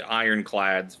the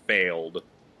ironclads failed,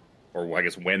 or I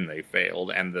guess when they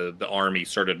failed, and the army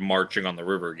started marching on the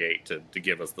river gate to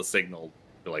give us the signal,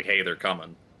 like, hey, they're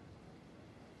coming.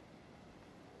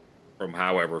 From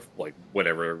however, like,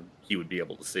 whatever he would be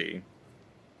able to see.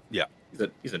 Yeah.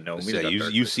 He's a gnome. He's Yeah, got you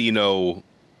dark see no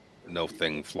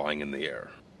thing flying in the air.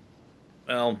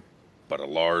 Well, But a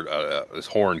large this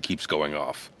horn keeps going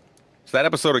off. It's that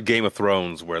episode of Game of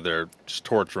Thrones where they're just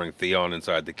torturing Theon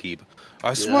inside the keep.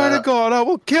 I swear to God, I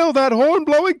will kill that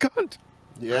horn-blowing cunt.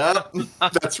 Yeah,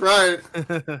 that's right.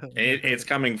 it's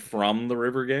coming from the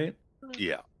river gate,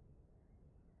 Yeah.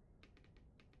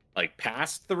 like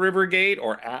past the river gate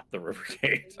or at the river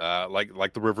gate.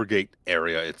 Like the Rivergate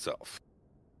area itself.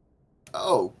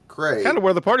 Oh, great. Kind of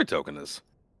where the party token is.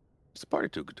 What's the party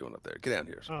token doing up there? Get down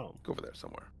here. Oh. Go over there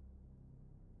somewhere.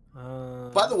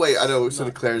 By the way, I know not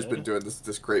Sinclair's been good. doing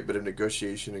this great bit of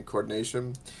negotiation and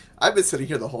coordination. I've been sitting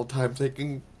here the whole time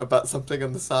thinking about something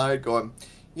on the side, going,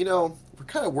 we're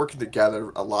kind of working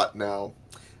together a lot now.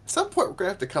 At some point, we're going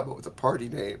to have to come up with a party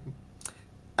name.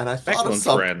 And I thought of Becklin's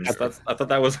something. Friends. I thought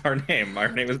that was our name. Our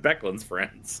name is Becklin's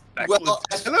Friends. Well,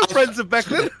 Hello, friends of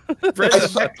Becklin. Friends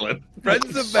of Becklin.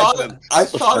 Friends of Becklin. I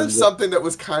thought of something that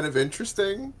was kind of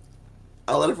interesting.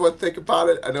 I'll let everyone think about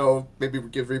it. I know maybe we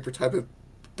give Reaper time to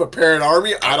prepare an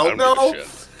army. I don't know.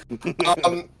 give a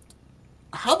shit.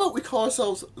 How about we call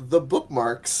ourselves the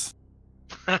Bookmarks?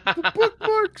 The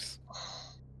bookmarks.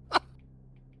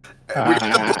 We got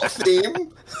the book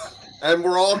theme, and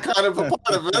we're all kind of a part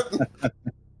of it.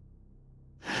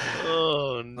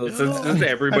 Oh no! Since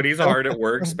everybody's hard at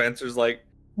work, Spencer's like,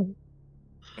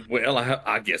 well,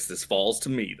 I guess this falls to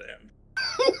me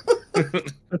then.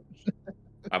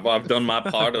 I've done my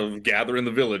part of gathering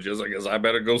the villages. I guess I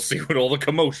better go see what all the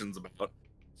commotion's about.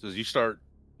 So as you start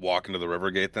walking to the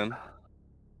Rivergate, then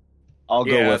I'll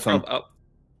go with him.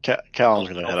 Callum's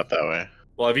gonna head up that way.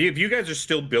 Well, if you guys are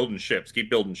still building ships, keep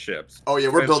building ships. Oh yeah,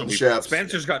 we're Spencer building will be- ships.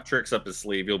 Spencer's got tricks up his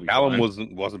sleeve. He'll be Callum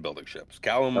fine. wasn't building ships.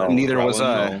 Callum, Neither was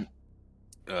Rowan,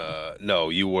 I. No,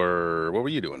 you were. What were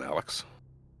you doing, Alex?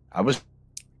 I was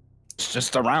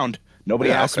just around.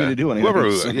 Nobody Yeah, asked okay. me to do anything.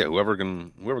 Whoever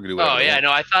can do whatever. Oh they yeah,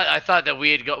 want. no, I thought that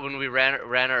we had got when we ran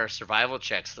our survival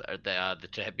checks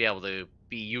to be able to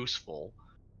be useful.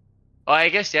 Oh, I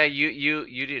guess yeah, you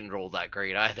didn't roll that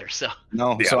great either, so.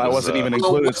 No, Yeah, so it I was, wasn't even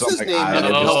Well, included. what's So I'm his like, name I needed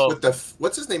don't know. help with the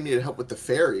What's his name needed help with the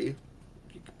ferry?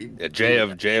 Yeah,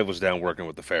 Jayev was down working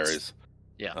with the ferries.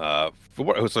 Yeah. For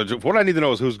what I need to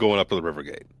know is who's going up to the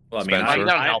Rivergate. Well, I mean, Spencer. I'm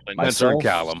not helping. Spencer and Myself.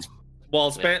 Callum. well,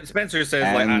 Spencer says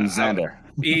like And Xander.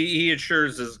 he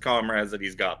assures his comrades that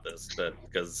he's got this. That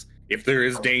because if there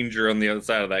is danger on the other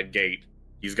side of that gate,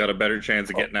 he's got a better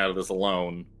chance of getting out of this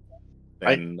alone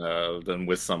than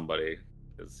with somebody.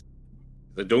 'Cause-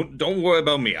 don't worry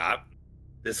about me.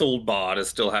 This old bot has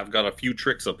still got a few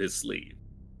tricks up his sleeve.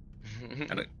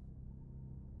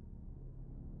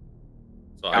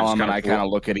 So Callum and I kind of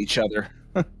look at each other.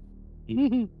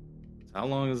 How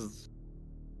long is?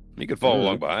 You can follow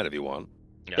along behind if you want.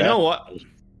 You know what?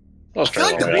 That's I feel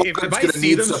like the fair, right? If Bookmarks I gonna see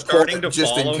need them support starting to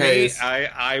just in follow me, case.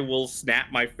 I will snap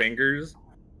my fingers,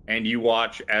 and you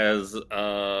watch as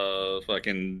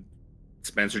fucking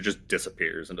Spencer just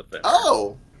disappears into thin air.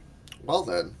 Oh, well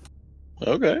then.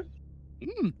 Okay.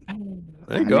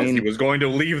 There you go. I mean- He was going to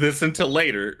leave this until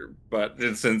later, but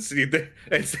since they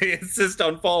insist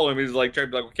on following him, he's like trying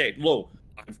to be like, okay, whoa,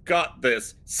 I've got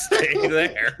this. Stay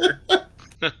there,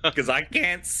 because I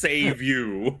can't save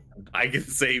you. I can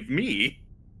save me.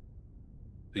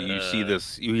 You see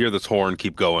this. You hear this horn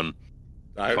keep going.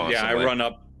 I Constantly. run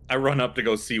up. I run up to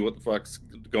go see what the fuck's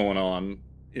going on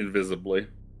invisibly.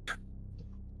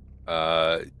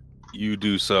 You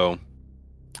do so,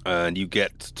 and you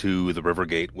get to the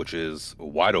Rivergate, which is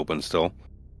wide open still.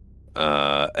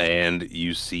 And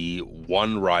you see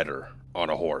one rider on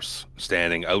a horse,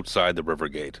 standing outside the river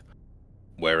gate,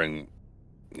 wearing,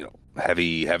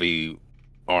 heavy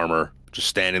armor, just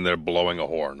standing there blowing a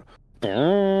horn.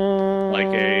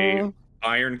 Like a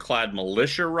ironclad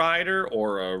militia rider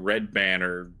or a red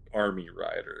banner army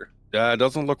rider? It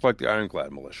doesn't look like the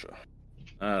ironclad militia.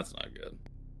 That's not good.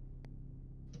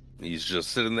 He's just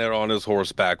sitting there on his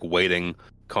horseback, waiting,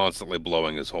 constantly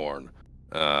blowing his horn.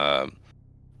 Now,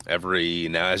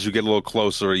 as you get a little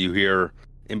closer, you hear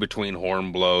in between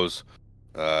horn blows,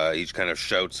 he kind of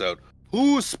shouts out,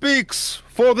 "Who speaks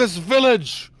for this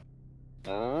village?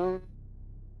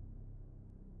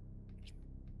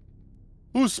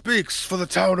 Who speaks for the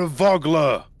town of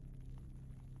Vogler?"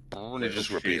 And he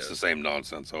just repeats the same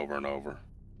nonsense over and over.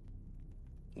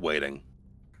 Waiting.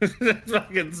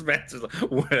 Fucking Spencer's like,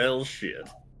 well, shit.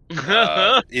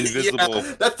 Invisible.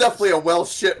 Yeah, that's definitely a well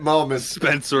shit moment.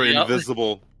 Spencer Yep.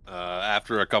 invisible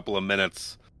after a couple of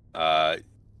minutes,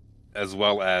 as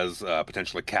well as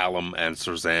potentially Callum and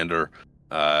Sir Xander.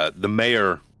 The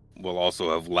mayor will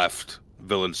also have left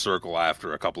Village Circle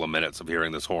after a couple of minutes of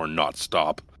hearing this horn not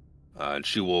stop. And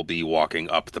she will be walking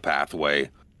up the pathway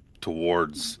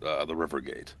towards the river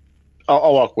gate.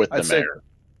 I'll walk with the I'd say- mayor.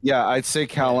 Yeah, I'd say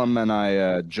Callum and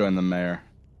I join the mayor.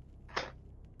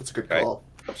 That's a good Okay. call.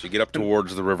 So you get up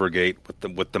towards the river gate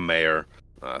with the mayor.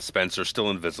 Spencer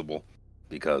still invisible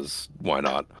because why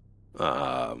not?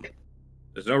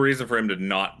 There's no reason for him to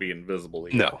not be invisible.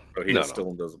 Either, No. so he's No. still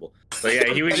invisible. But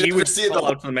yeah, he would See it call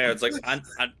all. out to the mayor. It's like,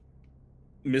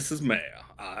 Mrs. Mayor,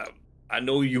 I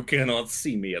know you cannot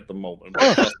see me at the moment.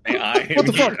 But trust me, I am What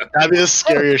the fuck? here. That'd be the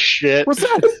scariest shit. What's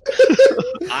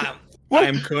that?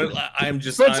 I'm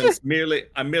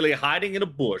merely hiding in a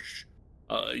bush.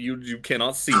 You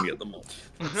cannot see me at the moment.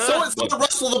 So it's the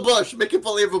rustle of the bush. Make it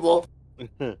believable.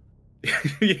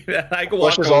 Yeah, I can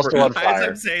Bush walk is over. also on As fire.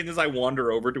 I'm saying this, I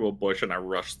wander over to a bush and I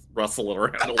rustle it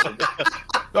around a little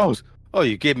bit. Oh,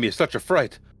 you gave me such a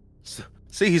fright.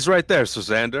 See, he's right there, Sir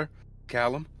Xander,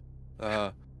 Callum.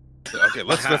 Okay,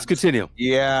 let's continue.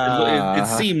 Yeah. It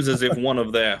seems as if one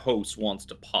of their hosts wants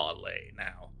to parlay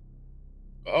now.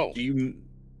 Oh, Do you?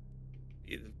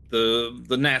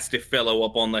 The nasty fellow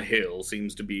up on the hill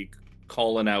seems to be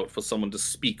calling out for someone to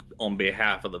speak on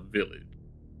behalf of the village.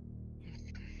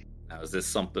 Now, is this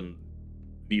something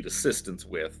you need assistance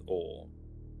with, or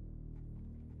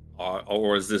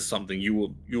is this something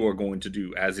you are going to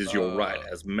do, as is your right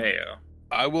as mayor?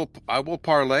 I will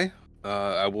parlay.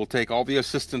 I will take all the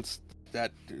assistance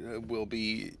that will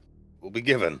be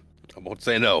given. I won't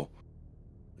say no.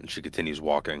 And she continues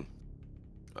walking,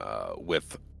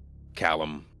 with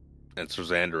Callum and Sir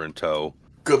Xander in tow.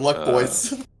 Good luck,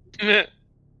 boys.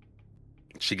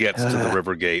 She gets to the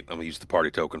river gate. I'm gonna use the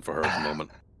party token for her at the moment.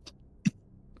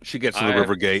 She gets to the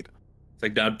river gate. It's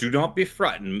like, now, do not be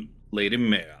frightened, Lady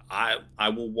Mayor. I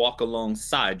will walk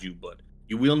alongside you, but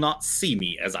you will not see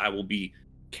me, as I will be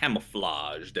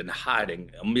camouflaged and hiding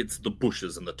amidst the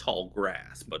bushes and the tall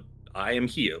grass. But I am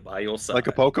here by your side. Like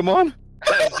a Pokemon?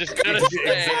 I was just gonna say.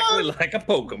 Exactly like a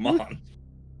Pokemon.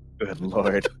 Good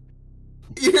lord.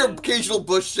 You hear occasional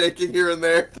bush shaking here and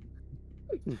there.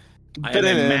 I am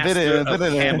a master of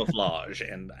camouflage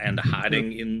and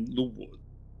hiding in the woods.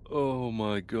 Oh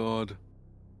my god.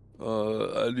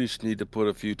 I just need to put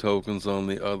a few tokens on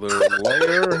the other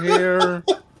layer here.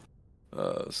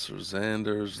 Sir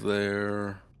Xander's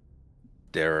there.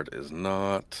 Darrett is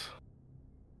not.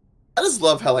 I just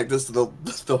love how like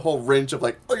the whole range of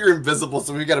like, oh, you're invisible,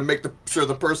 so we got to make sure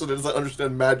the person that doesn't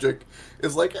understand magic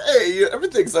is like, hey,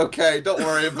 everything's okay, don't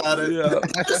worry about it. Yeah.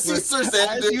 I just see Sir As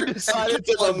you Xander decided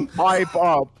kill to him. pipe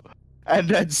up and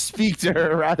then speak to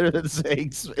her rather than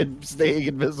staying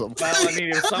invisible. Well, I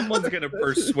mean, if someone's gonna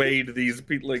persuade these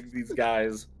people, like these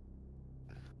guys,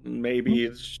 maybe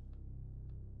it's.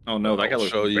 Oh no, that guy I'll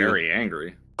looks show you. very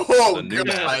angry. Oh The new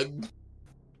god.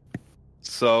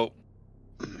 So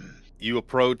you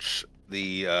approach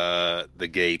the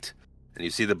gate, and you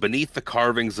see that beneath the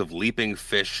carvings of leaping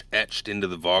fish etched into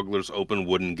the Vogler's open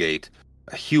wooden gate,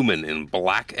 a human in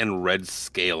black and red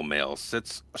scale mail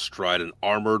sits astride an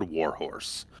armored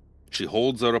warhorse. She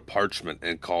holds out a parchment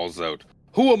and calls out,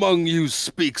 "Who among you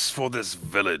speaks for this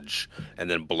village?" And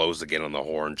then blows again on the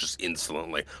horn, just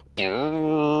insolently. And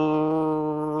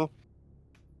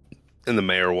the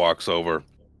mayor walks over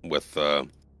with,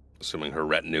 assuming her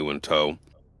retinue in tow.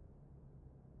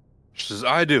 She says,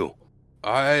 I do.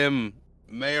 I am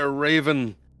Mayor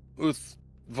Raven with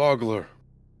Vogler.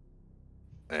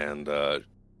 And the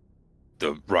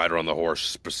rider on the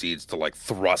horse proceeds to, like,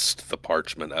 thrust the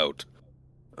parchment out.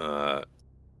 The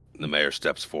mayor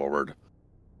steps forward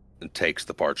and takes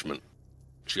the parchment.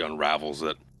 She unravels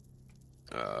it.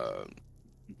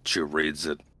 She reads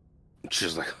it.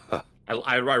 She's like, huh.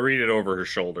 I read it over her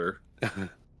shoulder.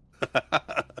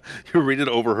 You read it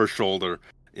over her shoulder,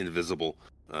 invisible.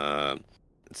 It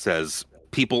says,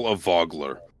 "People of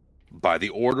Vogler, by the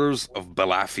orders of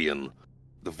Balafian,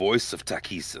 the voice of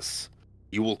Takesis,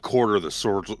 you will quarter the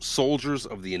soldiers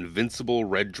of the invincible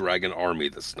Red Dragon army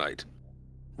this night.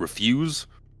 Refuse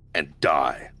and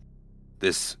die.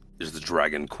 This is the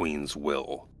Dragon Queen's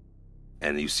will."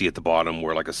 And you see at the bottom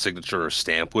where like a signature or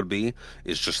stamp would be,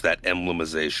 is just that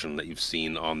emblemization that you've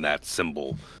seen on that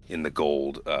symbol in the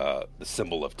gold, the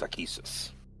symbol of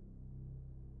Takesis.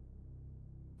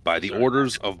 By the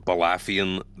orders of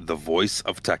Balafian, the voice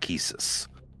of Takesis,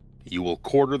 you will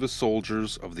quarter the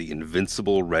soldiers of the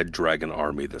invincible Red Dragon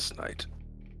army this night.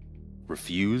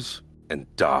 Refuse and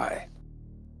die.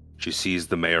 She sees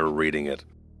the mayor reading it,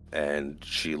 and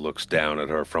she looks down at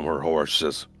her from her horse,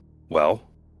 says, "Well,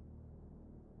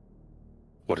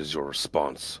 what is your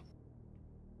response?"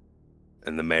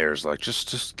 And the mayor's like,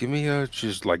 just give me a...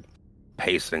 She's like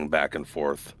pacing back and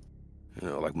forth,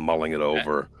 like mulling it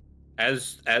over.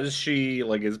 As she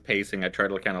like is pacing, I try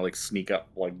to kind of like sneak up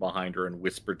like behind her and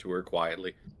whisper to her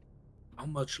quietly, "How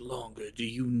much longer do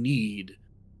you need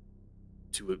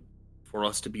for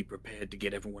us to be prepared to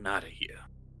get everyone out of here?"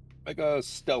 Like a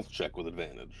stealth check with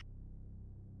advantage.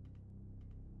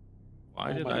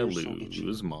 Why did my I ear's so lose itchy.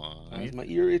 Is mine? my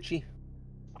ear itchy?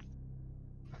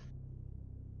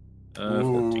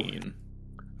 14.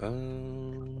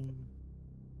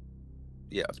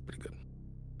 Yeah, it's pretty good.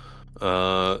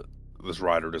 This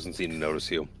rider doesn't seem to notice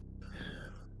you.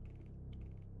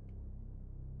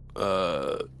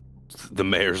 The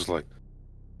mayor's like,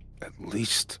 "At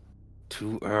least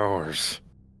 2 hours,"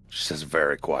 she says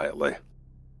very quietly.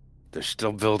 "They're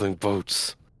still building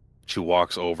boats." She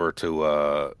walks over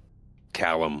to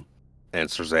Callum and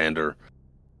Sirzander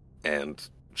and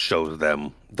shows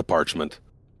them the parchment.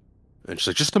 And she's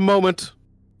like, "Just a moment,"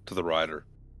 to the rider.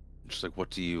 And she's like, "What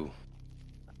do you..."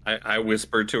 I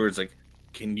whispered to her, it's like,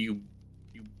 "Can you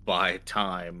buy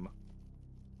time?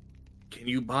 Can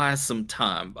you buy some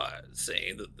time by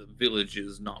saying that the village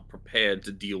is not prepared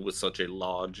to deal with such a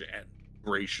large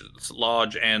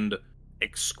and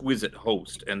exquisite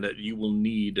host, and that you will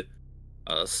need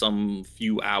some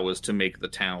few hours to make the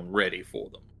town ready for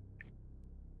them,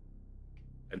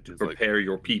 and to It's like- prepare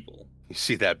your people?" You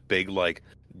see that big, like,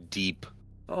 deep,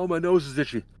 "Oh, my nose is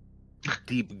itchy,"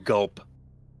 deep gulp.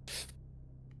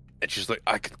 And she's like,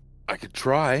 I could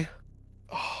try.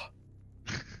 Oh,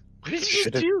 What did you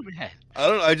just do, man? I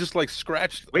don't know, I just, like,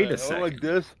 scratched. Wait a I went second. like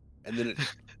this, and then it...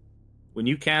 When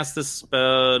you cast this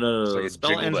spell, no, It's like it spell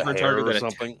jiggled ends a for hair target or that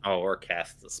something? or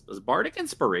cast this. Is Bardic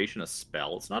Inspiration a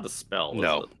spell? It's not a spell. Is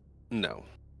No. it? No.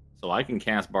 So I can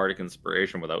cast Bardic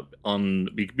Inspiration without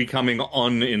becoming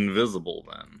uninvisible.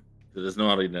 Then it is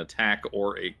not an attack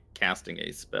or a casting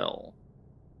a spell.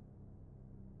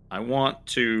 I want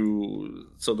to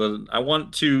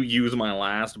use my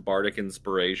last Bardic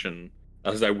Inspiration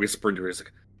as I whisper into her. It's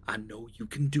like, "I know you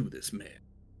can do this, man,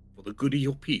 for the good of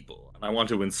your people." And I want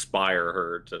to inspire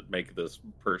her to make this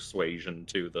persuasion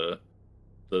to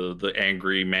the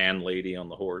angry man lady on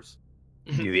the horse.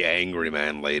 You're the angry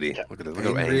man lady. Yeah. Look at this. Look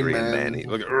how Angry angry and man. manny.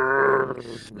 Look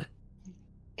at...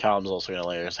 Callum's also going to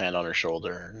lay his hand on her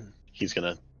shoulder, and he's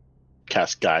going to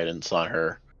cast guidance on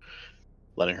her,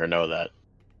 letting her know that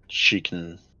she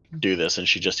can do this, and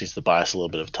she just needs to buy us a little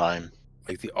bit of time.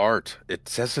 Like the art. It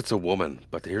says it's a woman,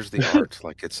 but here's the art.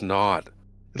 Like, it's not.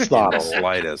 It's In not the a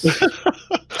slightest.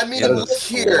 I mean, In the look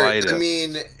here. I slightest.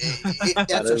 mean,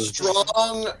 that's a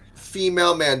strong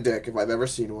female man dick if I've ever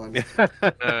seen one.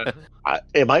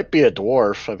 It might be a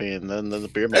dwarf. I mean, then the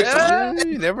beer makes Yeah,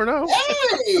 you never know.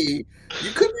 Hey,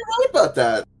 you could be right about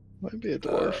that. might be a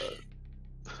dwarf.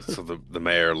 So the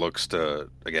mayor looks to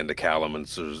Callum and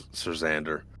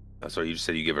Sirzander. So you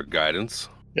said you give her guidance?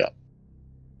 Yeah.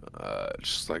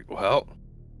 Just like, well,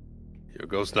 here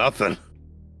goes nothing.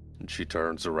 And she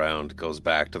turns around, goes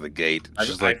back to the gate.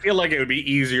 She's I like, feel like it would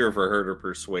be easier for her to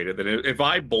persuade it than if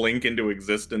I blink into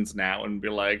existence now and be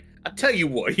like, "I tell you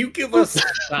what, you give us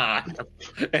time,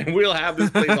 and we'll have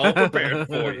this place all prepared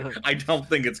for you." I don't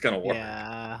think it's gonna work.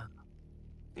 Yeah.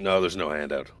 no, there's no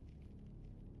handout.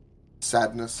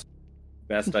 Sadness.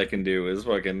 Best I can do is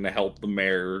fucking help the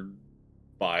mayor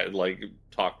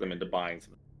talk them into buying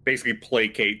something. Basically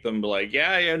placate them, be like,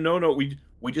 yeah, no,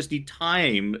 we just need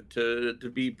time to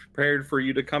be prepared for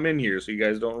you to come in here so you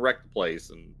guys don't wreck the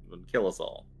place and kill us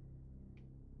all.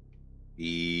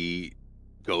 He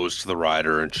goes to the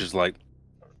rider, and she's like,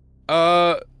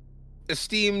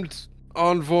 esteemed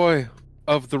envoy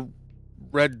of the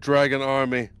Red Dragon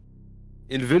Army,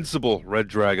 invincible Red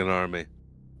Dragon Army,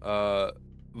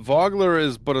 Vogler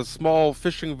is but a small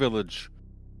fishing village,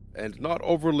 and not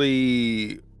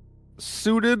overly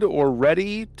suited or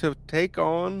ready to take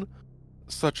on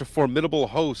such a formidable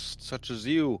host such as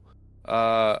you.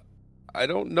 I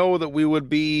don't know that we would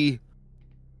be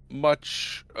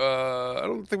much. I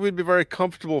don't think we'd be very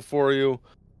comfortable for you.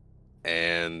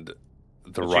 And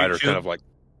the Well, rider she- kind of like,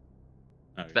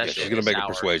 Oh, yeah, Especially she's in gonna this make a hour.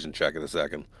 persuasion check in a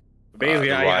second. Basically,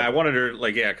 the I rider- wanted her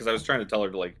because I was trying to tell her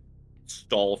to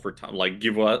stall for time,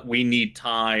 give what we need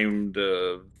time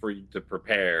for you to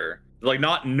prepare.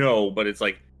 Not no, but it's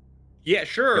yeah,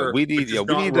 sure. Yeah, we but need- just yeah, we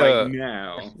not need, right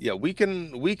now. Yeah, we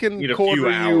can Need a few quarter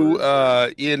you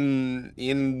hours.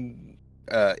 in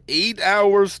 8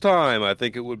 hours time. I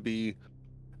think it would be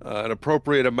an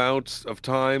appropriate amount of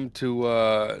time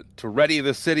to ready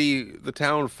the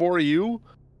town for you.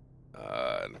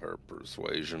 And her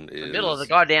persuasion In is the middle of the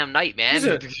goddamn night, man. She's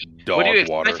a What are you dog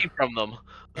water. expecting from them?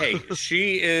 Hey,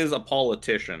 she is a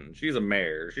politician. She's a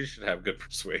mayor. She should have good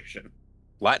persuasion.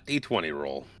 Flat D20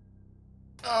 roll.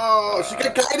 Oh, she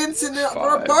got guidance in there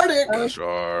for a Five. bardic.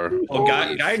 Sure. Well,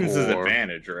 guidance is Four.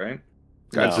 advantage, right?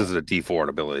 Guidance No. is a D4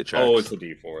 ability check. Oh, it's a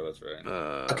D4. That's right.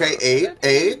 Okay,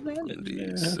 8.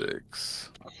 D6.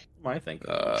 I think.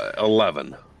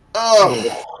 11.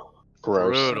 Oh,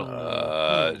 Gross. Brutal.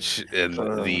 And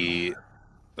the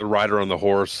rider on the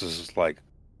horse is like,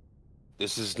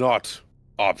 this is not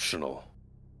optional.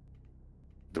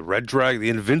 The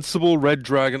invincible Red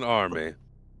Dragon army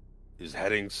is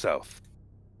heading south.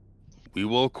 We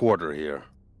will quarter here.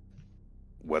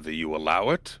 Whether you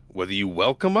allow it, whether you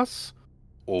welcome us,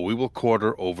 or we will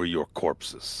quarter over your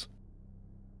corpses.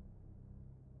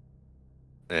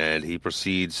 And he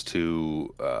proceeds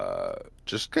to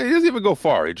he doesn't even go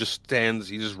far. He just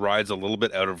rides a little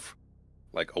bit out of,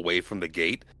 away from the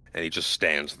gate, and he just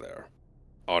stands there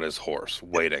on his horse,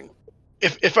 waiting.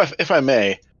 If I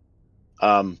may,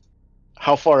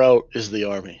 how far out is the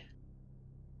army?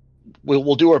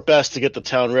 We'll do our best to get the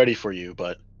town ready for you,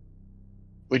 but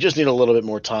we just need a little bit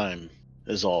more time,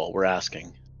 is all we're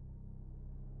asking.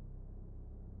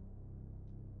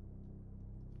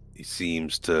 She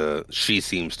seems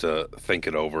to think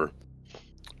it over.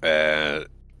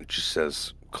 She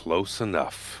says, close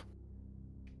enough.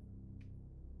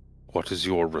 What is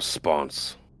your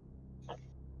response?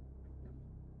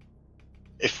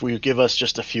 If we give us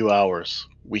just a few hours,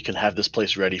 we can have this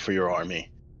place ready for your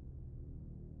army.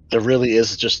 There really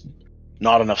is just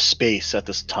not enough space at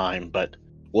this time, but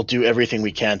we'll do everything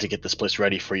we can to get this place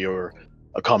ready for your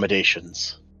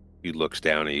accommodations. He looks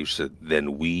down at you and said,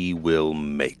 then we will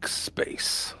make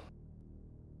space.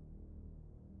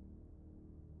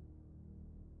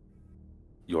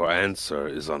 Your answer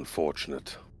is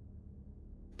unfortunate,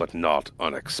 but not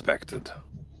unexpected.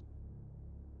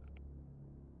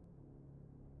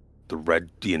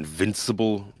 The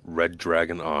invincible Red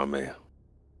Dragon army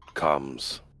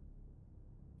comes.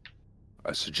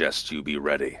 I suggest you be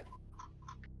ready.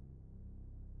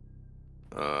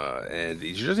 And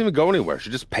she doesn't even go anywhere. She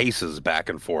just paces back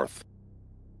and forth.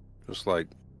 Just like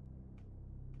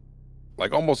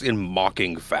almost in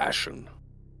mocking fashion.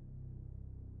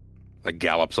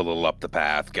 Gallops a little up the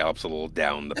path, gallops a little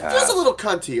down the it path. feels a little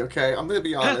cunty, okay? I'm going to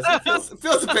be honest. It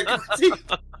feels a bit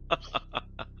cunty.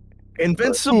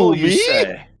 Invincible, you Me?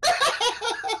 say?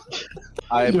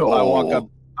 I No.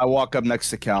 walk up next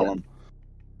to Callum.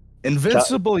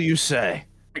 Invincible, you say?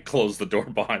 I close the door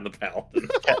behind the paladin.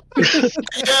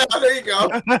 Yeah, there you go.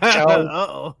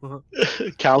 Uh-oh.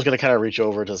 Cal's gonna kind of reach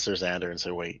over to Sir Xander and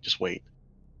say, "Wait, just wait.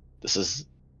 This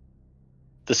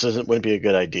wouldn't be a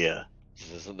good idea.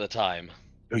 This isn't the time.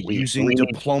 You're We- using we need-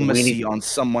 diplomacy we need- on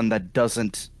someone that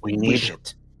doesn't We wish need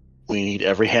it. we need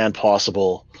every hand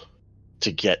possible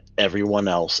to get everyone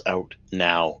else out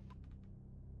now.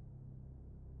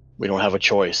 We don't have a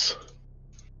choice."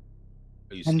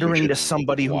 Are you Tendering speaking to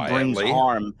somebody who brings quietly?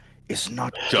 harm is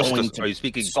not going Justice, to are you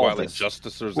speaking solve quietly, this.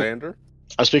 Justice or Xander?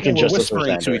 I'm speaking We're just as Sir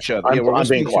whispering to Xander. each other. I'm, Yeah, we're I'm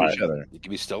being whispering to quiet. each other. You give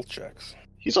me stealth checks.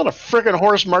 He's on a freaking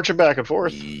horse marching back and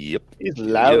forth. Yep. He's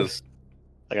loud. Yes.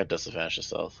 I got disadvantage to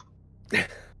stealth.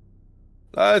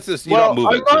 It's just you're Well, not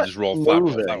moving, I'm so not just roll flat roll.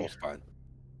 moving. That was fine.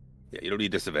 Yeah, you don't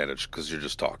need disadvantage because you're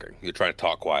just talking. You're trying to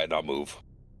talk quiet, not move.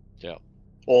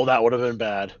 Oh, that would have been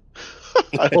bad.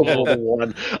 I rolled a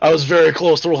 1. I was very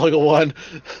close to rolling a 1.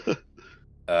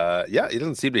 Yeah, he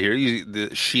doesn't seem to hear you.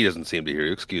 She doesn't seem to hear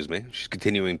you. Excuse me. She's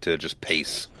continuing to just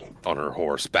pace on her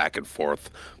horse back and forth,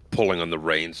 pulling on the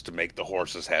reins to make the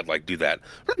horse's head do that,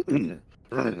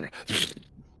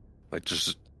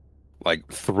 just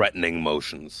threatening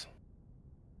motions.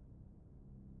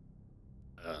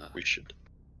 We should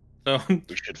So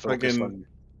focus Fucking- on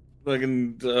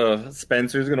fucking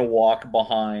Spencer's gonna walk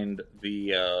behind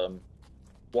like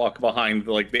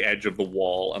the edge of the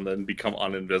wall and then become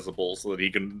uninvisible so that he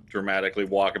can dramatically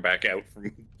walk back out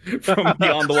from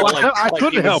beyond the wall. Like, I like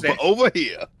couldn't he was help saying. but over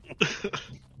here.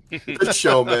 Good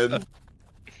showman.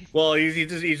 Well,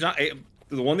 he's not.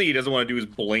 The one thing he doesn't want to do is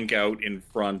blink out in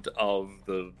front of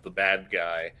the bad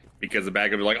guy, because the bad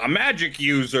guy will be like, a magic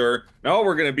user. No,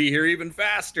 we're gonna be here even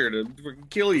faster to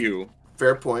kill you.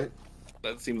 Fair point.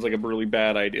 That seems like a really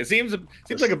bad idea. It seems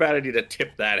like a bad idea to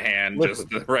tip that hand just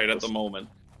right at the moment.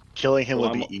 Killing him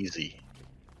would Well, be easy.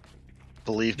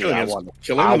 Believe me, Killing I them's- want.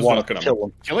 killing I them's want not to gonna kill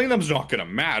him. killing them's not gonna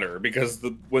matter, because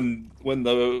when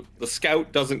the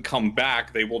scout doesn't come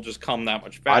back, they will just come that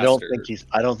much faster.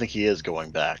 I don't think he is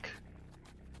going back.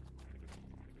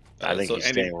 I think he's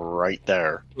staying right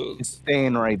there. He's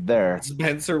staying right there.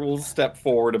 Spencer will step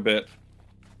forward a bit.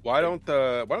 Why don't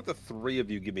the three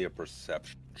of you give me a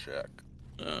perception check?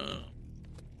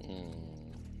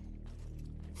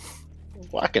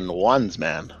 Whacking the ones,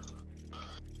 man.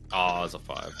 Oh, it's a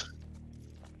 5.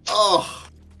 Oh,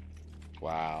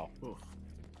 Wow.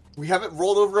 we haven't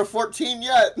rolled over a 14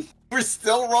 yet. We're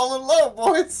still rolling low,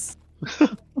 boys.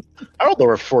 I rolled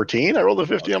over 14. I rolled a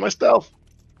 50 on my stealth.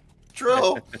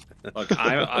 True. Look,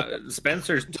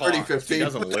 Spencer's 30, talks. 15, He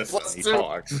doesn't plus listen. He 2.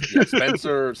 talks. Yeah,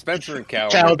 Spencer and Cal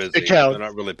are Counts, busy. it counts. They're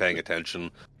not really paying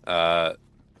attention.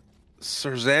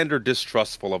 Sir Xander,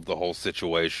 distrustful of the whole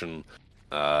situation,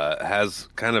 has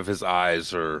kind of his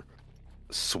eyes are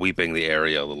sweeping the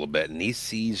area a little bit, and he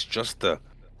sees just the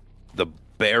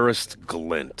barest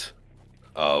glint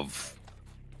of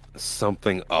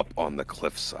something up on the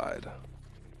cliffside.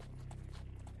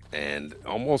 And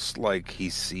almost like he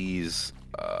sees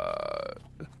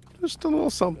just a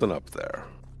little something up there.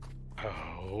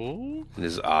 Oh. And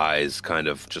his eyes kind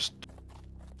of just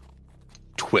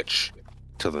twitch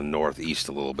to the northeast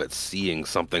a little bit, seeing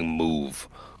something move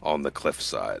on the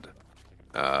cliffside.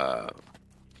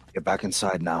 Get back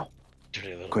inside now.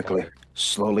 Dirty little Quickly. bugger.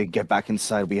 Slowly get back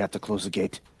inside. We have to close the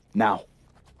gate. Now.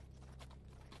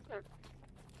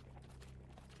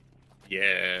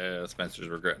 Yeah, Spencer's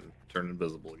regretting turning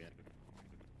invisible again.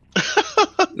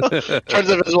 Turns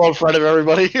invisible in front of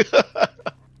everybody.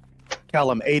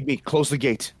 Callum, aid me. Close the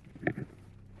gate.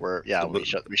 We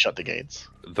shut the gates.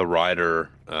 The rider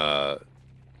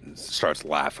starts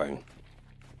laughing.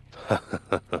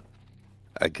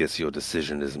 I guess your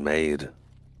decision is made.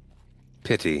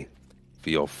 Pity for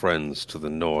your friends to the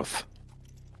north.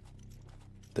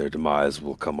 Their demise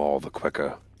will come all the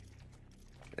quicker.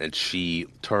 And she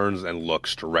turns and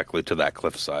looks directly to that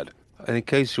cliffside. And in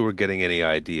case you were getting any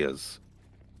ideas,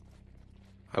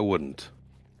 I wouldn't.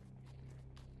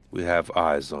 We have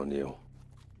eyes on you.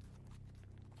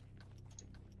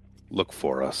 Look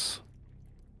for us.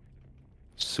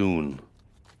 Soon,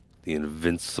 the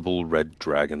invincible Red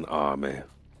Dragon army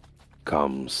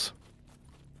comes.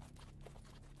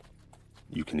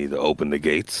 You can either open the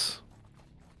gates,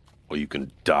 or you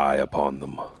can die upon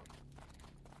them.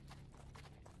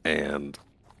 And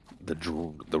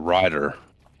the rider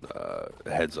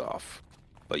heads off,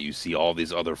 but you see all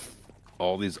these other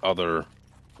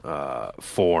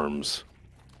forms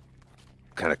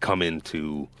kind of come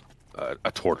into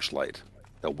a torchlight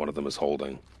that one of them is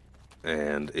holding,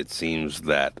 and it seems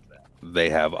that they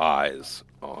have eyes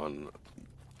on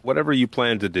whatever you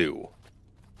plan to do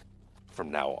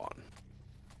from now on.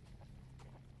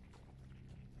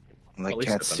 I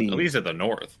can't see. At least at the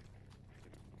north.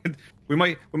 We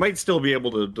might still be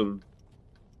able to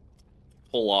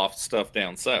pull off stuff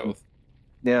down south.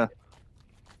 Yeah.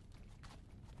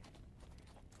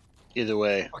 Either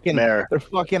way, Fucking, Mayor. they're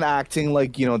fucking acting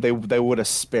like, they would have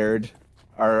spared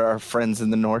our friends in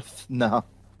the north. No.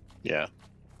 Yeah.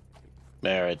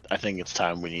 Mayor, I think it's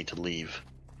time we need to leave.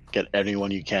 Get anyone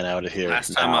you can out of here.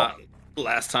 Last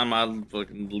time I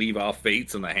fucking leave our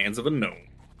fates in the hands of a gnome.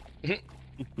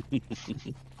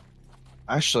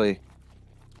 Actually,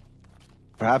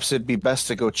 perhaps it'd be best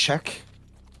to go check.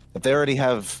 If they already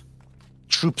have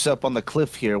troops up on the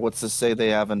cliff here, what's to say they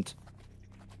haven't?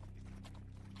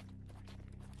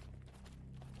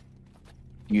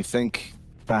 You think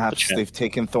perhaps they've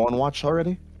taken Thornwatch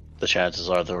already? The chances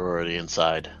are they're already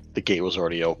inside. The gate was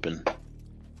already open.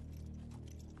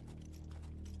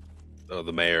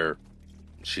 The mayor,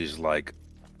 she's like,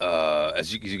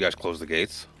 as you guys close the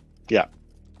gates? Yeah.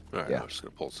 All right, Yeah. I'm just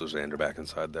going to pull Xander back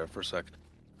inside there for a sec.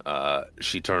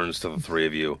 She turns to the three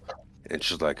of you, and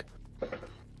she's like,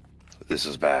 this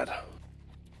is bad.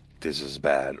 This is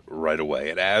bad right away.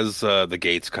 And as the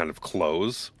gates kind of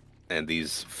close, and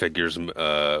these figures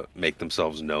make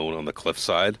themselves known on the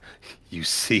cliffside, you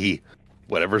see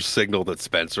whatever signal that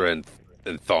Spencer and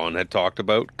and Thawne had talked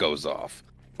about goes off.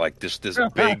 Like this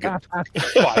big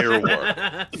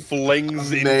firework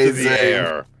flings into Amazing. the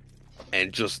air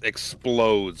and just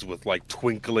explodes with like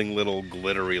twinkling little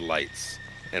glittery lights,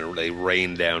 and they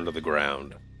rain down to the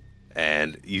ground.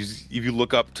 And if you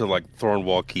look up to like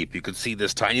Thornwall Keep, you could see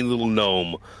this tiny little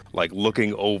gnome like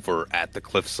looking over at the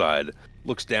cliffside,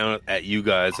 looks down at you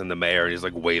guys and the mayor, and he's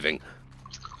like waving.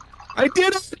 I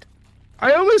did it!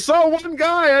 I only saw one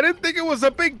guy. I didn't think it was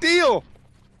a big deal,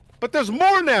 but there's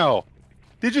more now.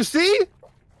 Did you see?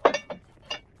 I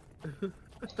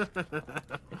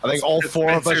think all four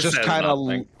of us Spencer just says kind of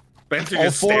nothing. Spencer all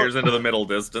just four- stares into the middle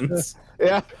distance.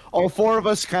 yeah, all four of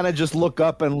us kind of just look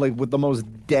up and like with the most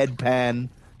deadpan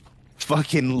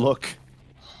fucking look.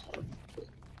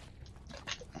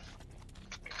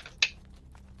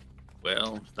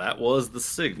 Well, that was the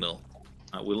signal,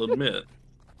 I will admit.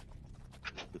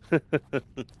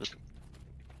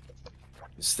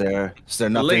 Is there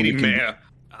nothing Lady we can... Mayor,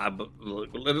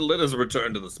 let us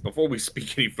return to this. Before we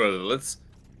speak any further, let's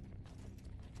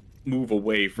move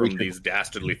away from these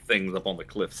dastardly things up on the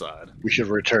cliffside. We should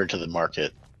return to the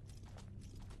market.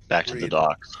 Back to the Agreed.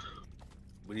 docks.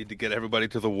 We need to get everybody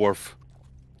to the wharf,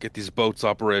 get these boats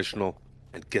operational,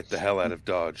 and get the hell out of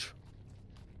Dodge.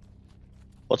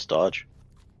 What's Dodge?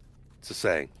 It's a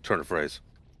saying, turn of phrase.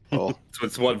 Oh, So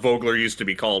it's what Vogler used to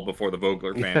be called before the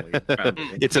Vogler family founded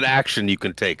it. It's an action you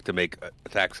can take to make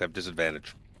attacks have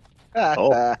disadvantage.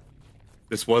 Oh.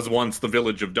 This was once the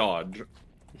village of Dodge.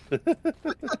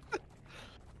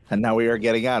 And now we are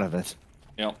getting out of it.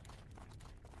 Yep.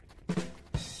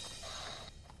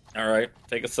 All right,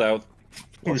 take us south.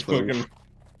 Let's We're move.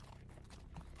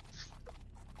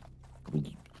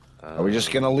 Are we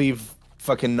just gonna leave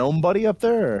fucking gnome buddy up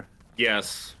there? Or?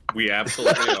 Yes, we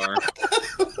absolutely are.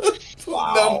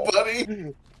 No,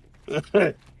 buddy.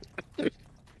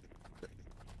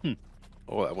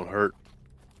 Oh, that one hurt.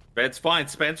 That's fine.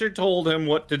 Spencer told him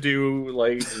what to do.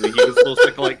 Like he was supposed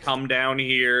to like come down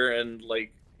here and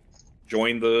like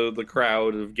join the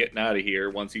crowd of getting out of here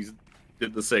once he's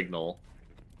did the signal.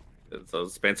 So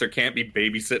Spencer can't be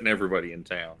babysitting everybody in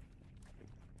town.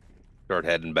 Start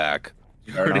heading back.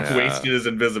 He already enough. wasted his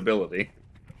invisibility.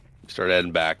 Start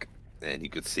heading back, and you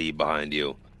could see behind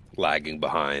you, lagging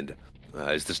behind,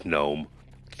 is this gnome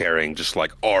carrying just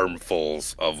like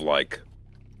armfuls of like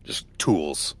just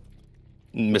tools,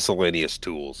 miscellaneous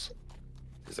tools.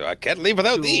 So I can't leave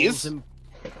without these. And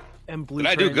Did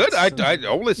I do good? I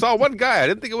only saw one guy. I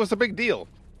didn't think it was a big deal.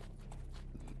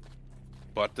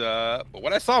 But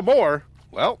when I saw more,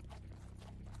 well,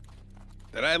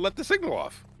 then I let the signal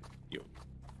off.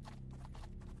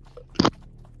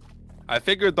 I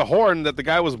figured the horn that the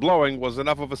guy was blowing was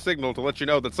enough of a signal to let you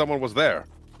know that someone was there.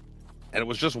 And it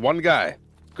was just one guy.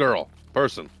 Girl.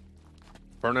 Person.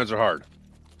 Pronouns are hard.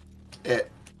 It.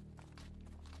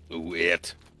 Ooh,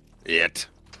 it.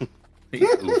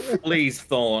 Please,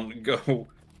 Thorn, go.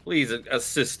 Please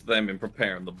assist them in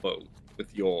preparing the boat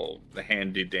with your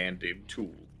handy dandy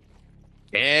tool.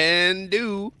 Can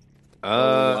do.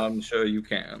 I'm sure you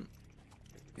can.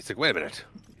 He's like, wait a minute.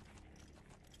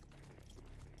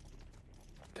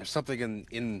 There's something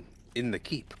in the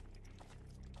keep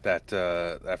that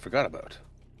I forgot about.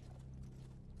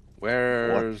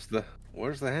 Where's the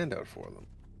handout for them?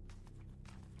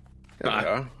 There we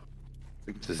are.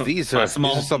 It says, these My are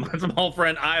small, some. my small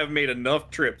friend, I have made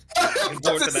enough trips I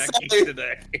to was that about to key say.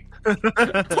 today.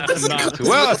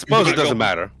 Well, I suppose it doesn't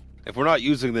matter. If we're not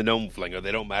using the gnome flinger,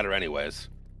 they don't matter anyways.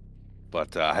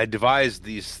 But I devised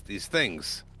these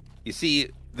things. You see,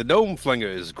 the gnome flinger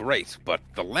is great, but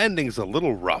the landing's a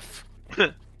little rough.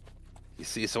 You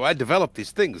see, so I developed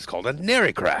these things called a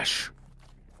Neri Crash.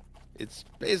 It's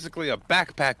basically a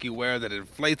backpack you wear that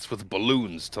inflates with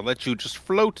balloons to let you just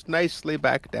float nicely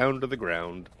back down to the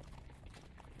ground.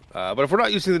 But if we're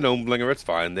not using the gnome flinger, it's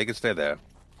fine. They can stay there. And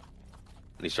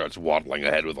he starts waddling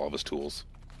ahead with all of his tools.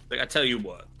 Like, I tell you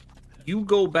what, you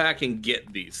go back and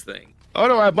get these things. Oh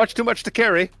no, I have too much to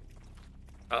carry.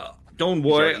 Don't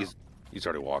worry. He's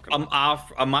already walking.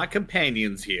 My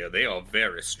companions here, they are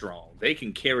very strong. They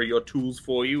can carry your tools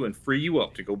for you and free you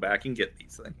up to go back and get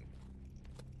these things.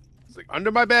 It's like,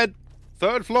 under my bed,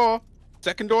 3rd floor,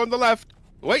 2nd door on the left.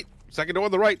 Wait, 2nd door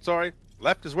on the right, sorry.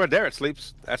 Left is where Darrett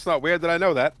sleeps. That's not weird that I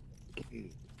know that.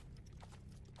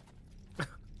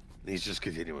 He's just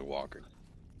continuing walking.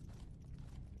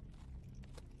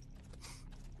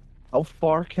 How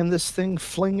far can this thing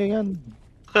fling again?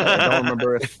 I don't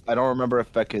remember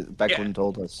if Becklin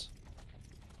told us.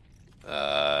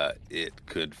 It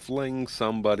could fling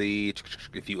somebody,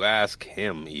 if you ask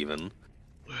him even.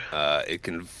 It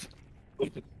can...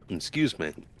 Excuse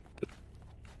me.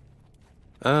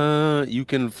 You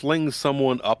can fling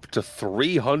someone up to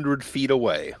 300 feet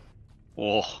away.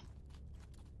 Oh,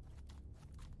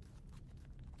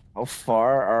 How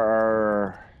far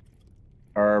are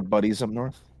our buddies up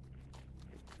north?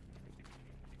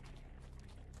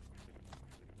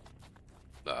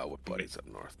 What buddies up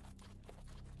north?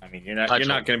 I mean, you're not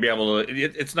going to be able to.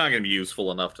 It's not going to be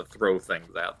useful enough to throw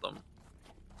things at them.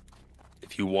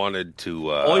 If you wanted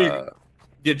to,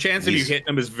 The chance of you hitting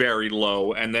them is very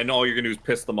low, and then all you're going to do is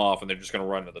piss them off, and they're just going to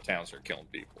run to the town and start killing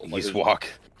people. He's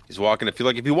walking. If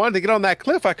you wanted to get on that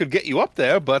cliff, I could get you up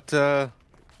there. But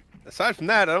aside from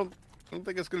that, I don't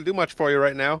think it's going to do much for you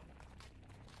right now.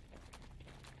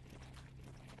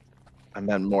 I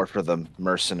meant more for the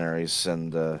mercenaries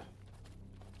and.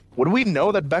 Would we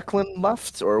know that Becklin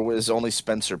left, or was only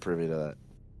Spencer privy to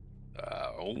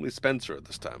that? Only Spencer at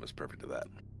this time is privy to that.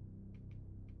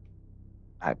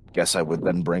 I guess I would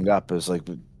then bring up as like,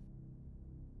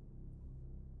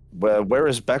 where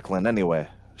is Becklin anyway?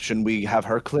 Shouldn't we have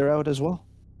her clear out as well?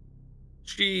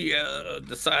 She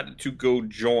decided to go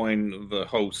join the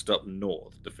host up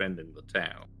north, defending the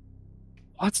town.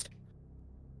 What?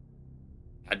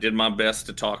 I did my best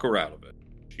to talk her out of it.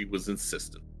 She was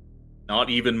insistent. Not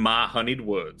even my honeyed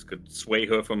words could sway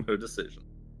her from her decision.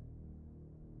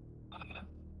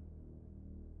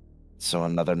 So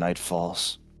another night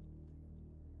falls.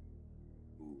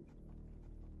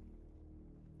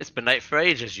 it's been night for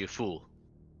ages, you fool.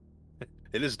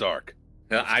 It is dark.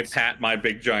 I pat my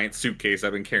big giant suitcase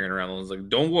I've been carrying around and I was like,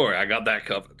 don't worry, I got that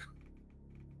covered.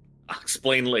 I'll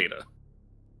explain later.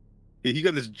 You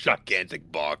got this gigantic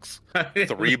box,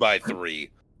 3x3.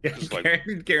 Yeah, Just like-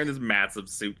 carrying this massive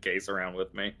suitcase around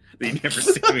with me that you've never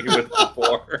seen me with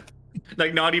before.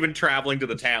 Like, not even traveling to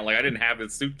the town. Like, I didn't have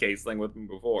this suitcase thing with me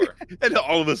before. And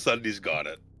all of a sudden he's got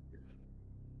it.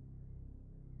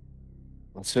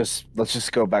 Let's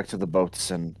just go back to the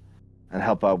boats and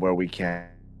help out where we can.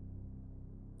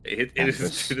 It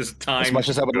is time. As much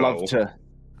as I would go. love to,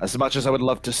 as much as I would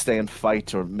love to stay and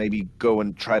fight, or maybe go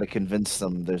and try to convince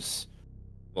them.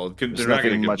 Well, they're there's not going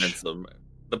nothing to much- convince them.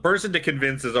 The person to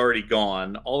convince is already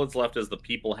gone. All that's left is the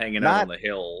people hanging out on the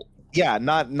hill. Yeah,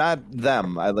 not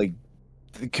them. I like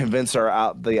convince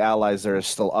the allies that are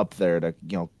still up there to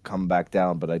come back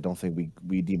down. But I don't think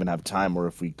we'd even have time, or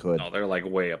if we could. No, they're like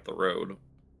way up the road.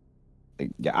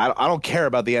 Yeah, I don't care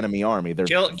about the enemy army. They're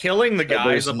Killing the guys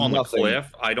there's up on the nothing-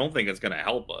 cliff, I don't think it's going to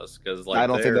help us because I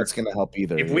don't think that's going to help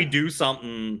either. If we do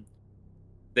something,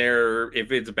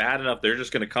 if it's bad enough, they're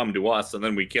just going to come to us and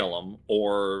then we kill them.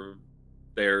 Or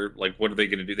they're like, what are they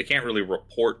going to do? They can't really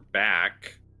report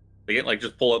back. They can't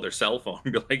just pull out their cell phone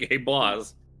and be like, "Hey,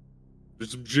 boss,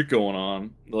 there's some shit going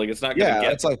on." Like, it's not going to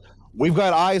get. It's like we've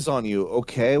got eyes on you.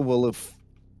 Okay, well if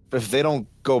they don't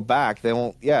go back, they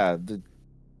won't. Yeah.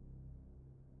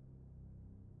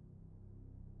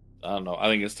 I don't know. I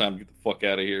think it's time to get the fuck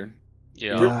out of here.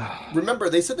 Yeah. Remember,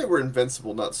 they said they were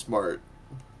invincible, not smart.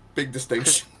 Big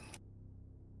distinction.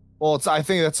 Well, I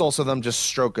think that's also them just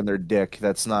stroking their dick.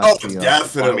 That's not. Oh, you know,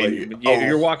 definitely. I mean,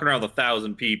 you're walking around with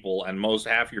 1,000 people, and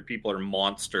half of your people are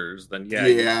monsters. Then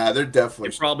Yeah, they're definitely.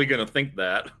 you're probably gonna think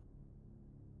that.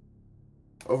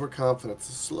 Overconfidence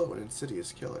is slow and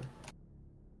insidious killer.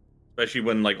 Especially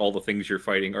when all the things you're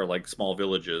fighting are small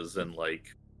villages and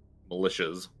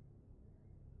militias.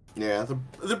 Yeah,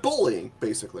 they're bullying,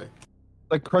 basically.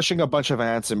 like crushing a bunch of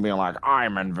ants and being like,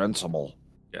 "I'm invincible."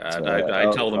 Yeah, So,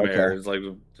 I tell the okay. mayor, it's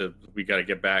we got to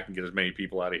get back and get as many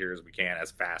people out of here as we can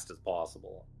as fast as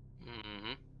possible.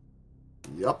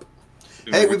 Mm-hmm. Yep.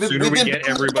 Sooner, we've sooner we been get building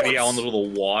everybody boats. out into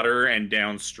the water and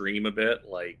downstream a bit,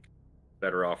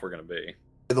 better off we're gonna be.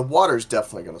 The water's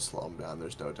definitely going to slow them down.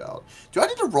 There's no doubt. Do I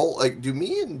need to roll? Do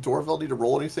me and Dorville need to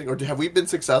roll anything, or have we been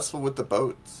successful with the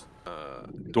boats?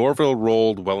 Dorville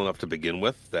rolled well enough to begin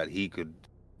with that he could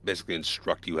basically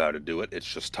instruct you how to do it. It's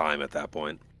just time at that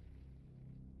point.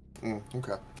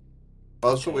 Okay.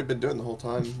 Well, that's what we've been doing the whole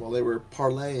time while they were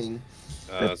parlaying.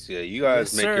 So yeah, you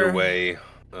guys Yes, make your sir. way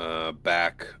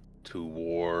back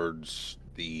towards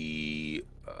the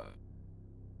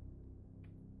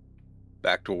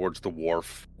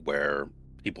wharf where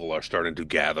people are starting to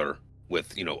gather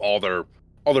with all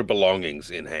their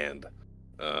belongings in hand,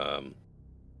 and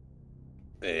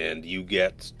you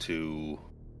get to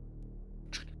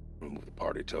remove the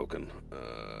party token,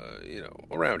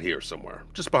 around here somewhere,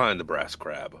 just behind the brass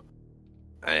crab,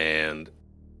 and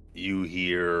you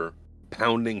hear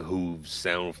pounding hooves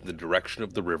sound from the direction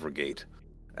of the river gate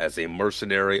as a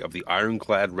mercenary of the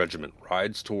Ironclad Regiment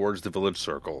rides towards the village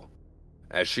circle.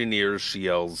 As she nears, she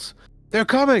yells, "They're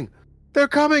coming! They're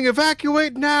coming!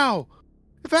 Evacuate now!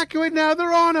 Evacuate now!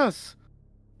 They're on us!"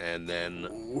 And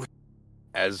then,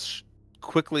 as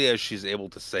quickly as she's able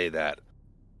to say that,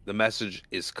 the message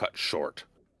is cut short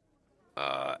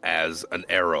as an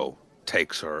arrow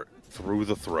takes her through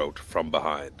the throat from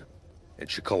behind, and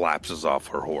she collapses off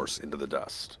her horse into the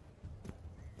dust.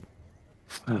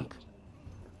 The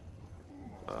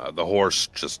horse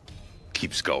just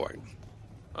keeps going.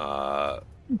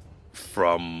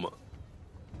 From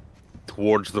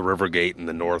towards the river gate in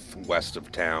the northwest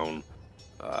of town,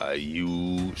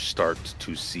 you start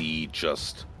to see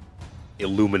just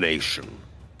illumination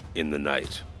in the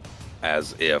night,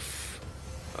 as if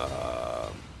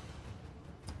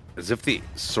the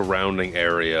surrounding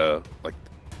area, like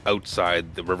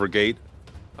outside the river gate,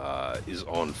 is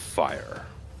on fire.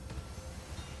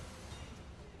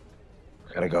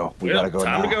 Gotta go. We Well, gotta go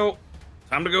time now. to go.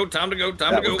 Time to go. Time to go.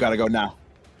 Time Yeah, to go. we've gotta go now.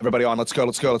 Everybody on. Let's go.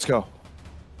 Let's go. Let's go.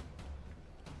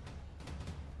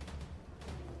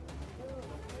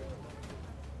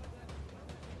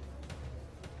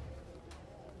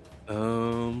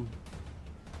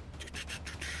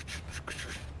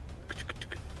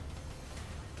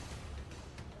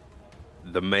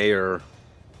 The mayor,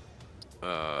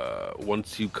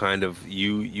 once you kind of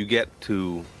you get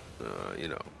to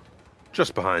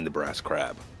just behind the brass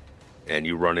crab, and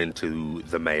you run into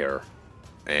the mayor,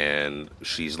 and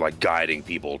she's like guiding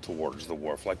people towards the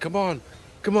wharf, like, come on,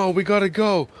 we gotta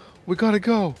go,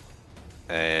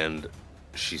 and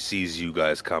she sees you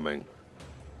guys coming.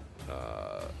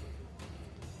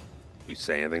 You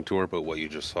say anything to her about what you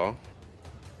just saw?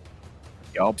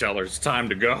 Tell her it's time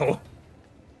to go.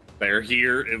 They're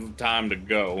here. It's time to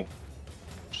go.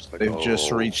 Just like, They've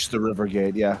just reached the river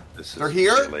gate. Yeah. This is They're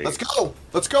here. late. Let's go.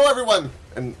 Let's go, everyone.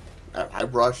 And I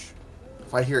rush.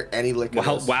 If I hear any lick of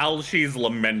this, While she's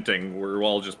lamenting, we're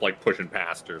all just like pushing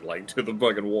past her, like to the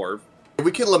fucking wharf.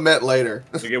 we can lament later.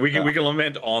 Okay, we can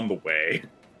lament on the way.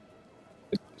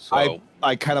 So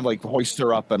I kind of like hoist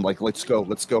her up and like, let's go,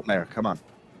 Mayor. Come on.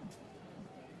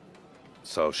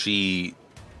 So she,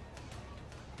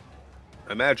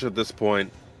 I imagine at this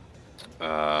point,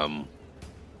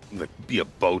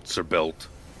 boats are built.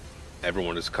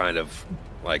 Everyone is kind of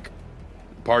like,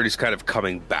 the party's kind of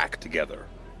coming back together,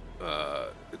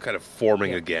 kind of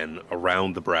forming again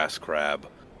around the brass crab.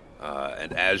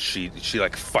 And as she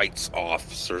like fights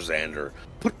off Sir Xander,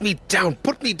 put me down.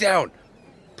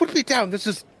 This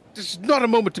is not a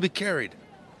moment to be carried.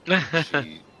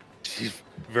 She's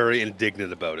very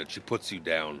indignant about it. She puts you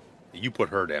down. You put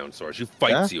her down, sorry. She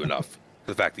fights you enough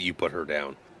for the fact that you put her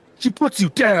down. She puts you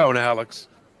down, Alex.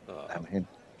 I mean,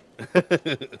 all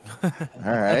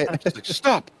right. She's like,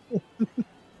 stop.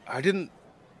 I've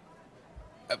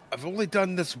only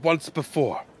done this once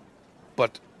before,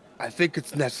 but I think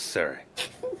it's necessary.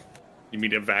 You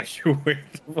mean evacuate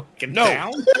the fucking No.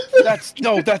 town? That's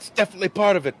definitely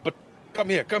part of it, but come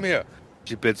here.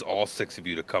 She bids all 6 of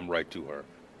you to come right to her.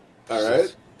 All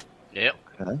right. Yep.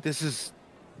 This is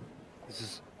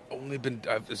only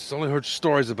I've only heard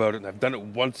stories about it, and I've done it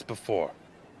once before.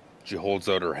 She holds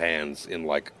out her hands in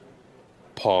like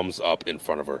palms up in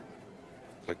front of her.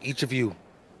 Like each of you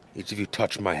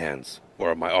touch my hands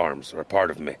or my arms or a part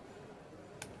of me.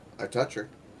 I touch her.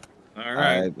 All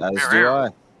right. As do I.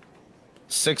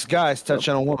 6 guys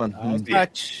touching a woman.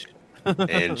 Touch.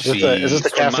 And Is she, this the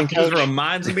casting This couch?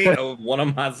 reminds me of one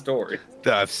of my stories.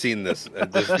 I've seen this.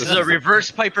 This This is a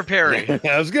reverse Piper Perry.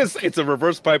 I was gonna say it's a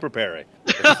reverse Piper Perry.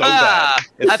 It's so bad.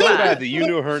 It's so bad that you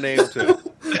knew her name too. Wow,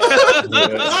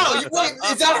 wait,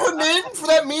 is that her name for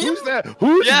that meme? Who's that?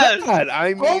 Who's Yes. that?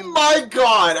 I mean, Oh my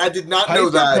god, I did not know Piper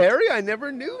that. Perry? I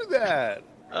never knew that.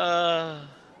 I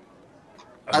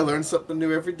learn something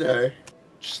new every day.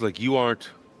 Just like you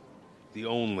aren't the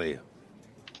only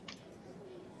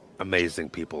amazing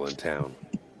people in town.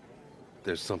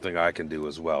 There's something I can do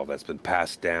as well that's been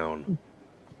passed down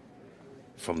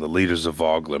from the leaders of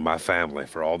Vogler, my family,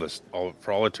 for all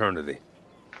eternity.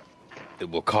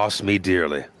 It will cost me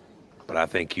dearly, but I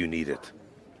think you need it.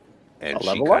 And A she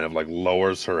level kind up? of like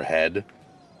lowers her head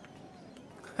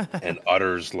and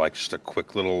utters like just a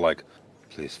quick little like,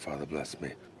 please, Father, bless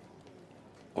me.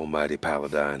 Almighty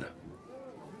Paladine,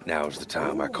 now is the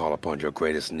time I call upon your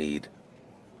greatest need.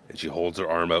 And she holds her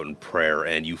arm out in prayer,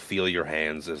 and you feel your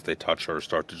hands as they touch her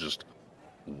start to just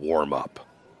warm up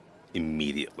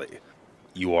immediately.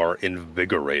 You are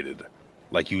invigorated,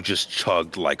 like you just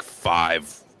chugged like 5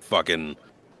 fucking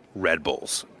Red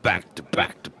Bulls back to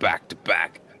back to back to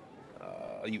back.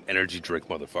 You energy drink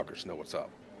motherfuckers know what's up.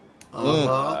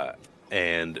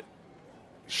 And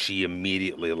she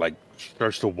immediately like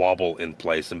starts to wobble in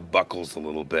place and buckles a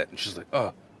little bit, and she's like,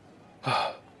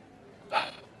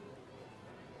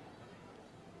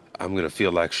 I'm gonna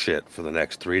feel like shit for the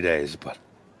next 3 days, but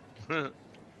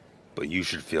but you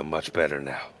should feel much better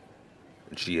now.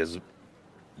 And she has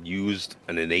used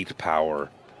an innate power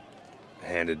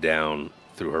handed down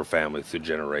through her family through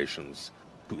generations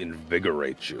to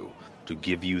invigorate you, to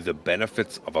give you the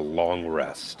benefits of a long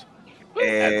rest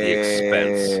at the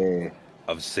expense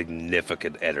of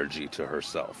significant energy to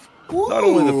herself. Not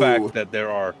only the fact that there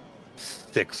are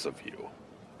 6 of you.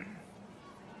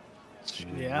 She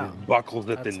buckles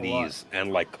at the That's a knees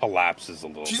and like collapses a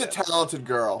little She's a bit. talented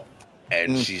girl.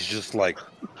 And she's just like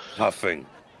huffing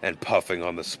and puffing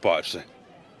on the spot. She's like,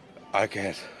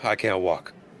 I can't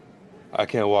walk. I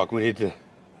can't walk. We need to.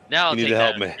 Now I'll You need take to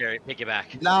help that, me. Gary, pick it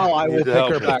back. Now I You will need pick to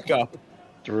help her me. back up.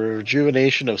 The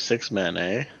rejuvenation of 6 men,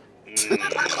 eh?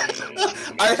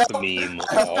 I It's the meme.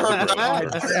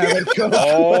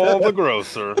 All the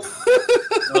grosser.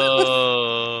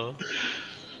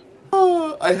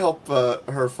 I help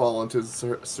her fall onto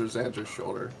Sir Xander's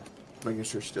shoulder, making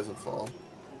sure she doesn't fall.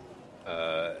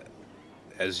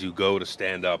 As you go to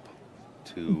stand up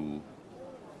to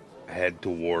head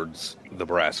towards the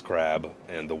Brass Crab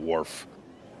and the wharf,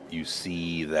 you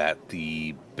see that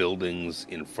the buildings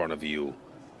in front of you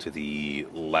to the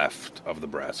left of the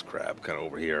Brass Crab, kind of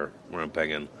over here where I'm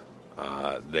pegging,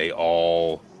 they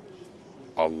all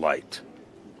alight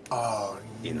Oh,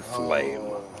 in no.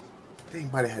 flame. They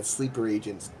might have had sleeper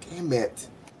agents. Damn it.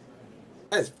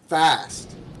 That is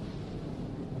fast.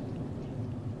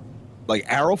 Like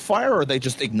arrow fire, or they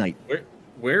just ignite?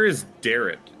 Where is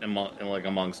Darrett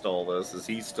amongst all this? Is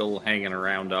he still hanging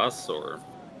around us, or?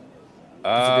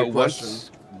 That's a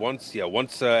good Once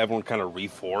everyone kind of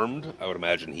reformed, I would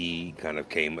imagine he kind of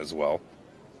came as well.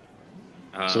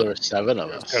 So there were 7 of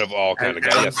us. Kind of all kind of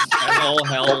guys. Yes. As all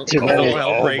hell, Too as many. all hell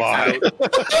Oh breaks my. out,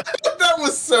 That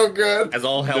was so good. as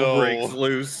all hell No. breaks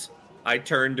loose, I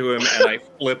turn to him and I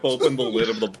flip open the lid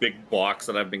of the big box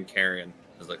that I've been carrying.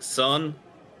 I was like, "Son,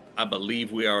 I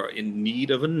believe we are in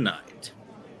need of a knight."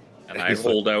 And I He's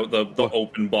hold out the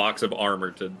open box of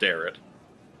armor to Darrett.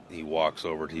 He walks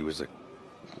over to you. He's like,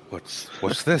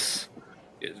 "What's this?"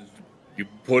 You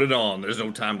put it on. There's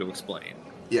no time to explain.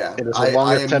 It Yeah, is the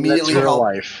longest 10 minutes of your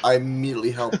life. I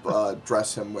immediately help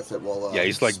dress him with it while Yeah,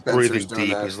 he's like Spencer's breathing doing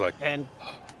deep. that. He's like, And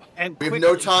We have quickly,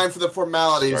 no time for the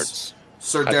formalities, starts.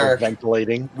 Sir Derek.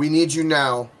 Hyperventilating. We need you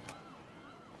now.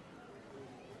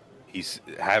 He's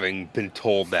having been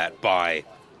told that by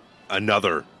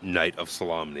another knight of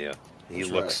Solamnia. He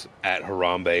That's looks at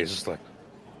Harambe. He's just like,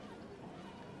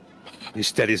 he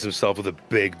steadies himself with a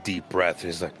big, deep breath. And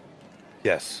he's like,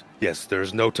 yes,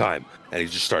 there's no time. And he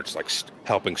just starts like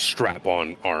helping strap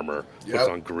on armor, puts Yep.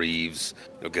 on greaves,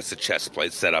 gets the chest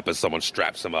plate set up as someone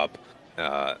straps him up.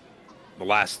 The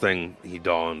last thing he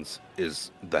dons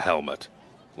is the helmet,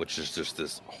 which is just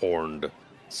this horned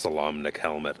Solamnic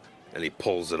helmet. And he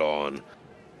pulls it on,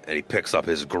 and he picks up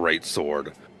his great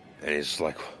sword, and he's just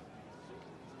like,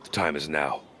 the time is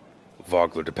now.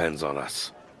 Vogler depends on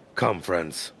us. Come,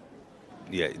 friends.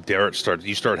 Yeah,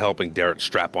 you start helping Darrett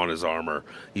strap on his armor.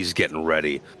 He's getting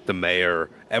ready. The mayor,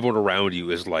 everyone around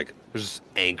you is like, there's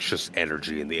anxious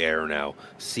energy in the air now.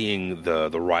 Seeing the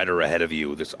rider ahead of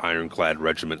you, this ironclad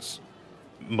regiment's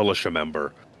militia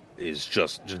member, is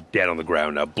just dead on the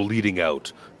ground now, bleeding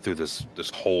out through this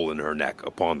hole in her neck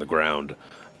upon the ground.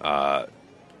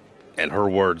 And her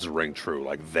words ring true.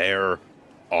 Like, they're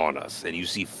on us. And you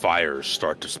see fires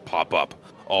start to pop up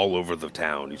all over the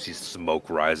town. You see smoke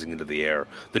rising into the air.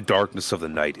 The darkness of the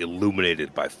night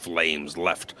illuminated by flames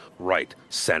left, right,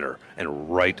 center, and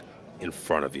right in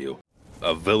front of you.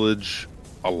 A village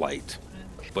alight.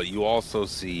 But you also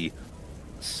see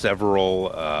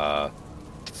several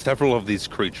of these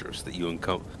creatures that you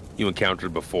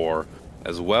encountered before,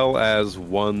 as well as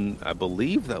one, I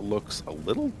believe, that looks a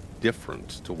little different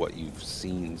to what you've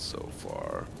seen so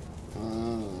far.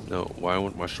 No, why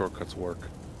won't my shortcuts work?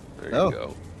 There you Oh.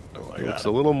 go. It's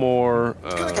a little more,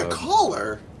 It's got like a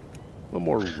collar. a little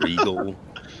more regal.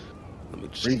 Let me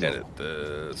just Regal. edit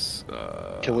this.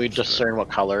 Can we discern what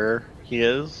color he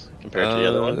is compared to the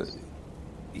other ones?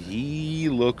 He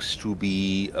looks to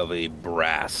be of a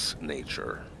brass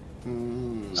nature.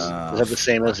 Is that the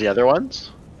same as the other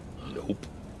ones? Nope.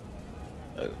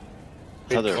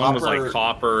 Other One was Copper like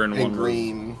copper and and one was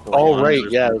green. Oh, bronze right. or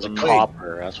Yeah, it was a something.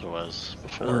 copper. That's what it was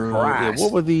before. Brass.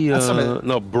 What were the That's something-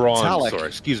 no bronze? metallic. Sorry,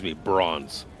 excuse me,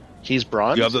 bronze. He's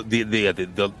bronze? You have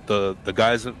the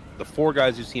guys, the 4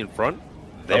 guys you see in front.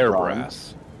 They're bronze.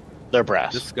 brass. They're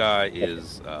brass. This guy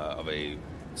is of a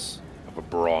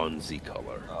bronzy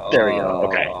color. There we go.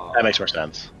 Okay. That makes more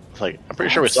sense. It's like, I'm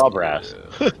pretty sure we saw brass.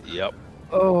 Yep.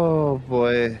 Oh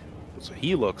boy. So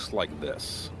he looks like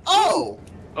this. Oh!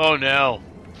 Oh no.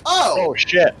 Oh! Oh,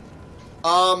 shit.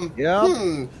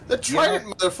 Yeah. The trident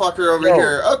motherfucker over Yo.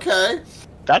 here. Okay.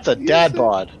 That's a dad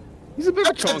bod. He's a bit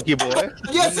of a chunky boy.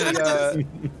 Yes, He, it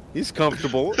is. He's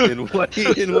comfortable in what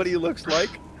he looks like.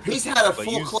 He's had a But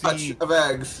full you clutch see- of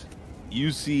eggs.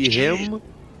 You see him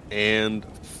and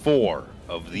 4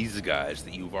 of these guys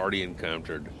that you've already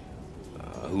encountered,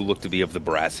 who look to be of the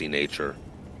brassy nature.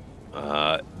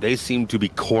 They seem to be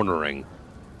cornering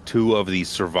 2 of the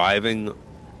surviving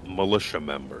militia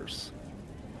members.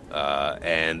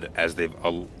 And as they've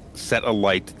set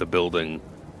alight the building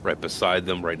right beside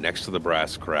them, right next to the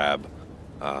brass crab,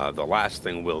 the last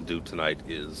thing we'll do tonight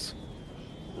is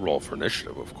roll for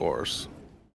initiative, of course.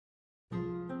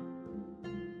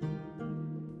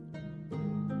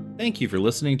 Thank you for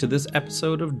listening to this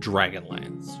episode of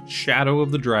Dragonlance, Shadow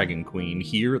of the Dragon Queen,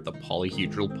 here at the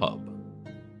Polyhedral Pub.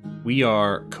 We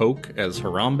are Coke as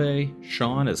Harambe,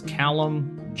 Sean as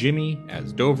Callum, Jimmy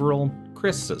as Doveril,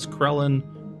 Chris as Krellin,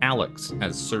 Alex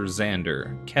as Sir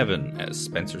Xander, Kevin as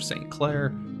Spencer St.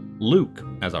 Clair, Luke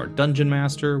as our Dungeon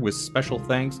Master, with special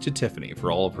thanks to Tiffany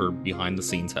for all of her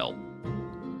behind-the-scenes help.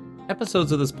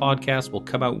 Episodes of this podcast will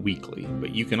come out weekly,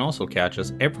 but you can also catch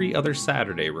us every other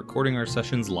Saturday recording our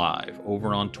sessions live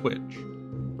over on Twitch.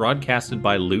 Broadcasted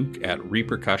by Luke at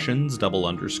Repercussions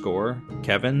 _,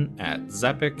 Kevin at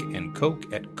Zepic, and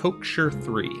Coke at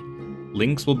Cokeshire3.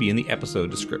 Links will be in the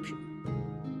episode description.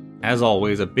 As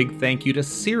always, a big thank you to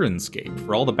Sirenscape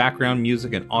for all the background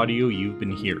music and audio you've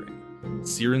been hearing.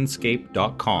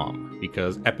 Sirenscape.com,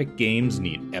 because epic games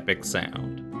need epic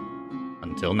sound.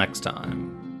 Until next time.